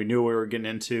 This one we knew we were getting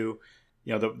into.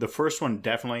 The first one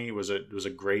definitely was a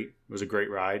great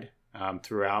ride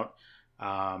throughout.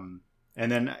 And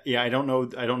then I don't know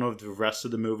the rest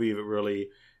of the movie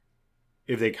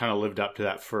if they kind of lived up to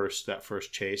that first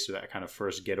chase or that kind of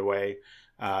first getaway.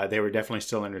 They were definitely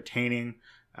still entertaining,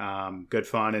 good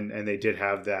fun, and they did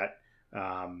have that.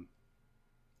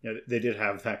 They did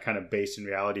have that kind of based in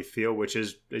reality feel, which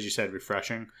is, as you said,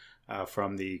 refreshing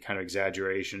from the kind of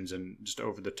exaggerations and just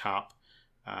over the top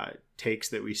takes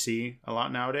that we see a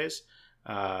lot nowadays.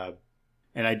 And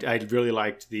I really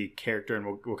liked the character, and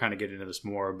we'll kind of get into this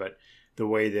more, but the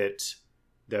way that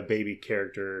the baby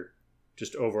character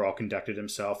just overall conducted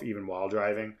himself, even while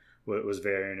driving, was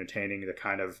very entertaining. The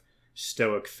kind of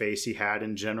stoic face he had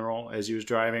in general as he was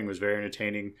driving was very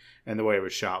entertaining, and the way it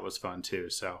was shot was fun too.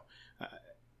 So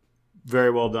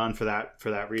very well done for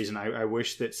that reason. I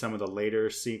wish that some of the later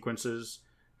sequences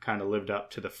kind of lived up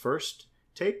to the first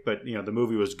take, but the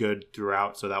movie was good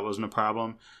throughout, so that wasn't a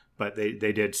problem. But they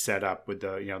did set up with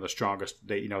the strongest.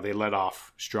 They let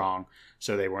off strong,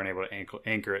 so they weren't able to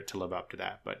anchor it to live up to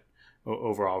that. But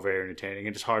overall, very entertaining.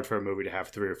 It's hard for a movie to have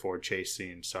 3 or 4 chase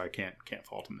scenes, so I can't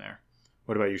fault them there.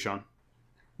 What about you, Sean?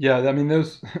 Yeah, I mean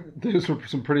those were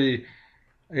some pretty,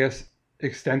 I guess,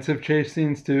 extensive chase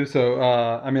scenes too. So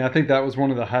I think that was one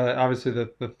of the highlight. Obviously,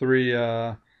 the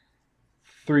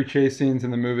three chase scenes in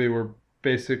the movie were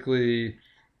basically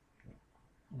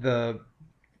the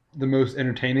most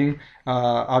entertaining.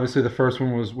 Obviously, the first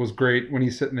one was great when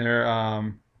he's sitting there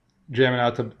jamming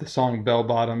out to the song "Bell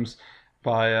Bottoms"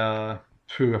 by I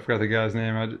forgot the guy's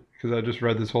name because I just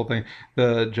read this whole thing.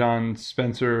 The John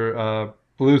Spencer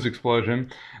Blues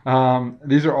Explosion.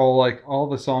 These are all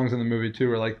the songs in the movie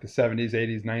too are like the 70s,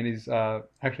 80s, 90s,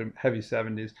 actually heavy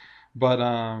 70s. But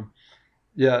I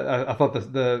thought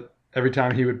the every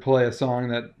time he would play a song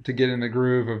that to get in the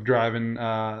groove of driving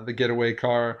the getaway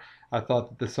car, I thought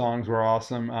that the songs were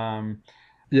awesome. And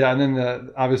then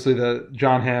obviously the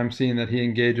John Hamm scene that he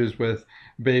engages with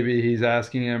Baby, he's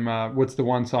asking him what's the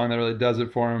one song that really does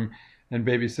it for him, and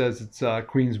Baby says it's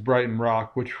Queen's Brighton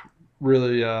Rock, which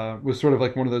really was sort of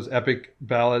like one of those epic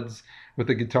ballads with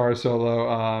the guitar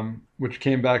solo, which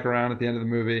came back around at the end of the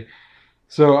movie.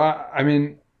 So, I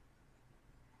mean,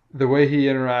 the way he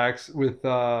interacts with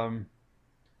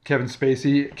Kevin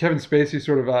Spacey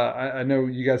sort of, I know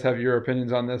you guys have your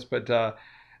opinions on this, but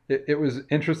it was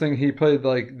interesting. He played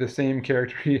like the same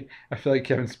character. I feel like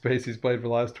Kevin Spacey's played for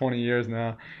the last 20 years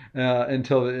now,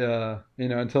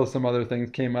 until some other things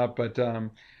came up. But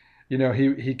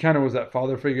he kind of was that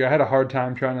father figure. I had a hard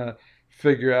time trying to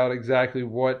figure out exactly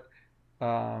what.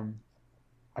 I'm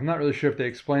not really sure if they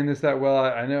explained this that well.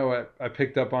 I know I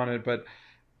picked up on it, but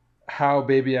how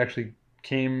Baby actually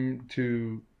came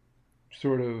to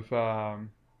sort of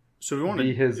so we want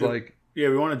be his like. Yeah,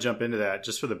 we want to jump into that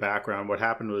just for the background. What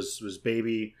happened was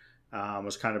Baby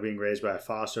was kind of being raised by a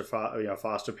foster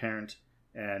parent,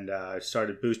 and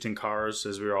started boosting cars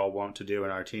as we were all wont to do in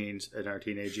our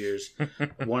teenage years.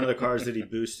 One of the cars that he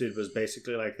boosted was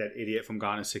basically like that idiot from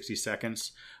Gone in 60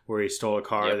 Seconds, where he stole a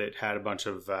car that had a bunch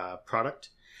of product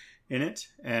in it,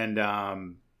 and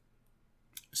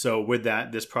so with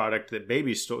that, this product that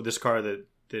Baby stole, this car that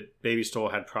Baby stole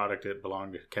had product that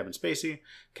belonged to Kevin Spacey.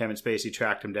 Kevin Spacey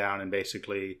tracked him down and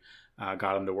basically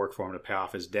got him to work for him to pay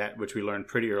off his debt, which we learned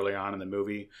pretty early on in the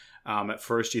movie. At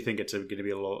first, you think it's going to be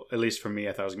a little, at least for me,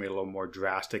 I thought it was going to be a little more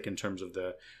drastic in terms of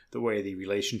the way the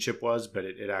relationship was, but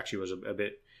it actually was a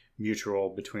bit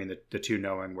mutual between the two,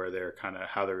 knowing where they're kind of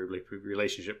how their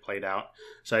relationship played out.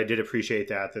 So I did appreciate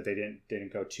that they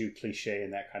didn't go too cliche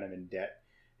in that kind of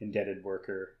indebted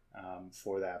worker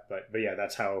for that. But yeah,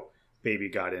 that's how Baby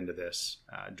got into this,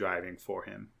 driving for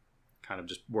him, kind of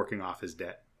just working off his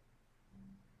debt.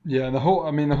 Yeah, the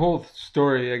whole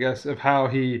story, I guess, of how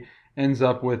he ends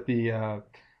up with the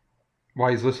why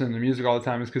he's listening to music all the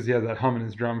time is because he has that hum in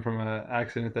his drum from an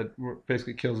accident that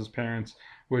basically kills his parents.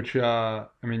 Which you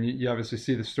obviously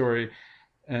see the story,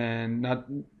 and not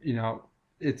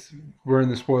we're in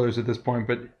the spoilers at this point,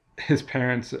 but his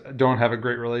parents don't have a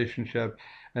great relationship,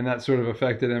 and that sort of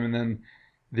affected him. And then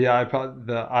the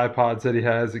iPods that he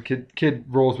has. The kid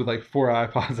rolls with like 4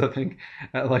 iPods, I think,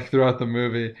 like throughout the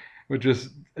movie, with just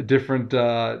different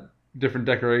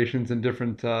decorations and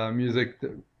different music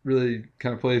that really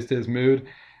kind of plays to his mood.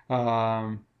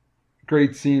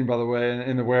 Great scene, by the way,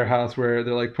 in the warehouse where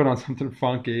they're like put on something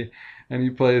funky, and he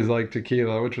plays like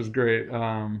Tequila, which was great.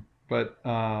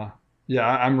 Yeah,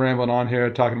 I'm rambling on here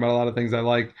talking about a lot of things I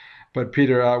liked. But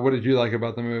Peter, what did you like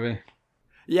about the movie?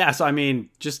 Yeah, so I mean,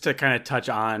 just to kind of touch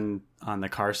on the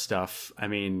car stuff, I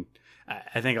mean,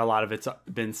 I think a lot of it's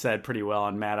been said pretty well.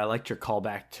 And Matt, I liked your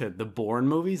callback to the Bourne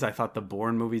movies. I thought the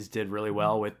Bourne movies did really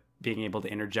well with being able to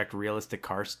interject realistic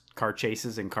car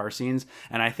chases and car scenes.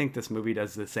 And I think this movie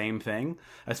does the same thing,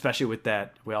 especially with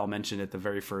that, we all mentioned it, the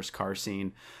very first car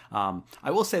scene. I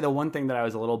will say the one thing that I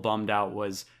was a little bummed out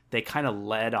was they kind of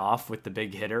led off with the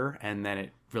big hitter, and then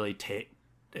it really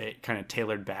it kind of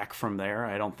tailored back from there.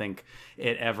 I don't think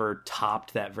it ever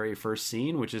topped that very first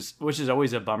scene, which is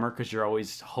always a bummer, because you're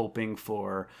always hoping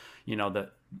for,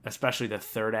 especially the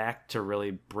third act to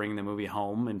really bring the movie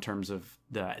home in terms of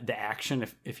the action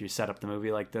if you set up the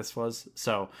movie like this was.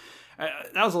 So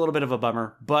that was a little bit of a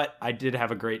bummer, but I did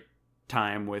have a great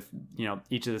time with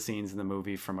each of the scenes in the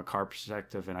movie from a car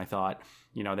perspective, and I thought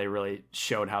they really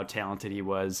showed how talented he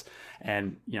was.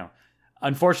 And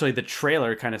unfortunately the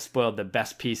trailer kind of spoiled the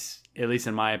best piece, at least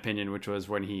in my opinion, which was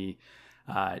when he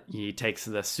takes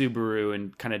the Subaru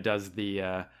and kind of does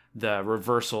the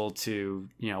reversal to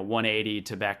 180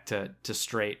 to back to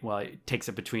straight. Well, he takes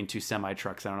it between 2 semi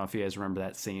trucks. I don't know if you guys remember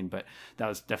that scene, but that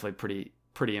was definitely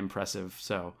pretty impressive.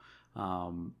 So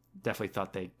definitely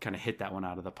thought they kind of hit that one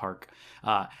out of the park.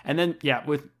 And then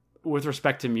with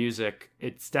respect to music,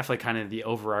 it's definitely kind of the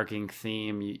overarching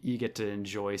theme. You get to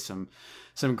enjoy some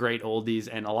great oldies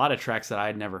and a lot of tracks that I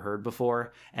had never heard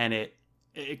before, and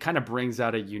it kind of brings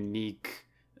out a unique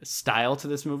style to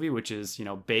this movie, which is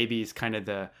Baby's kind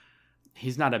of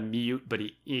he's not a mute, but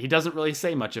he doesn't really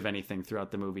say much of anything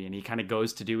throughout the movie, and he kind of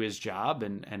goes to do his job,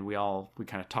 and we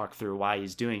kind of talk through why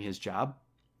he's doing his job.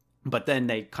 But then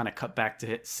they kind of cut back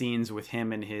to scenes with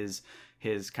him and his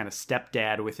kind of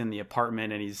stepdad within the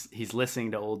apartment, and he's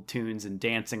listening to old tunes and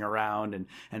dancing around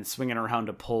and swinging around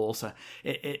a pole. So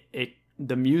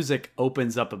the music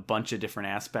opens up a bunch of different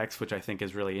aspects, which I think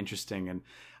is really interesting. And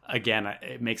again,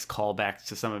 it makes callbacks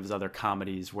to some of his other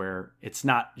comedies where it's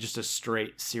not just a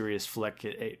straight serious flick.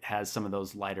 It has some of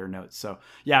those lighter notes. So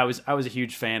yeah, I was a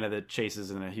huge fan of the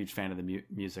chases and a huge fan of the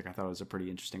music. I thought it was a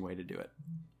pretty interesting way to do it.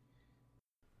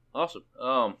 Awesome.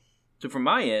 So from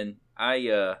my end,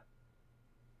 I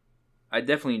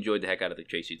definitely enjoyed the heck out of the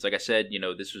chase scenes. Like I said,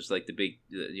 this was like the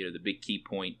big key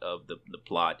point of the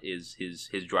plot is his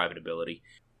driving ability.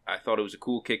 I thought it was a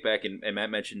cool kickback, and Matt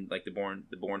mentioned like the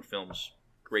Bourne films,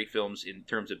 great films in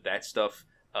terms of that stuff.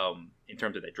 In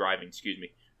terms of that driving, excuse me.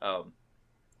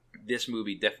 This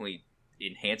movie definitely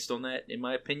enhanced on that, in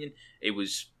my opinion. It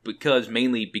was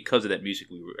mainly because of that music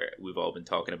we've all been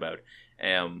talking about.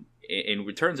 In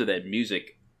terms of that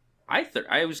music,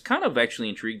 I was kind of actually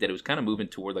intrigued that it was kind of moving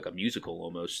toward like a musical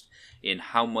almost, in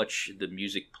how much the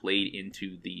music played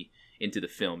into the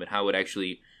film and how it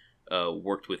actually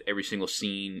worked with every single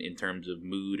scene in terms of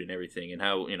mood and everything, and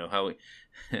how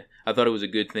I thought it was a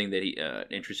good thing that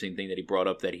interesting thing that he brought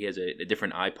up, that he has a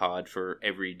different iPod for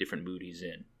every different mood he's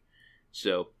in.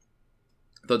 So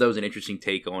I thought that was an interesting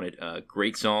take on it.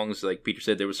 Great songs, like Peter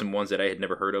said. There were some ones that I had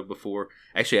never heard of before.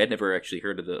 Actually, I'd never actually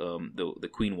heard of the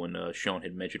Queen one. Sean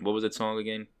had mentioned. What was that song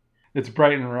again? It's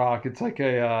Brighton Rock. It's like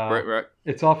Bright Rock.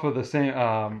 It's off of the same.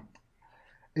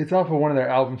 It's off of one of their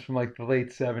albums from like the late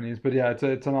 '70s. But yeah,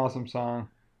 it's an awesome song.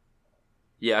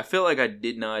 Yeah, I feel like I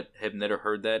have never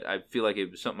heard that. I feel like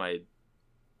it was something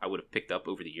I would have picked up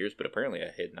over the years, but apparently I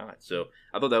had not. So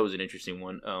I thought that was an interesting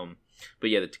one.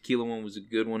 But yeah, the Tequila one was a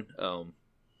good one.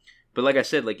 But like I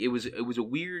said, like it was a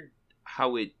weird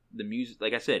how the music,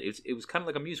 like I said, it was kind of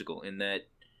like a musical in that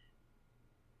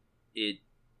it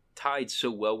tied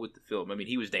so well with the film. I mean,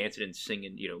 he was dancing and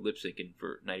singing, lip syncing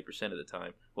for 90% of the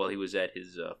time while he was at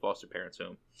his foster parents'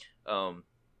 home.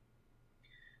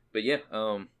 But yeah,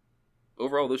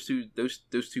 overall, those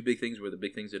two big things were the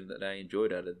big things that I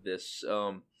enjoyed out of this.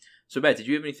 So Matt, did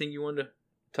you have anything you wanted to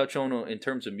touch on in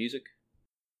terms of music?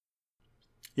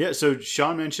 Yeah, so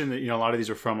Sean mentioned that a lot of these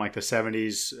were from like the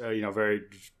 70s, very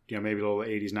maybe a little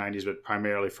 80s, 90s, but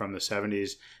primarily from the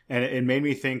 70s, and it made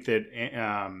me think that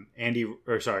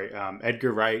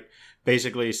Edgar Wright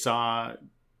basically saw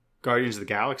Guardians of the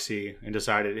Galaxy and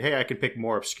decided, hey, I could pick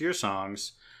more obscure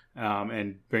songs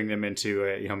and bring them into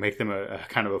make them a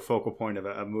kind of a focal point of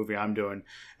a movie I'm doing,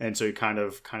 and so he kind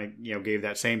of gave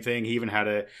that same thing. He even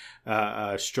had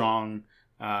a strong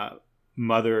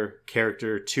mother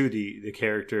character to the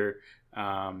character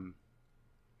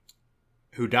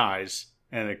who dies,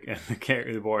 and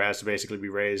the boy has to basically be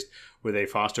raised with a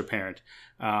foster parent.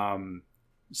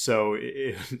 So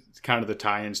it's kind of the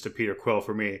tie-ins to Peter Quill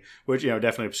for me, which,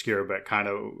 definitely obscure, but kind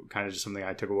of just something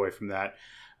I took away from that.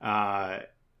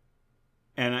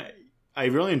 And I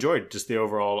really enjoyed just the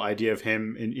overall idea of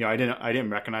him. And, I didn't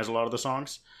recognize a lot of the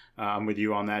songs. I'm with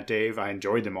you on that, Dave. I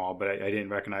enjoyed them all, but I didn't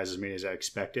recognize as many as I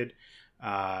expected.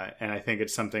 And I think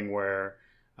it's something where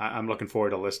I'm looking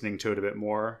forward to listening to it a bit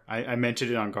more. I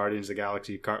mentioned it on Guardians of the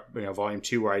Galaxy, Volume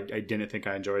 2, where I didn't think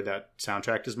I enjoyed that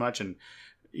soundtrack as much. And,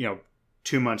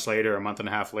 2 months later, a month and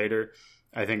a half later,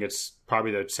 I think it's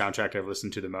probably the soundtrack I've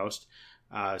listened to the most.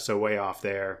 So way off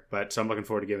there. But so I'm looking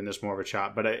forward to giving this more of a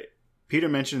shot. But Peter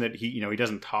mentioned that he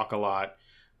doesn't talk a lot,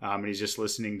 and he's just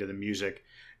listening to the music.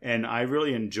 And I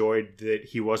really enjoyed that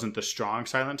he wasn't the strong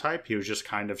silent type. He was just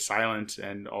kind of silent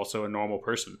and also a normal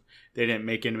person. They didn't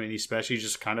make him any special. He's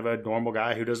just kind of a normal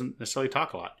guy who doesn't necessarily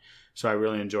talk a lot. So I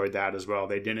really enjoyed that as well.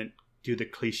 They didn't do the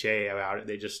cliche about it.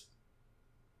 They just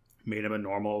made him a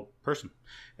normal person.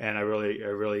 And I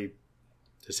really,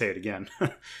 to say it again,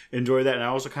 enjoyed that. And I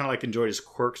also kind of enjoyed his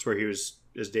quirks where he was,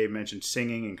 as Dave mentioned,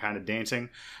 singing and kind of dancing.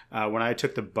 When I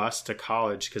took the bus to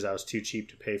college, because I was too cheap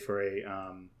to pay for a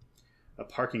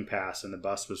parking pass and the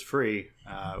bus was free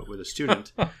with a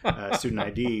student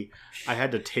ID, I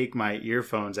had to take my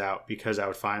earphones out because I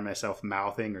would find myself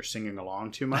mouthing or singing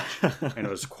along too much, and it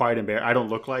was quite embarrassing. I don't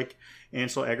look like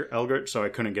Ansel Elgort, so I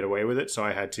couldn't get away with it, so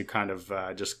I had to kind of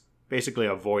just basically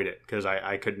avoid it because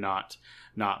I could not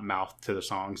mouth to the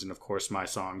songs. And of course my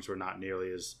songs were not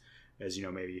nearly as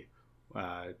maybe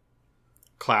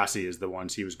classy as the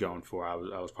ones he was going for. I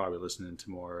was probably listening to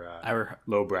more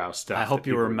lowbrow stuff. I hope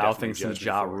you were mouthing some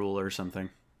Ja Rule or something.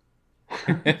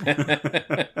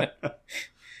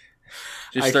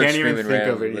 Just I start can't even screaming think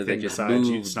of around, anything just besides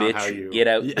move, it's not bitch, how you get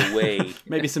out the way.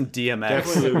 Maybe some DMX.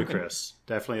 Definitely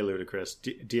ludicrous.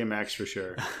 DMX for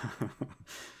sure.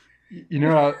 You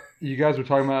guys were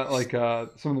talking about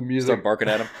some of the music. Start barking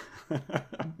at him.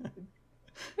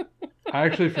 I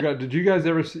actually forgot. Did you guys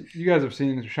ever see? You guys have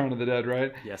seen Shaun of the Dead,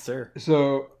 right? Yes, sir.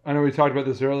 So I know we talked about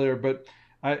this earlier, but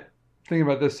I think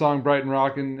about this song "Brighton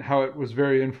Rock" and how it was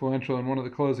very influential in one of the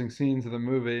closing scenes of the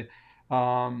movie.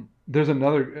 There's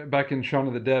another back in Shaun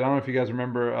of the Dead. I don't know if you guys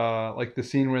remember, the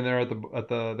scene where they're at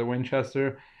the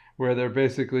Winchester, where they're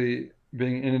basically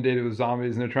being inundated with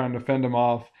zombies and they're trying to fend them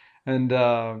off, and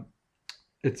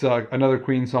it's another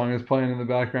Queen song is playing in the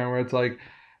background where it's like,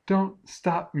 "Don't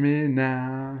stop me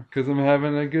now, 'cause I'm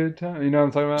having a good time." You know what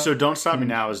I'm talking about? So "Don't Stop Me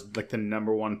Now" is the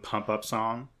number one pump up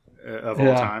song of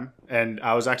all time, and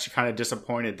I was actually kind of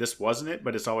disappointed this wasn't it,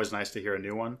 but it's always nice to hear a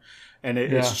new one. And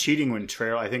it's cheating when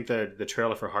I think the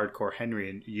trailer for Hardcore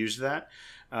Henry used that,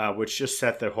 which just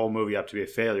set the whole movie up to be a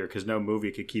failure because no movie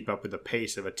could keep up with the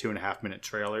pace of a 2.5 minute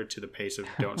trailer to the pace of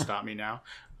 "Don't Stop Me Now."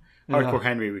 Hardcore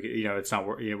Henry, it's not.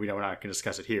 We're not going to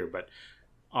discuss it here, but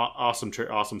awesome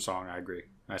song. I agree.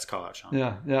 Nice call out, Sean.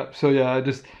 Yeah. So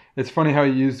it's funny how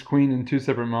he used Queen in two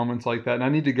separate moments like that, and I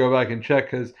need to go back and check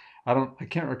because I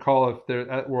can't recall if they're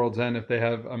at World's End if they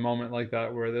have a moment like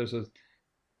that where there's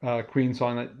a Queen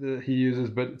song that he uses,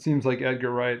 but it seems like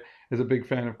Edgar Wright is a big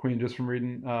fan of Queen just from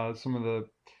reading some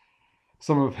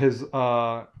of his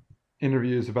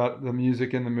interviews about the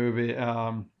music in the movie.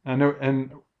 I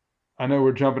know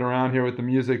we're jumping around here with the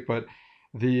music, but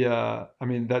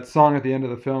that song at the end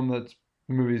of the film that's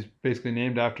the movie's basically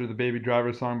named after, the Baby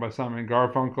Driver song by Simon and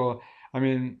Garfunkel. I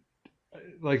mean,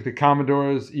 the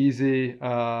Commodores, Easy,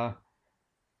 that's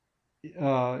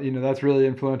really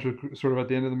influential sort of at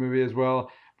the end of the movie as well.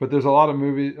 But there's a lot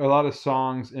of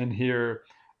songs in here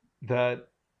that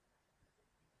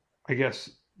I guess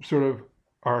sort of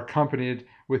are accompanied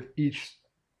with each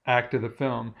act of the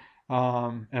film.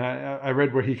 And I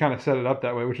read where he kind of set it up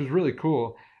that way, which is really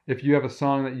cool. If you have a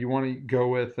song that you want to go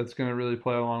with that's going to really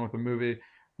play along with the movie,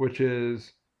 which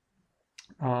is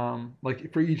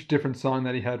for each different song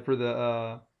that he had for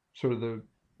the for the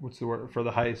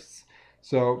heists.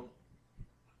 So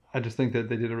I just think that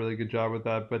they did a really good job with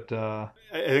that. But I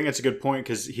think that's a good point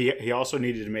because he also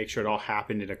needed to make sure it all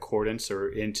happened in accordance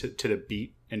or to the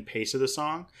beat and pace of the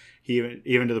song. He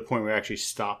even to the point where he actually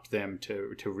stopped them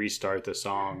to restart the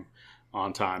song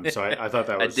on time. So I thought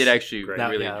that was I did actually great.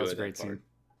 really that enjoy was a that great part. scene.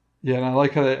 Yeah, and I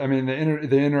like how the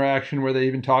interaction where they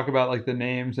even talk about the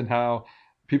names and how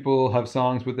people have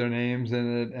songs with their names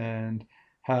in it, and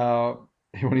how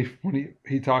when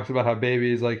he talks about how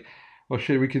Baby is like, well,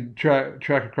 shit, we could track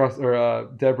across, or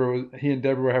he and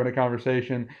Deborah were having a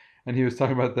conversation, and he was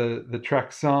talking about the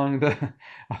Trek song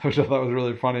which I thought was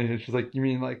really funny. And she's like, "You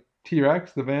mean like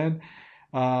T-Rex, the band?"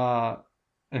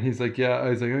 And he's like, yeah.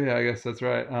 He's like, oh yeah, I guess that's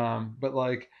right. But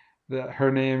like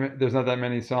her name, there's not that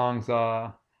many songs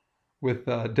with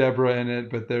Deborah in it,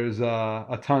 but there's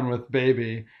a ton with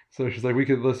Baby. So she's like, we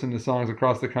could listen to songs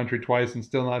across the country twice and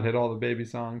still not hit all the Baby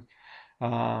songs. But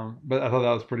I thought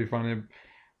that was pretty funny.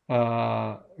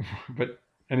 But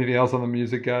anything else on the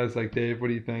music, guys? Like Dave, what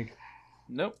do you think?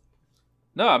 Nope.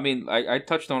 No, I mean, I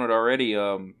touched on it already,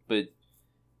 but,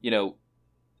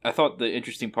 I thought the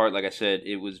interesting part, like I said,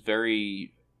 it was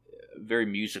very, very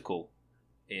musical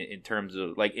in terms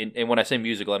of, like, and when I say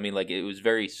musical, I mean, like, it was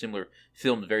very similar,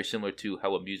 filmed very similar to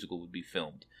how a musical would be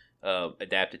filmed,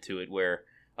 adapted to it, where,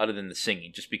 other than the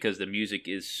singing, just because the music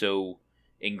is so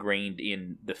ingrained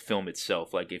in the film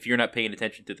itself. Like, if you're not paying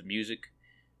attention to the music,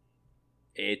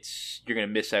 you're going to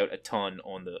miss out a ton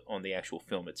on the actual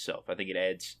film itself. I think it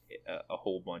adds a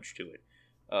whole bunch to it.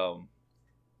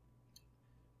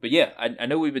 But yeah, I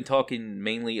know we've been talking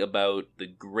mainly about the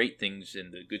great things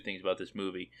and the good things about this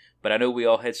movie, but I know we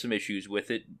all had some issues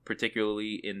with it,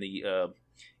 particularly in the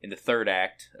third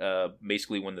act,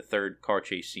 basically when the third car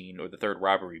chase scene or the third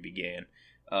robbery began.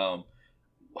 How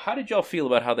did y'all feel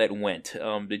about how that went?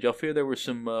 Did y'all feel there were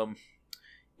some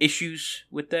issues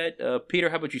with that?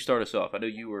 Peter, how about you start us off? I know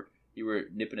you were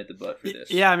nipping at the butt for this.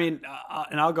 Yeah, I mean,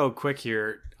 and I'll go quick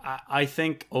here. I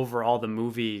think overall the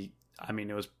movie, I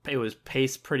mean, it was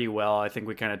paced pretty well. I think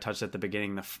we kind of touched at the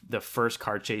beginning, the first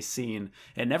car chase scene.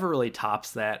 It never really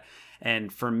tops that.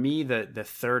 And for me, the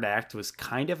third act was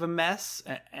kind of a mess.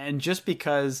 And just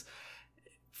because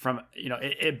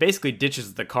it basically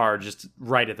ditches the car just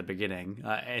right at the beginning.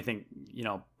 I think,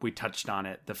 we touched on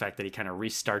it, the fact that he kind of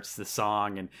restarts the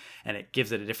song and it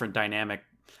gives it a different dynamic.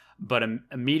 But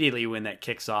immediately when that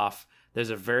kicks off, there's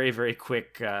a very, very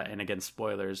quick, and again,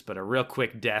 spoilers, but a real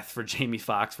quick death for Jamie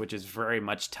Foxx, which is very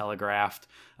much telegraphed.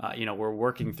 We're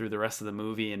working through the rest of the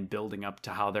movie and building up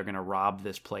to how they're going to rob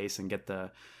this place and get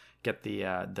the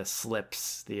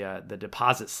slips, the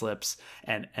deposit slips,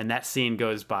 and that scene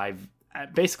goes by.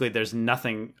 Basically, there's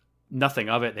nothing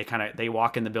of it. They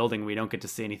walk in the building. We don't get to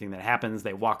see anything that happens.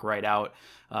 They walk right out,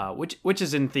 which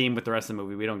is in theme with the rest of the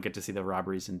movie. We don't get to see the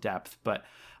robberies in depth, but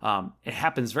it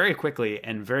happens very quickly,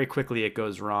 and very quickly it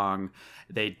goes wrong.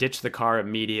 They ditch the car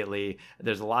immediately.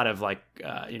 There's a lot of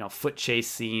foot chase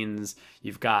scenes.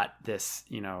 You've got this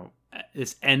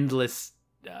endless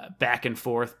back and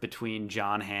forth between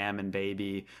John Hamm and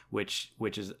Baby, which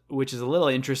is a little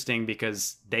interesting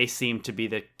because they seem to be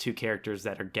the two characters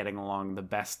that are getting along the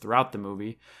best throughout the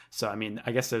movie. So I mean,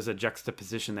 I guess there's a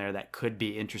juxtaposition there that could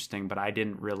be interesting, but it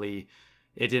didn't really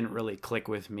click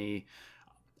with me.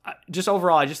 Just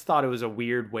overall, I just thought it was a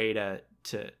weird way to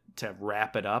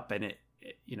wrap it up, and it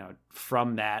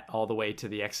from that all the way to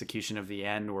the execution of the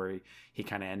end, where he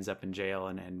kind of ends up in jail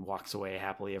and walks away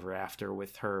happily ever after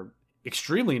with her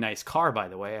extremely nice car, by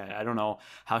the way. I don't know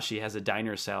how she has a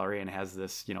diner salary and has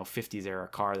this 50s era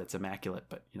car that's immaculate,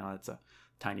 but that's a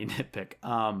tiny nitpick.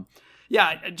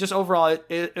 Just overall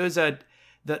it was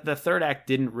the third act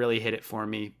didn't really hit it for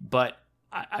me, but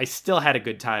I still had a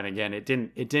good time. Again, it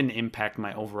didn't impact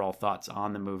my overall thoughts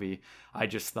on the movie. I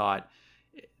just thought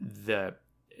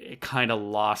it kind of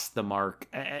lost the mark.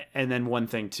 And then one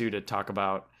thing too to talk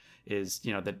about is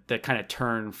the kind of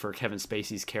turn for Kevin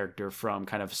Spacey's character from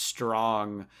kind of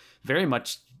strong, very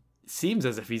much seems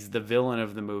as if he's the villain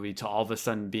of the movie, to all of a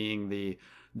sudden being the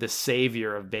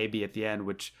savior of Baby at the end,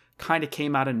 which kind of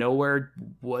came out of nowhere,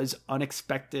 was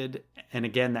unexpected. And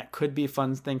again, that could be a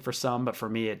fun thing for some, but for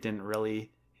me it didn't really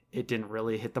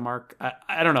hit the mark.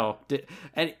 I don't know, did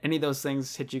any of those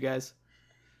things hit you guys?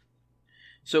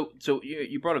 So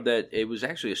you brought up that it was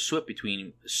actually a swap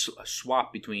between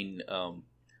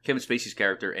Kevin Spacey's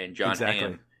character and John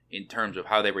Hamm in terms of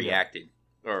how they reacted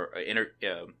or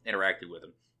interacted with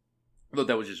him. I thought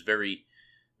that was just very,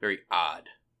 very odd.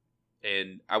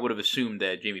 And I would have assumed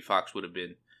that Jamie Foxx would have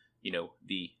been,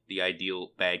 the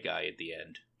ideal bad guy at the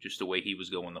end, just the way he was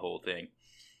going the whole thing.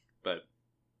 But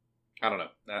I don't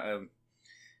know.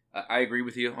 I agree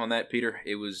with you on that, Peter.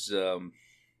 It was a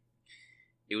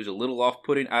little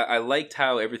off-putting. I liked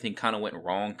how everything kind of went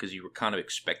wrong because you were kind of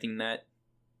expecting that.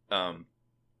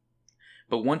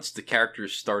 But once the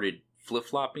characters started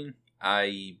flip-flopping,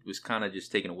 I was kind of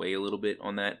just taken away a little bit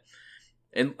on that.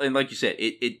 And like you said,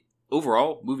 it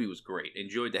overall, movie was great.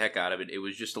 Enjoyed the heck out of it. It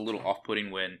was just a little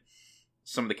off-putting when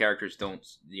some of the characters don't,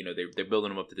 they're building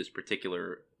them up to this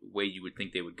particular way you would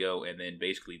think they would go, and then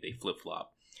basically they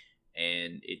flip-flop.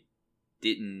 And it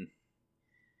didn't...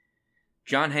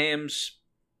 John Hamm's,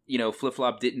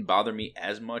 flip-flop didn't bother me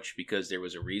as much because there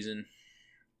was a reason.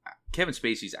 Kevin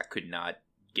Spacey's, I could not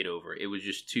get over. It was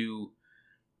just too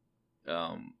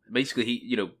basically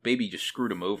Baby just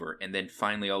screwed him over, and then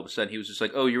finally all of a sudden he was just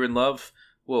like, "Oh, you're in love?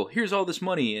 Well, here's all this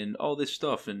money and all this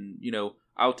stuff, and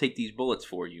I'll take these bullets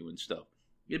for you and stuff."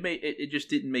 It just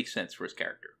didn't make sense for his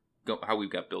character, how we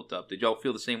got built up. Did y'all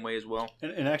feel the same way as well?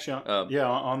 And actually,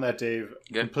 on that, Dave,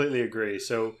 completely agree.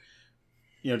 So,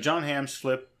 John Hamm's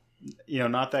flip,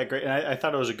 not that great. And I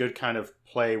thought it was a good kind of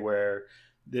play where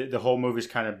the whole movie's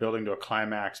kind of building to a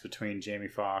climax between Jamie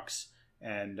Foxx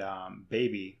and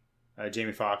Baby.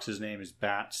 Jamie Foxx's name is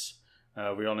Bats.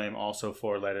 Real name also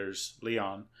 4 letters,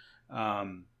 Leon.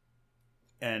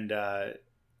 It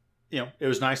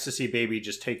was nice to see Baby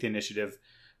just take the initiative,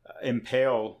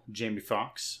 impale Jamie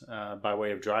Foxx by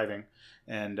way of driving,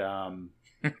 and then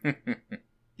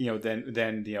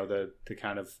the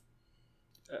kind of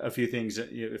a few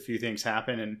things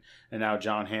happen, and now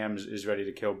John Hamm is ready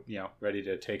to kill, ready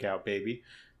to take out Baby.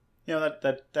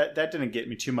 That didn't get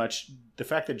me too much. The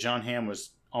fact that John Hamm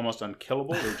was almost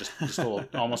unkillable, or just a little,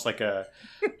 almost like a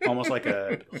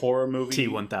horror movie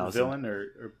T-1000 villain,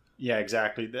 or yeah,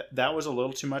 exactly. That was a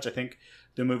little too much. I think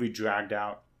the movie dragged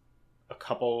out a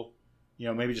couple,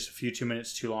 maybe just a few 2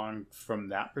 minutes too long from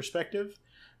that perspective.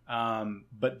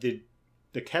 But the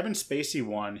Kevin Spacey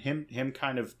one, him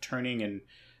kind of turning and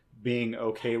being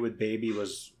okay with Baby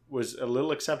was a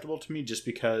little acceptable to me, just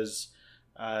because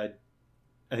I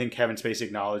think Kevin Spacey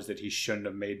acknowledged that he shouldn't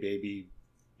have made Baby,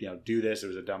 do this. It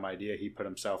was a dumb idea. He put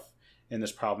himself in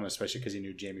this problem, especially because he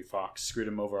knew Jamie Foxx screwed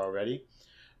him over already.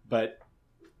 But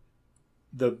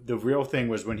the real thing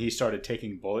was when he started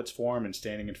taking bullets for him and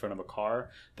standing in front of a car.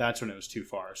 That's when it was too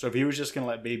far. So if he was just going to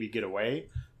let Baby get away,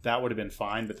 that would have been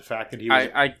fine. But the fact that he was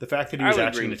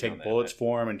actually going to take bullets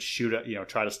for him and shoot at,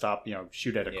 try to stop,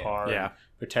 shoot at a car, and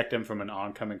protect him from an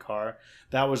oncoming car,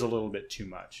 that was a little bit too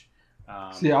much.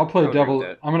 See, I'm going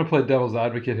to play devil's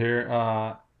advocate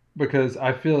here because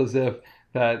I feel as if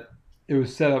that it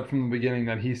was set up from the beginning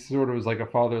that he sort of was like a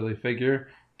fatherly figure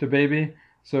to Baby.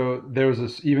 So there was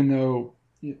this, even though,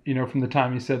 from the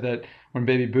time he said that when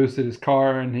Baby boosted his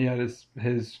car and he had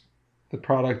the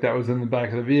product that was in the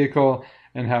back of the vehicle,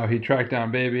 and how he tracked down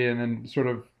Baby and then sort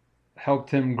of helped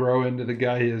him grow into the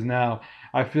guy he is now.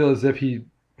 I feel as if he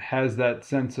has that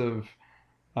sense of,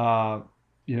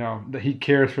 that he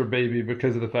cares for Baby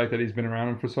because of the fact that he's been around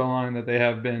him for so long, that they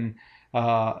have been,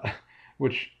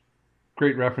 which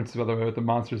great references, by the way, with the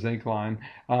Monsters, Inc. line,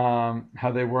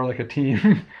 how they were like a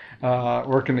team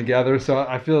working together. So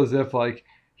I feel as if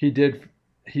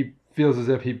he feels as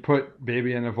if he put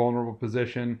Baby in a vulnerable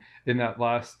position in that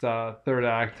last third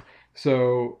act.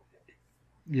 So,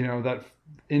 that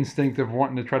instinct of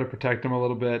wanting to try to protect him a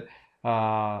little bit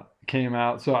came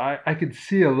out. So I could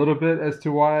see a little bit as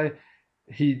to why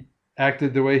he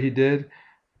acted the way he did,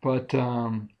 but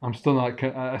I still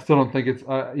don't think it's,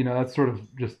 that's sort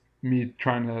of just me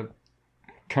trying to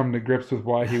come to grips with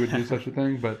why he would do such a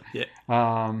thing. But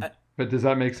but does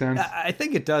that make sense? I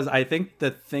think it does. I think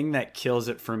the thing that kills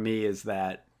it for me is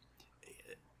that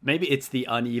maybe it's the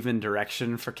uneven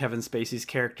direction for Kevin Spacey's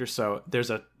character. So there's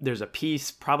a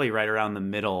piece probably right around the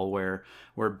middle where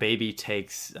Baby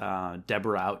takes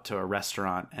Deborah out to a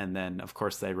restaurant, and then of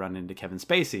course they run into Kevin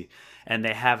Spacey, and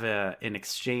they have an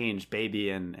exchange,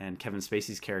 Baby and Kevin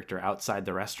Spacey's character, outside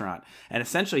the restaurant, and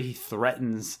essentially he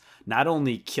threatens not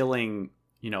only killing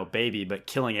Baby, but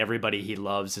killing everybody he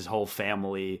loves, his whole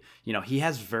family. He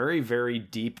has very, very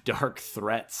deep, dark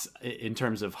threats in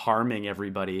terms of harming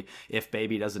everybody if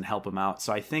Baby doesn't help him out.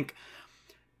 So I think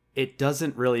it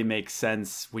doesn't really make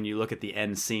sense when you look at the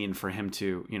end scene for him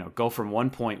to, go from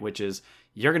one point, which is,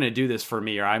 you're going to do this for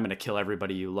me or I'm going to kill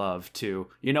everybody you love, to,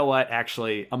 you know what,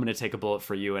 actually, I'm going to take a bullet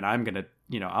for you and I'm going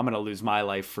to lose my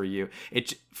life for you.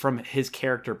 From his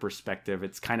character perspective,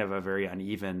 it's kind of a very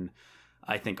uneven,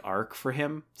 I think, arc for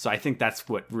him. So I think that's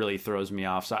what really throws me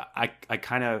off. So I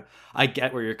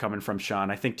get where you're coming from,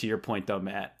 Sean. I think to your point though,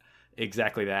 Matt,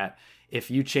 exactly that. If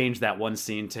you change that one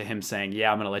scene to him saying,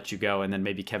 yeah, I'm going to let you go, and then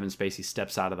maybe Kevin Spacey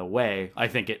steps out of the way, I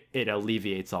think it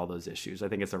alleviates all those issues. I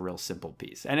think it's a real simple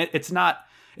piece. And it's not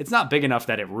big enough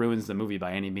that it ruins the movie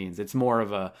by any means. It's more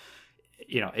of a,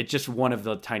 it's just one of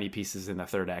the tiny pieces in the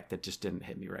third act that just didn't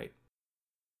hit me right.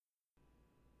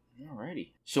 Alrighty.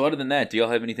 So other than that, do y'all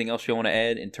have anything else you want to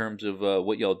add in terms of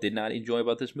what y'all did not enjoy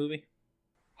about this movie?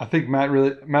 I think Matt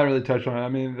really touched on it. I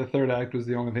mean, the third act was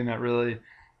the only thing that really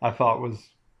I thought was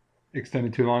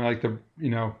extended too long. Like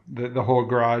the whole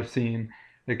garage scene,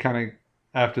 it kind of,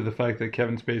 after the fact that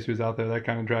Kevin Spacey was out there, that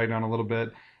kind of dragged on a little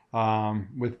bit.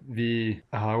 With the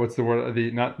what's the word?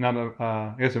 The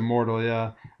I guess immortal,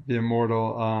 yeah, the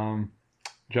immortal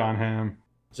John Hamm.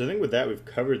 So I think with that we've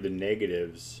covered the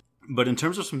negatives. But in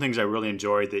terms of some things I really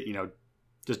enjoyed that,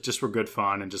 just were good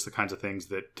fun and just the kinds of things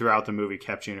that throughout the movie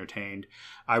kept you entertained.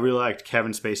 I really liked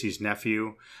Kevin Spacey's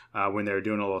nephew when they were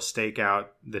doing a little stakeout.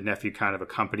 The nephew kind of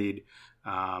accompanied,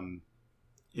 doing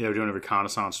a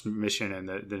reconnaissance mission, and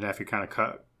the nephew kind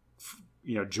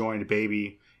of joined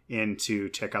Baby in to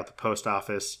check out the post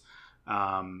office.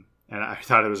 And I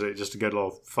thought it was just a good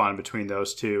little fun between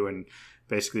those two, and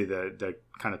basically the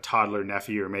kind of toddler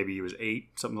nephew, or maybe he was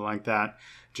 8, something like that.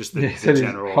 Just the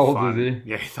general how old fun. is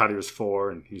he? Yeah, he thought he was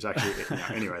 4, and he's actually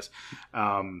 8. Anyways,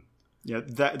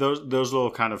 those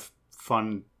little kind of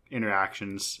fun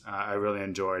interactions I really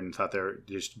enjoyed and thought they were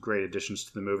just great additions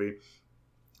to the movie.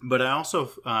 But I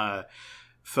also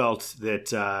felt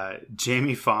that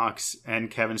Jamie Foxx and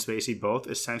Kevin Spacey both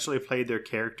essentially played their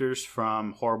characters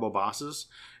from Horrible Bosses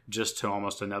just to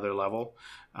almost another level.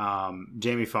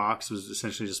 Jamie Foxx was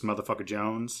essentially just Motherfucker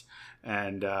Jones,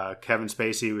 and Kevin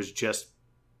Spacey was just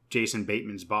Jason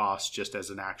Bateman's boss, just as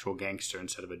an actual gangster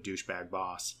instead of a douchebag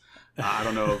boss. I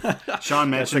don't know if Sean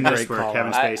mentioned this, where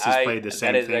Kevin Spacey's played the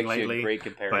same thing lately. A great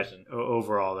comparison. But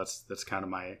overall, that's kind of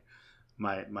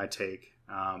my take.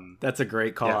 That's a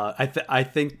great call out. I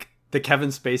think the Kevin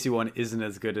Spacey one isn't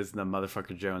as good as the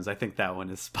Motherfucker Jones. I think that one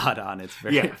is spot on. It's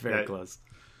very close.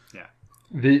 Yeah.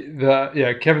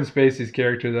 The Kevin Spacey's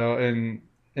character though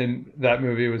in that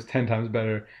movie was 10 times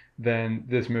better than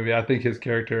this movie. I think his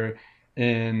character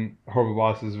in Horrible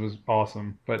Bosses was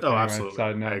awesome. But anyway, absolutely.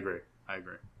 Side note. I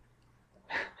agree.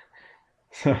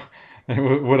 So,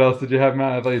 what else did you have,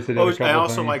 Matt? I thought you said you had a couple I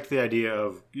also things. liked the idea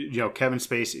of Kevin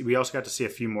Spacey. We also got to see a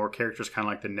few more characters, kind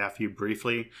of like the nephew,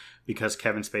 briefly, because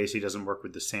Kevin Spacey doesn't work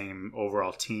with the same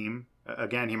overall team.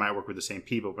 Again, he might work with the same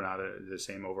people, but not the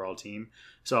same overall team.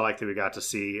 So I like that we got to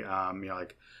see, John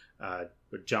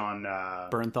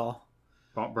Bernthal.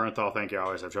 Bernthal, thank you. I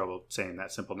always have trouble saying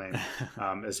that simple name.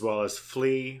 As well as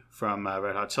Flea from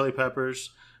Red Hot Chili Peppers.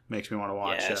 Makes me want to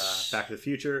watch Back to the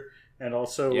Future. And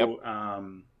also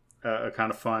a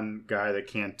kind of fun guy that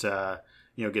can't,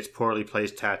 gets poorly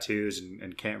placed tattoos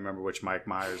and can't remember which Mike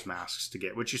Myers masks to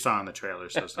get, which you saw in the trailer,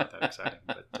 so it's not that exciting.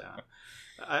 But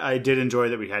I did enjoy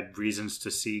that we had reasons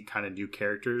to see kind of new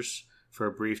characters for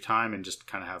a brief time and just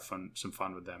kind of have some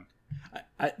fun with them.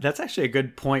 That's actually a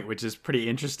good point, which is pretty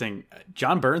interesting.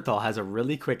 John Bernthal has a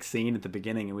really quick scene at the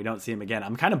beginning, and we don't see him again.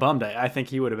 I'm kind of bummed. I think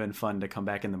he would have been fun to come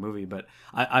back in the movie, but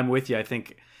I'm with you. I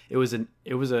think it was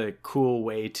a cool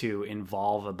way to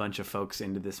involve a bunch of folks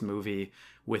into this movie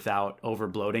without over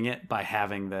bloating it by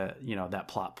having that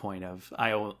plot point of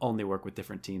I only work with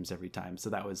different teams every time.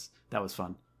 So that was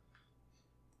fun.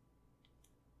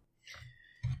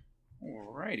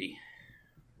 Alrighty.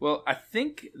 Well, I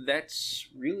think that's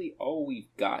really all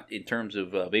we've got in terms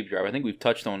of Baby Driver. I think we've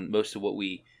touched on most of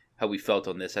how we felt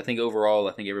on this. I think overall,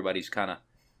 everybody's kind of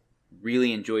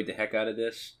really enjoyed the heck out of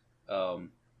this.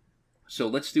 So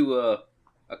let's do a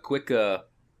quick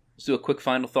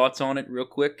final thoughts on it real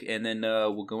quick, and then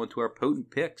we'll go into our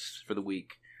potent picks for the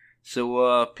week.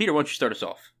 So Peter, why don't you start us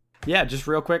off? Yeah, just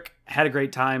real quick. Had a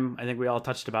great time. I think we all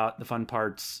touched about the fun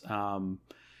parts.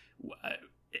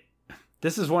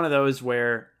 This is one of those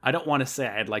where I don't want to say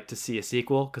I'd like to see a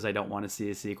sequel, because I don't want to see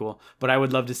a sequel, but I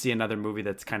would love to see another movie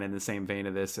that's kind of in the same vein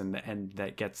of this and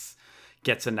that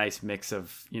gets a nice mix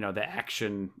of, the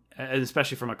action,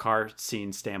 especially from a car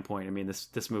scene standpoint. I mean,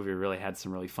 this movie really had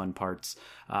some really fun parts.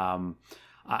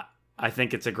 I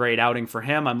think it's a great outing for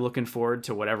him. I'm looking forward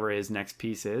to whatever his next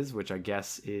piece is, which I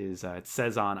guess is, it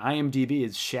says on IMDb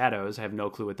is Shadows. I have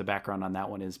no clue what the background on that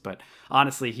one is, but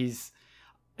honestly, he's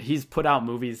put out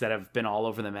movies that have been all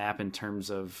over the map in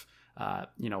terms of,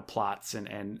 plots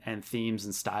and themes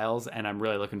and styles. And I'm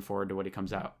really looking forward to what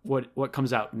comes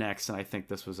out next. And I think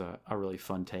this was a really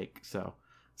fun take. So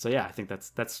yeah, I think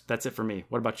that's it for me.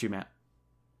 What about you, Matt?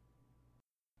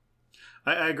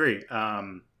 I agree.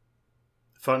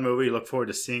 Fun movie. Look forward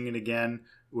to seeing it again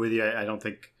with you.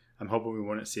 I'm hoping we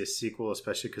wouldn't see a sequel,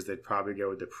 especially because they'd probably go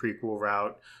with the prequel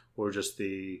route or just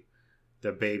the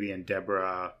Baby and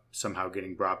Deborah somehow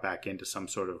getting brought back into some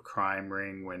sort of crime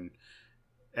ring when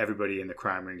everybody in the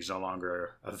crime ring is no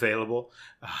longer available.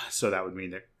 So that would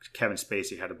mean that Kevin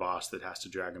Spacey had a boss that has to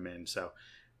drag him in. So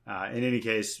in any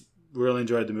case, really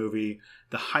enjoyed the movie.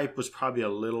 The hype was probably a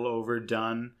little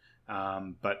overdone,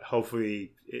 but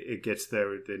hopefully it gets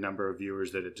the number of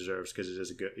viewers that it deserves, because it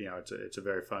is a good, it's a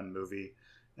very fun movie,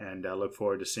 and I look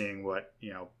forward to seeing what,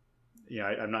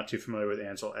 I'm not too familiar with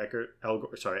Ansel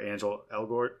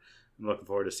Elgort. I'm looking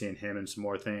forward to seeing him in some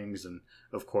more things, and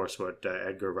of course what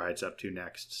Edgar Wright's up to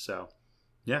next. So,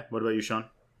 yeah. What about you, Sean?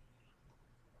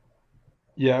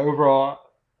 Yeah, overall,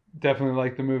 definitely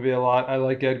like the movie a lot. I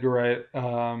like Edgar Wright,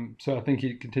 so I think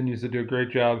he continues to do a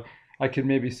great job. I could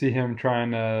maybe see him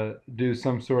trying to do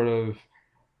some sort of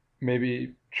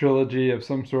maybe trilogy of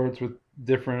some sorts with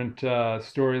different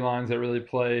storylines that really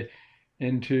play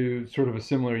into sort of a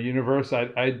similar universe.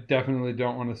 I definitely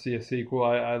don't want to see a sequel.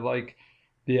 I like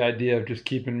the idea of just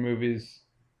keeping movies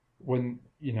when,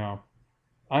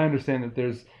 I understand that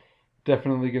there's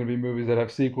definitely going to be movies that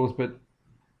have sequels, but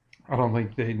I don't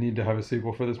think they need to have a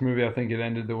sequel for this movie. I think it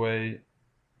ended the way,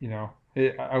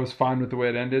 I was fine with the way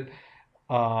it ended.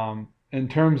 In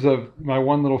terms of my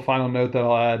one little final note that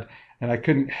I'll add, and I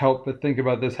couldn't help but think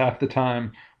about this half the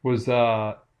time, was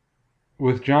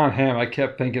with John Hamm. I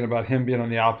kept thinking about him being on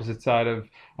the opposite side of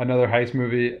another heist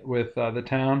movie with The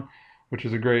Town, which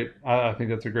is I think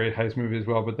that's a great heist movie as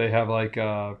well, but they have like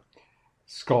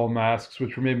skull masks,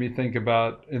 which made me think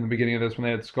about in the beginning of this when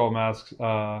they had skull masks.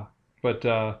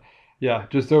 Yeah,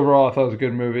 just overall, I thought it was a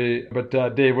good movie. But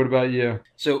Dave, what about you?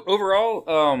 So overall,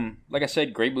 like I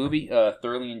said, great movie.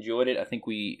 Thoroughly enjoyed it. I think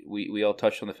we all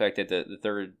touched on the fact that the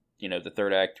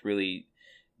third act really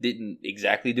didn't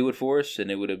exactly do it for us, and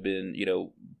it would have been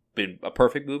a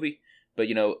perfect movie. But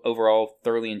overall,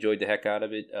 thoroughly enjoyed the heck out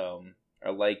of it. I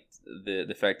liked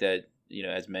the fact that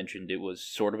as mentioned, it was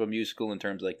sort of a musical in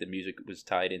terms of like the music was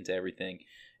tied into everything,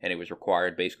 and it was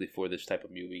required basically for this type of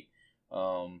movie.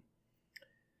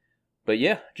 But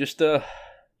yeah, I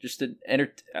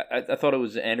thought it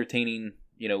was an entertaining,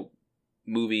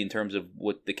 movie in terms of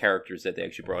what the characters that they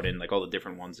actually brought in, like all the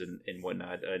different ones and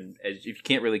whatnot. And if you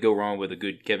can't really go wrong with a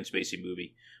good Kevin Spacey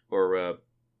movie or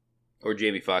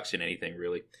Jamie Foxx in anything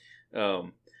really.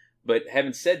 But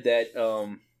having said that,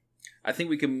 I think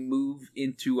we can move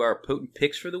into our potent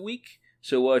picks for the week.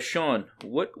 So, Sean,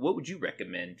 what would you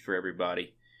recommend for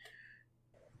everybody?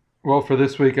 Well, for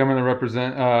this week, I'm going to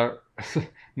represent,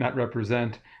 not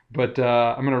represent, but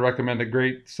I'm going to recommend a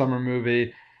great summer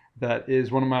movie that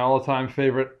is one of my all-time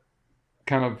favorite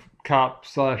kind of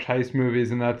cop/heist movies,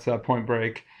 and that's Point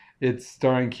Break. It's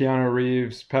starring Keanu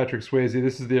Reeves, Patrick Swayze.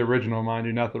 This is the original, mind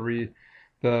you, not the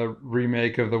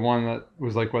remake of the one that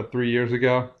was 3 years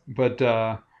ago. But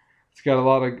it's got a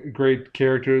lot of great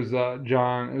characters.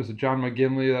 John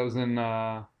McGinley that was in.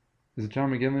 Is it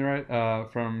John McGinley,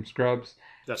 right? From Scrubs.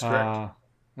 That's correct.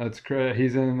 That's correct.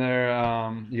 He's in there.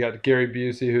 You got Gary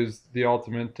Busey, who's the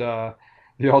ultimate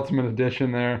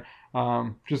addition there.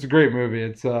 Just a great movie.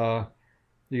 It's you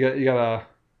got a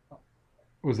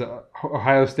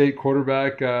Ohio State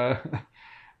quarterback.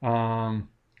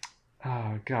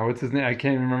 Oh God, what's his name? I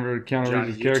can't remember Keanu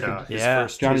Reeves' character.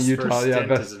 Johnny Utah. Yeah,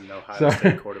 that's an Ohio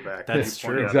State quarterback. That's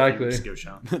true. Exactly.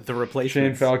 The replacement.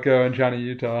 Shane Falco and Johnny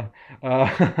Utah.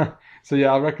 So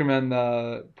yeah, I'll recommend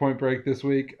Point Break this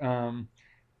week.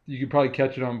 You could probably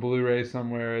catch it on Blu-ray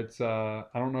somewhere. It's I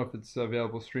don't know if it's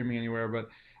available streaming anywhere, but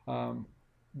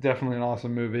definitely an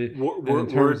awesome movie.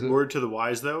 Word to the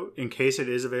wise though, in case it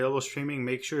is available streaming,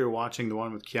 make sure you're watching the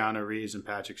one with Keanu Reeves and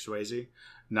Patrick Swayze,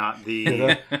 not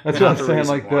the. That's what I'm saying.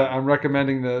 I'm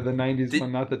recommending the '90s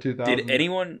one, not the 2000s. Did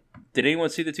anyone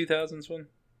see the 2000s one?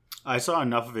 I saw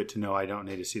enough of it to know I don't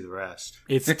need to see the rest.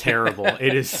 It's terrible.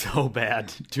 It is so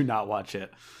bad. Do not watch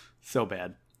it. So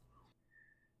bad.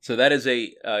 So that is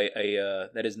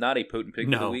that is not a potent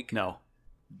pick of the week. No.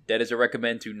 That is a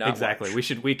recommend to not exactly.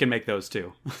 watch. We can make those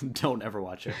too. Don't ever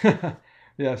watch it.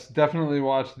 Yes, definitely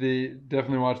watch the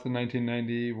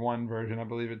 1991 version. I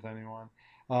believe it's 91.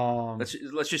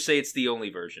 Let's just say it's the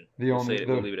only version. We'll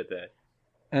leave it at that.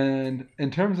 And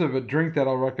in terms of a drink that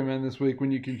I'll recommend this week,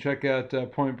 when you can check out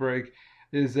Point Break,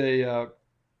 is it's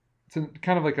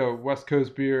kind of like a West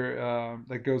Coast beer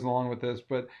that goes along with this.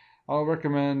 But I'll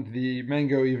recommend the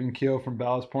Mango Even Keel from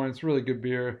Ballast Point. It's a really good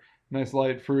beer, nice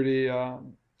light, fruity.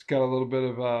 It's got a little bit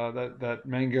of that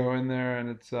mango in there, and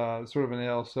it's sort of an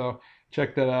ale. So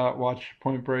check that out. Watch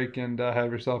Point Break and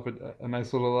have yourself a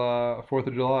nice little 4th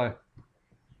of July.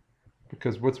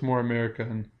 Because what's more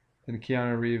American than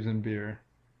Keanu Reeves and beer?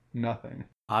 Nothing.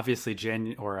 Obviously,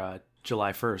 July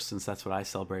 1st, since that's what I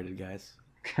celebrated, guys.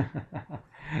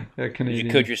 Yeah, Canadian.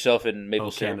 You cook yourself in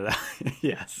maple syrup. Canada.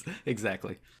 Yes,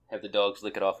 exactly. Have the dogs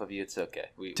lick it off of you. It's okay.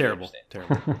 Terrible.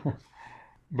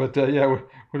 But yeah,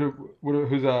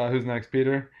 who's next,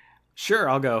 Peter? Sure,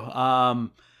 I'll go.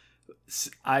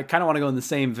 I kind of want to go in the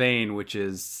same vein, which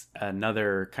is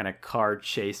another kind of car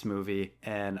chase movie,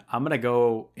 and I'm gonna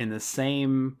go in the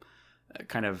same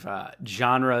kind of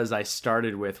genre as I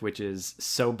started with, which is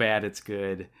So Bad It's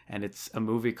Good, and it's a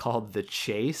movie called The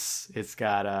Chase. It's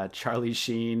got Charlie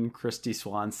Sheen, Christy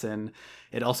Swanson.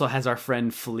 It also has our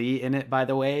friend Flea in it, by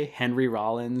the way, Henry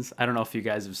Rollins. I don't know if you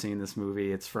guys have seen this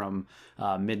movie. It's from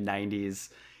mid-90s.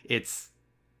 It's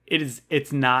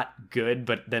It's not good,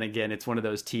 but then again, it's one of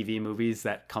those TV movies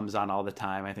that comes on all the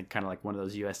time. I think kind of like one of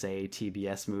those USA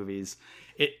TBS movies.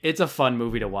 It's a fun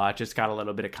movie to watch. It's got a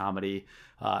little bit of comedy.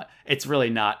 It's really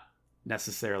not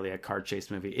necessarily a car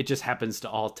chase movie. It just happens to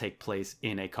all take place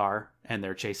in a car and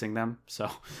they're chasing them. So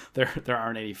there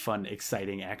aren't any fun,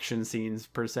 exciting action scenes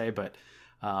per se, but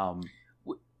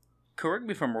correct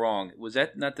me if I'm wrong. Was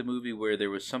that not the movie where there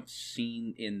was some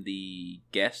scene in the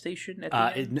gas station at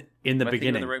the end? In the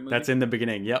beginning. Right That's in the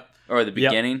beginning. Yep. Or the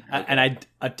beginning. Yep. Okay.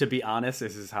 And to be honest,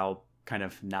 this is how kind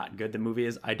of not good the movie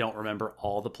is. I don't remember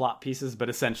all the plot pieces, but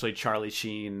essentially Charlie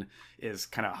Sheen is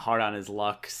kind of hard on his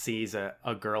luck, sees a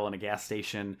girl in a gas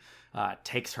station,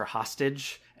 takes her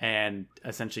hostage, and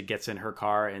essentially gets in her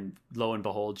car, and lo and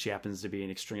behold, she happens to be an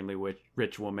extremely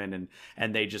rich woman,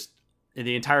 and they just in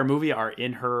the entire movie are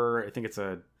in her, I think it's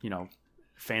a,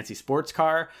 fancy sports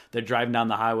car. They're driving down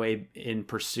the highway in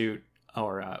pursuit,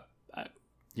 or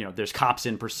there's cops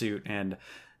in pursuit, and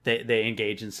they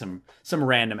engage in some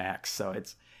random acts. So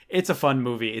it's a fun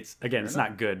movie. It's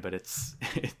not good, but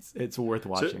it's worth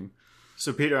watching.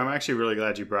 So Peter, I'm actually really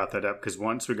glad you brought that up, because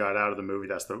once we got out of the movie,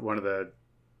 that's one of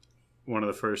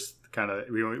the first kind of,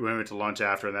 we went to lunch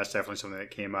after, and that's definitely something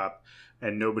that came up,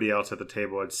 and nobody else at the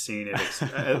table had seen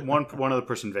it. One other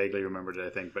person vaguely remembered it, I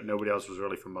think, but nobody else was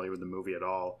really familiar with the movie at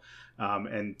all.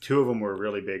 And two of them were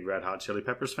really big Red Hot Chili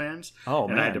Peppers fans. Oh,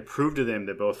 and man. I had to prove to them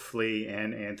that both Flea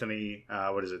and Anthony,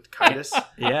 Kiedis?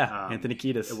 Yeah, Anthony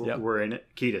Kiedis. Yep. Were in it.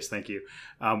 Kiedis, thank you.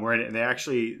 Were in it. And they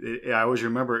actually, I always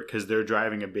remember it because they're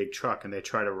driving a big truck and they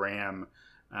try to ram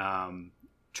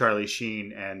Charlie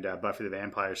Sheen and Buffy the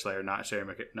Vampire Slayer, not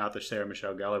the Sarah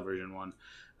Michelle Gellar version one,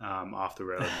 off the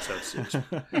road. So it's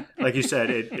like you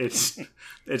said,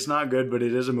 it's not good, but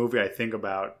it is a movie I think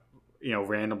about,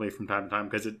 randomly from time to time,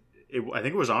 because I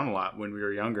think it was on a lot when we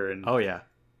were younger, and oh yeah,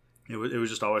 it was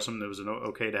just always something that was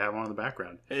okay to have on in the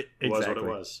background. It was what it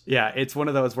was. Yeah, it's one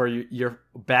of those where you're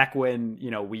back when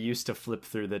we used to flip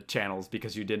through the channels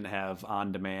because you didn't have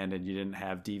on demand and you didn't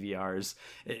have DVRs.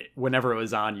 Whenever it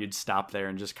was on, you'd stop there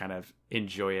and just kind of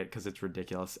enjoy it because it's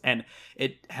ridiculous. And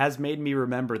it has made me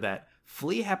remember that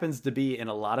Flea happens to be in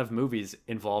a lot of movies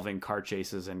involving car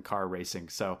chases and car racing.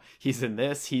 So he's in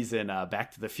this. He's in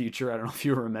Back to the Future. I don't know if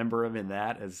you remember him in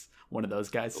that as one of those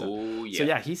guys. So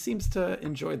yeah, he seems to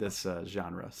enjoy this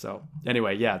genre. So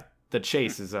anyway, yeah, The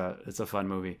Chase is it's a fun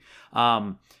movie.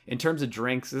 In terms of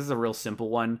drinks, this is a real simple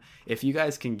one. If you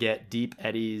guys can get Deep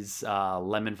Eddy's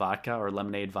lemon vodka or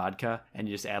lemonade vodka, and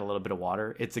you just add a little bit of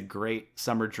water, it's a great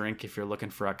summer drink if you're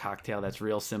looking for a cocktail that's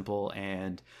real simple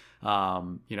and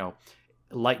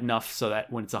light enough so that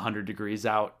when it's 100 degrees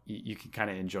out, you can kind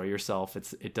of enjoy yourself.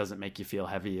 It doesn't make you feel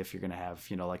heavy if you're going to have,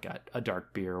 like a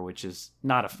dark beer, which is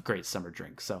not a great summer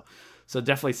drink. So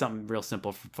definitely something real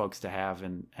simple for folks to have,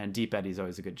 and Deep Eddy is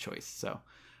always a good choice. So,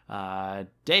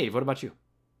 Dave, what about you?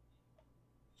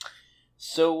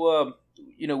 So,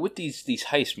 with these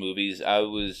heist movies,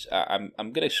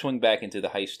 I'm going to swing back into the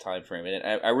heist time frame.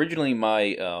 And originally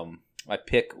my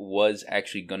pick was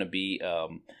actually going to be,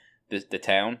 The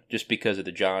Town, just because of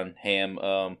the John Hamm,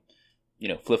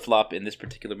 flip-flop in this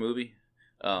particular movie.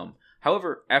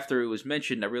 However, after it was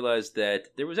mentioned, I realized that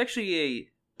there was actually a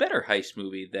better heist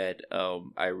movie that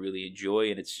I really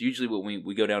enjoy, and it's usually when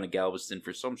we go down to Galveston.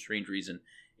 For some strange reason,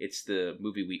 it's the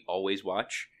movie we always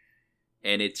watch,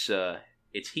 and it's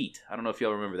Heat. I don't know if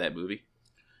y'all remember that movie.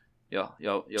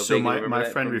 Y'all so my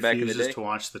friend refuses to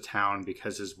watch The Town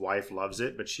because his wife loves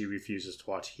it, but she refuses to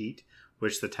watch Heat,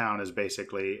 which The Town is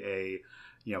basically a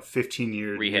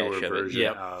 15-year newer version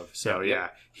of. So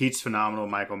Heat's phenomenal.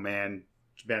 Michael Mann,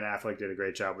 Ben Affleck did a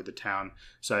great job with The Town.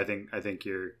 So I think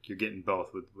you're getting both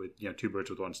with two birds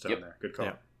with one stone there. Good call.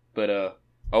 Yep. But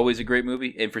always a great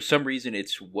movie, and for some reason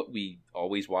it's what we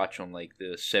always watch on like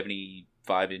the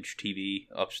 75-inch TV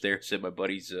upstairs at my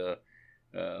buddy's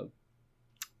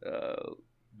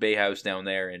bay house down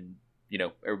there, and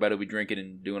everybody will be drinking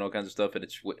and doing all kinds of stuff, and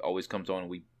it's what always comes on,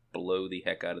 and we blow the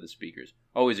heck out of the speakers.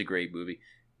 Always a great movie.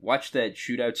 Watch that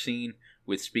shootout scene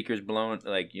with speakers blown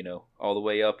all the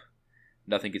way up.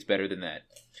 Nothing gets better than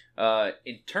that.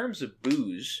 In terms of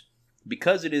booze,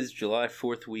 because it is July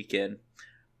 4th weekend,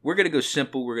 we're going to go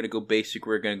simple, we're going to go basic,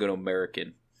 we're going to go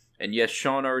American. And yes,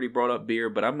 Sean already brought up beer,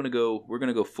 but we're going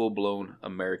to go full-blown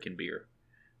American beer.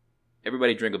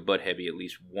 Everybody drink a Bud Heavy, at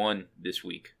least one this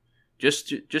week. Just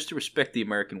to respect the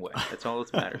American way. That's all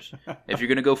that matters. If you're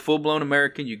going to go full-blown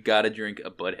American, you got to drink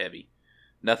a Bud Heavy.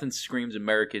 Nothing screams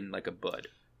American like a Bud.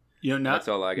 That's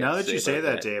all I got now to that say you say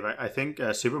about that, Dave, I think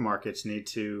supermarkets need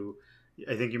to,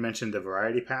 I think you mentioned the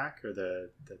variety pack or the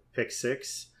pick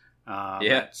six.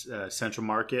 at Central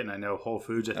Market, and I know Whole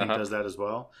Foods I think does that as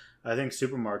well. I think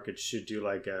supermarkets should do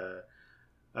like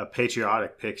a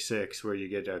patriotic pick six where you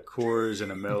get a Coors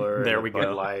and a Miller there and we a Bud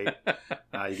go. Light.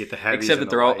 You get the heavies, Except that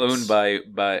and they're the all lights. owned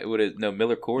by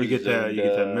Miller Coors. You get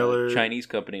the Miller Chinese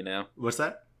company now. What's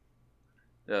that?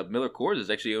 Miller Coors is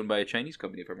actually owned by a Chinese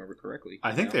company, if I remember correctly.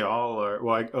 I think they all are.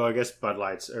 Well, I guess Bud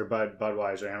Lights or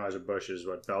Budweiser, Anheuser-Busch is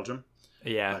what, Belgium.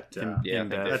 Yeah, But, I think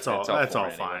that's all. That's all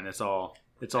fine. It's all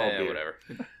beer. Whatever.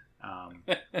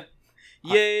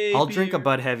 Yay! I'll drink a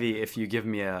Bud Heavy if you give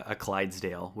me a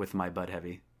Clydesdale with my Bud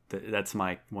Heavy. That's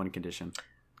my one condition.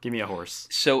 Give me a horse.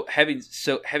 So having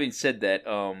said that,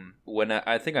 when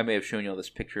I think I may have shown you all this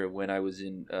picture of when I was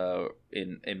in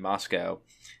Moscow,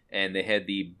 and they had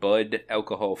the Bud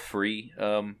alcohol-free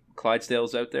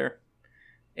Clydesdales out there,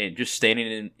 and just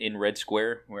standing in Red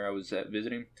Square where I was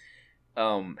visiting.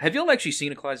 Have you all actually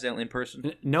seen a Clydesdale in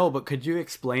person? No, but could you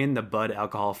explain the Bud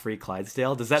alcohol-free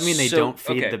Clydesdale? Does that mean they don't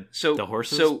feed the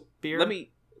horses beer? Let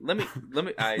me.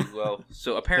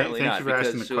 So apparently Thank not. you for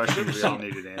asking the so question we all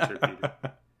needed answered, Peter.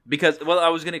 Because, I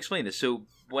was going to explain this. So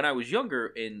when I was younger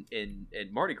in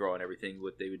Mardi Gras and everything,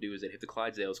 what they would do is that if the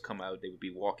Clydesdales come out, they would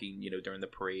be walking, during the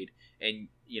parade, and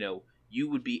you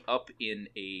would be up in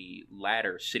a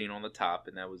ladder sitting on the top,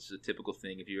 and that was a typical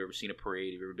thing. If you've ever seen a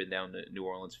parade, if you've ever been down to New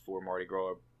Orleans for Mardi Gras,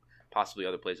 or possibly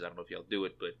other places, I don't know if y'all do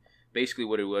it, but basically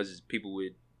what it was is people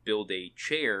would build a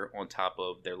chair on top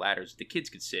of their ladders that the kids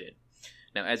could sit in.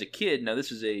 Now, as a kid,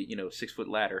 this is a 6-foot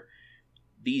ladder.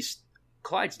 These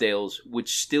Clydesdales would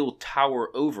still tower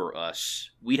over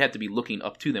us. We'd have to be looking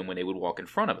up to them when they would walk in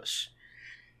front of us.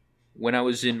 When I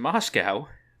was in Moscow,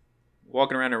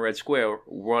 walking around in Red Square,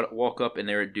 walk up and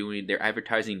they're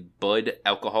advertising Bud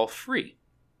alcohol free,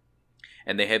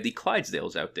 and they have the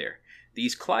Clydesdales out there.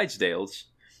 These Clydesdales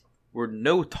were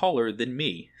no taller than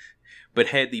me, but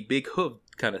had the big hoof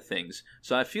kind of things.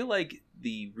 So I feel like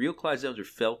the real Clydesdales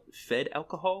are fed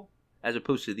alcohol, as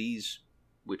opposed to these,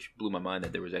 which blew my mind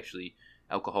that there was actually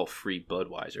alcohol-free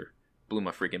Budweiser. Blew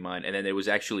my freaking mind. And then it was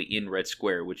actually in Red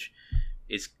Square, which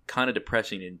is kind of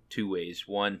depressing in two ways.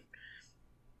 One,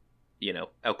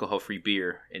 alcohol-free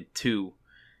beer. And two,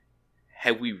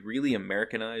 have we really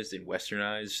Americanized and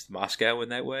westernized Moscow in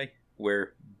that way?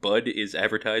 Where Bud is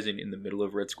advertising in the middle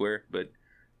of Red Square? But,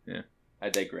 yeah, I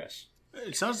digress.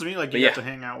 It sounds to me like you have to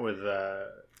hang out with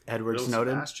Edward Lil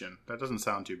Snowden. Sebastian. That doesn't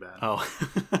sound too bad. Oh,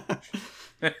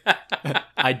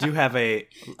 I do have a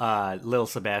Lil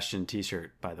Sebastian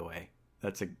T-shirt, by the way.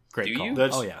 That's a great call.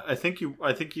 Oh yeah, I think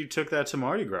you took that to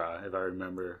Mardi Gras, if I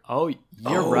remember. Oh,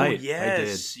 you're right.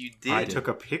 Yes, I did. you did. I took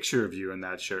a picture of you in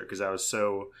that shirt because I was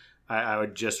I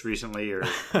would just recently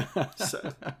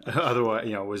otherwise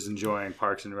was enjoying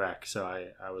Parks and Rec, so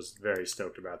I was very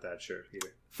stoked about that shirt, Peter.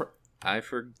 I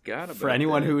forgot about For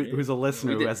anyone that. who's a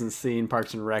listener who hasn't seen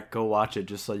Parks and Rec, go watch it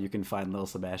just so you can find Lil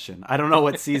Sebastian. I don't know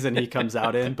what season he comes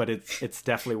out in, but it's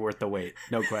definitely worth the wait,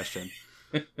 no question.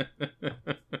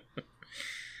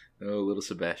 Oh, Little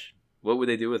Sebastian. What would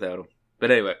they do without him? But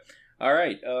anyway, all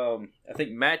right. I think,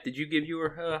 Matt, did you give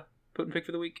your put and pick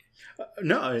for the week?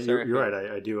 No, you're right.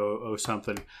 I do owe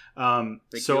something.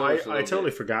 So I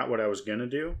totally forgot what I was going to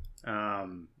do.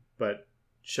 But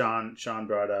Sean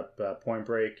brought up Point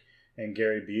Break and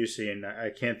Gary Busey, and I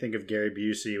can't think of Gary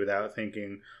Busey without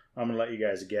thinking, I'm going to let you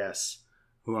guys guess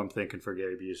who I'm thinking for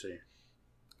Gary Busey.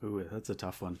 Ooh, that's a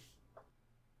tough one.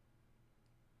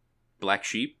 Black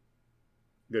Sheep?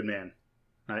 Good man.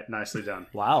 Nicely done.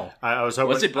 Wow. I was hoping,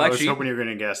 Was it Black Sheep? hoping you were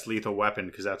going to guess Lethal Weapon,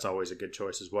 because that's always a good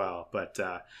choice as well. But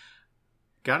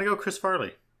got to go Chris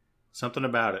Farley. Something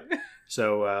about it.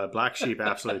 So Black Sheep,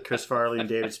 absolutely. Chris Farley and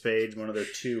David Spade, one of their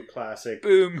two classic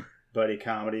buddy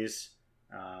comedies.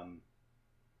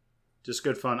 Just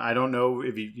good fun. I don't know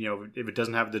if if it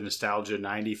doesn't have the nostalgia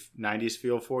 90s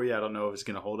feel for you. I don't know if it's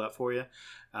going to hold up for you.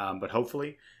 But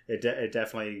hopefully it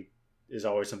definitely is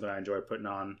always something I enjoy putting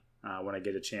on when I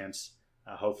get a chance.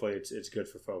 Hopefully it's good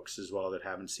for folks as well that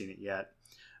haven't seen it yet.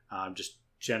 Just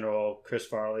general Chris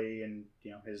Farley and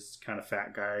his kind of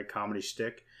fat guy comedy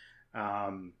shtick,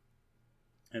 and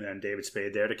then David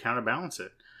Spade there to counterbalance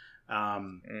it.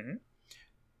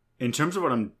 In terms of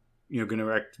what I'm going to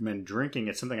recommend drinking,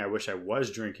 it's something I wish I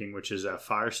was drinking, which is a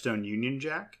Firestone Union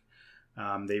Jack.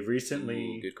 They've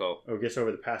recently, good call. I guess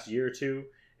over the past year or two,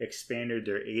 expanded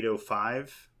their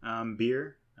 805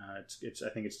 beer. I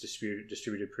think it's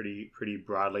distributed pretty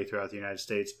broadly throughout the United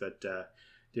States, but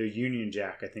their Union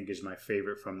Jack I think is my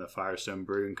favorite from the Firestone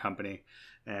Brewing Company,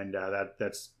 and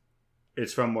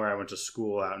it's from where I went to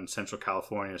school out in Central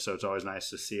California, so it's always nice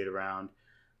to see it around.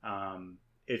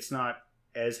 It's not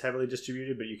as heavily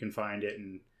distributed, but you can find it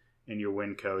your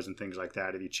Wincos and things like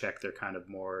that, if you check their kind of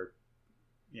more,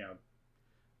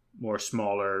 more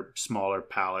smaller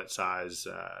pallet size,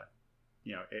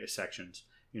 sections,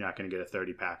 you're not going to get a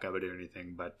 30 pack of it or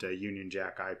anything. But Union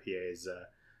Jack IPA is a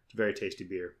very tasty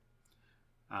beer.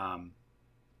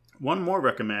 One more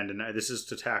recommend, and this is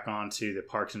to tack on to the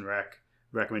Parks and Rec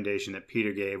recommendation that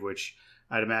Peter gave, which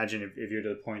I'd imagine if you're to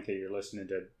the point that you're listening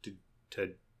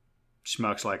to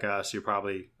schmucks like us, you're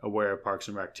probably aware of Parks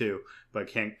and Rec too, but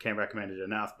can't recommend it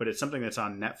enough. But it's something that's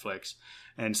on Netflix,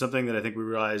 and something that I think we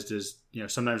realized is,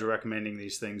 sometimes we're recommending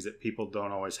these things that people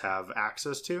don't always have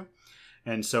access to.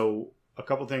 And so a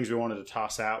couple things we wanted to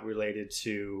toss out related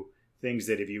to things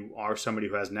that if you are somebody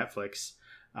who has Netflix,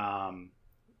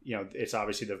 it's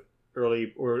obviously the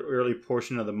early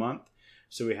portion of the month.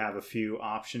 So we have a few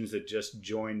options that just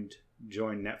joined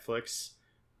Netflix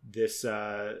this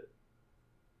over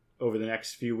the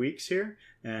next few weeks here.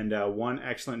 And one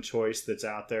excellent choice that's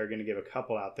out there, going to give a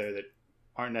couple out there that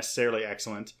aren't necessarily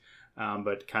excellent,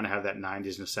 but kind of have that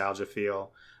 90s nostalgia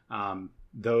feel.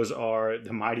 Those are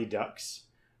the Mighty Ducks.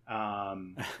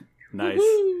 Nice.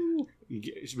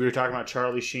 We were talking about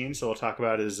Charlie Sheen, so we'll talk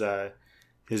about his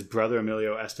brother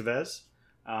Emilio Estevez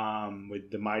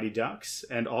with the Mighty Ducks,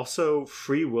 and also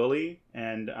Free Willy,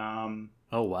 and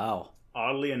oh wow,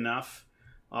 oddly enough,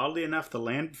 The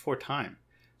Land Before Time.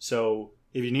 So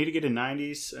if you need to get a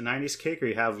 90s kick, or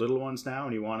you have little ones now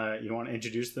and you want to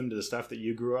introduce them to the stuff that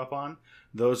you grew up on,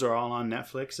 those are all on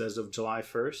Netflix as of July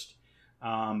 1st.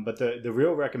 But the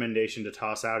real recommendation to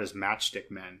toss out is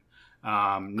Matchstick Men.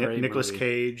 Nicolas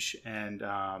Cage and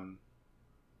I'm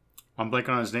blanking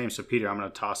on his name. So Peter, I'm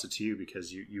going to toss it to you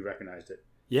because you recognized it.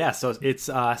 Yeah, so it's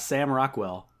Sam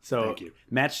Rockwell. So thank you.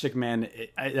 Matchstick Men,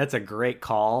 that's a great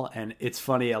call, and it's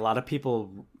funny. A lot of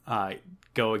people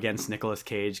go against Nicolas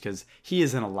Cage because he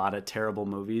is in a lot of terrible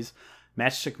movies.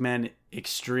 Matchstick Men,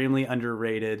 extremely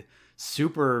underrated,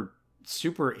 super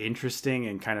interesting,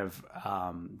 and kind of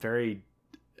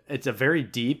it's a very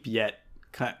deep yet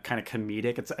kind of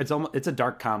comedic. It's a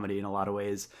dark comedy in a lot of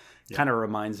ways. Yeah. Kind of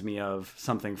reminds me of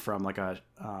something from like a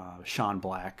Shane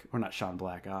Black.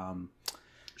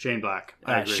 Shane Black.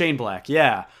 Shane Black,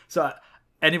 yeah. So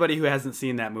anybody who hasn't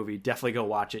seen that movie, definitely go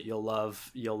watch it. You'll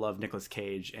love Nicolas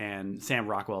Cage, and Sam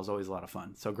Rockwell is always a lot of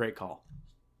fun. So great call.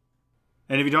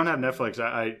 And if you don't have Netflix,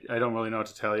 I don't really know what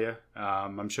to tell you.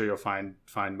 I'm sure you'll find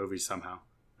movies somehow,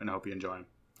 and I hope you enjoy them.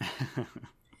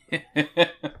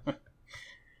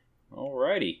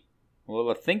 Alrighty. Well,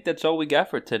 I think that's all we got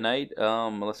for tonight.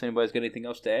 Unless anybody's got anything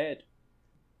else to add.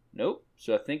 Nope.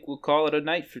 So I think we'll call it a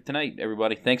night for tonight,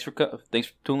 everybody. Thanks for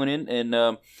tuning in.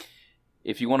 And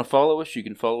if you want to follow us, you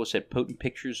can follow us at Potent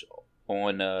Pictures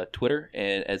on Twitter.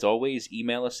 And as always,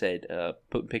 email us at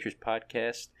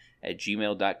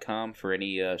potentpicturespodcast@gmail.com for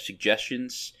any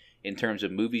suggestions in terms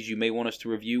of movies you may want us to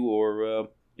review, or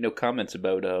comments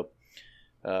about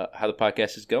how the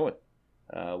podcast is going.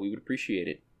 We would appreciate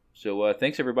it. So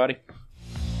thanks, everybody.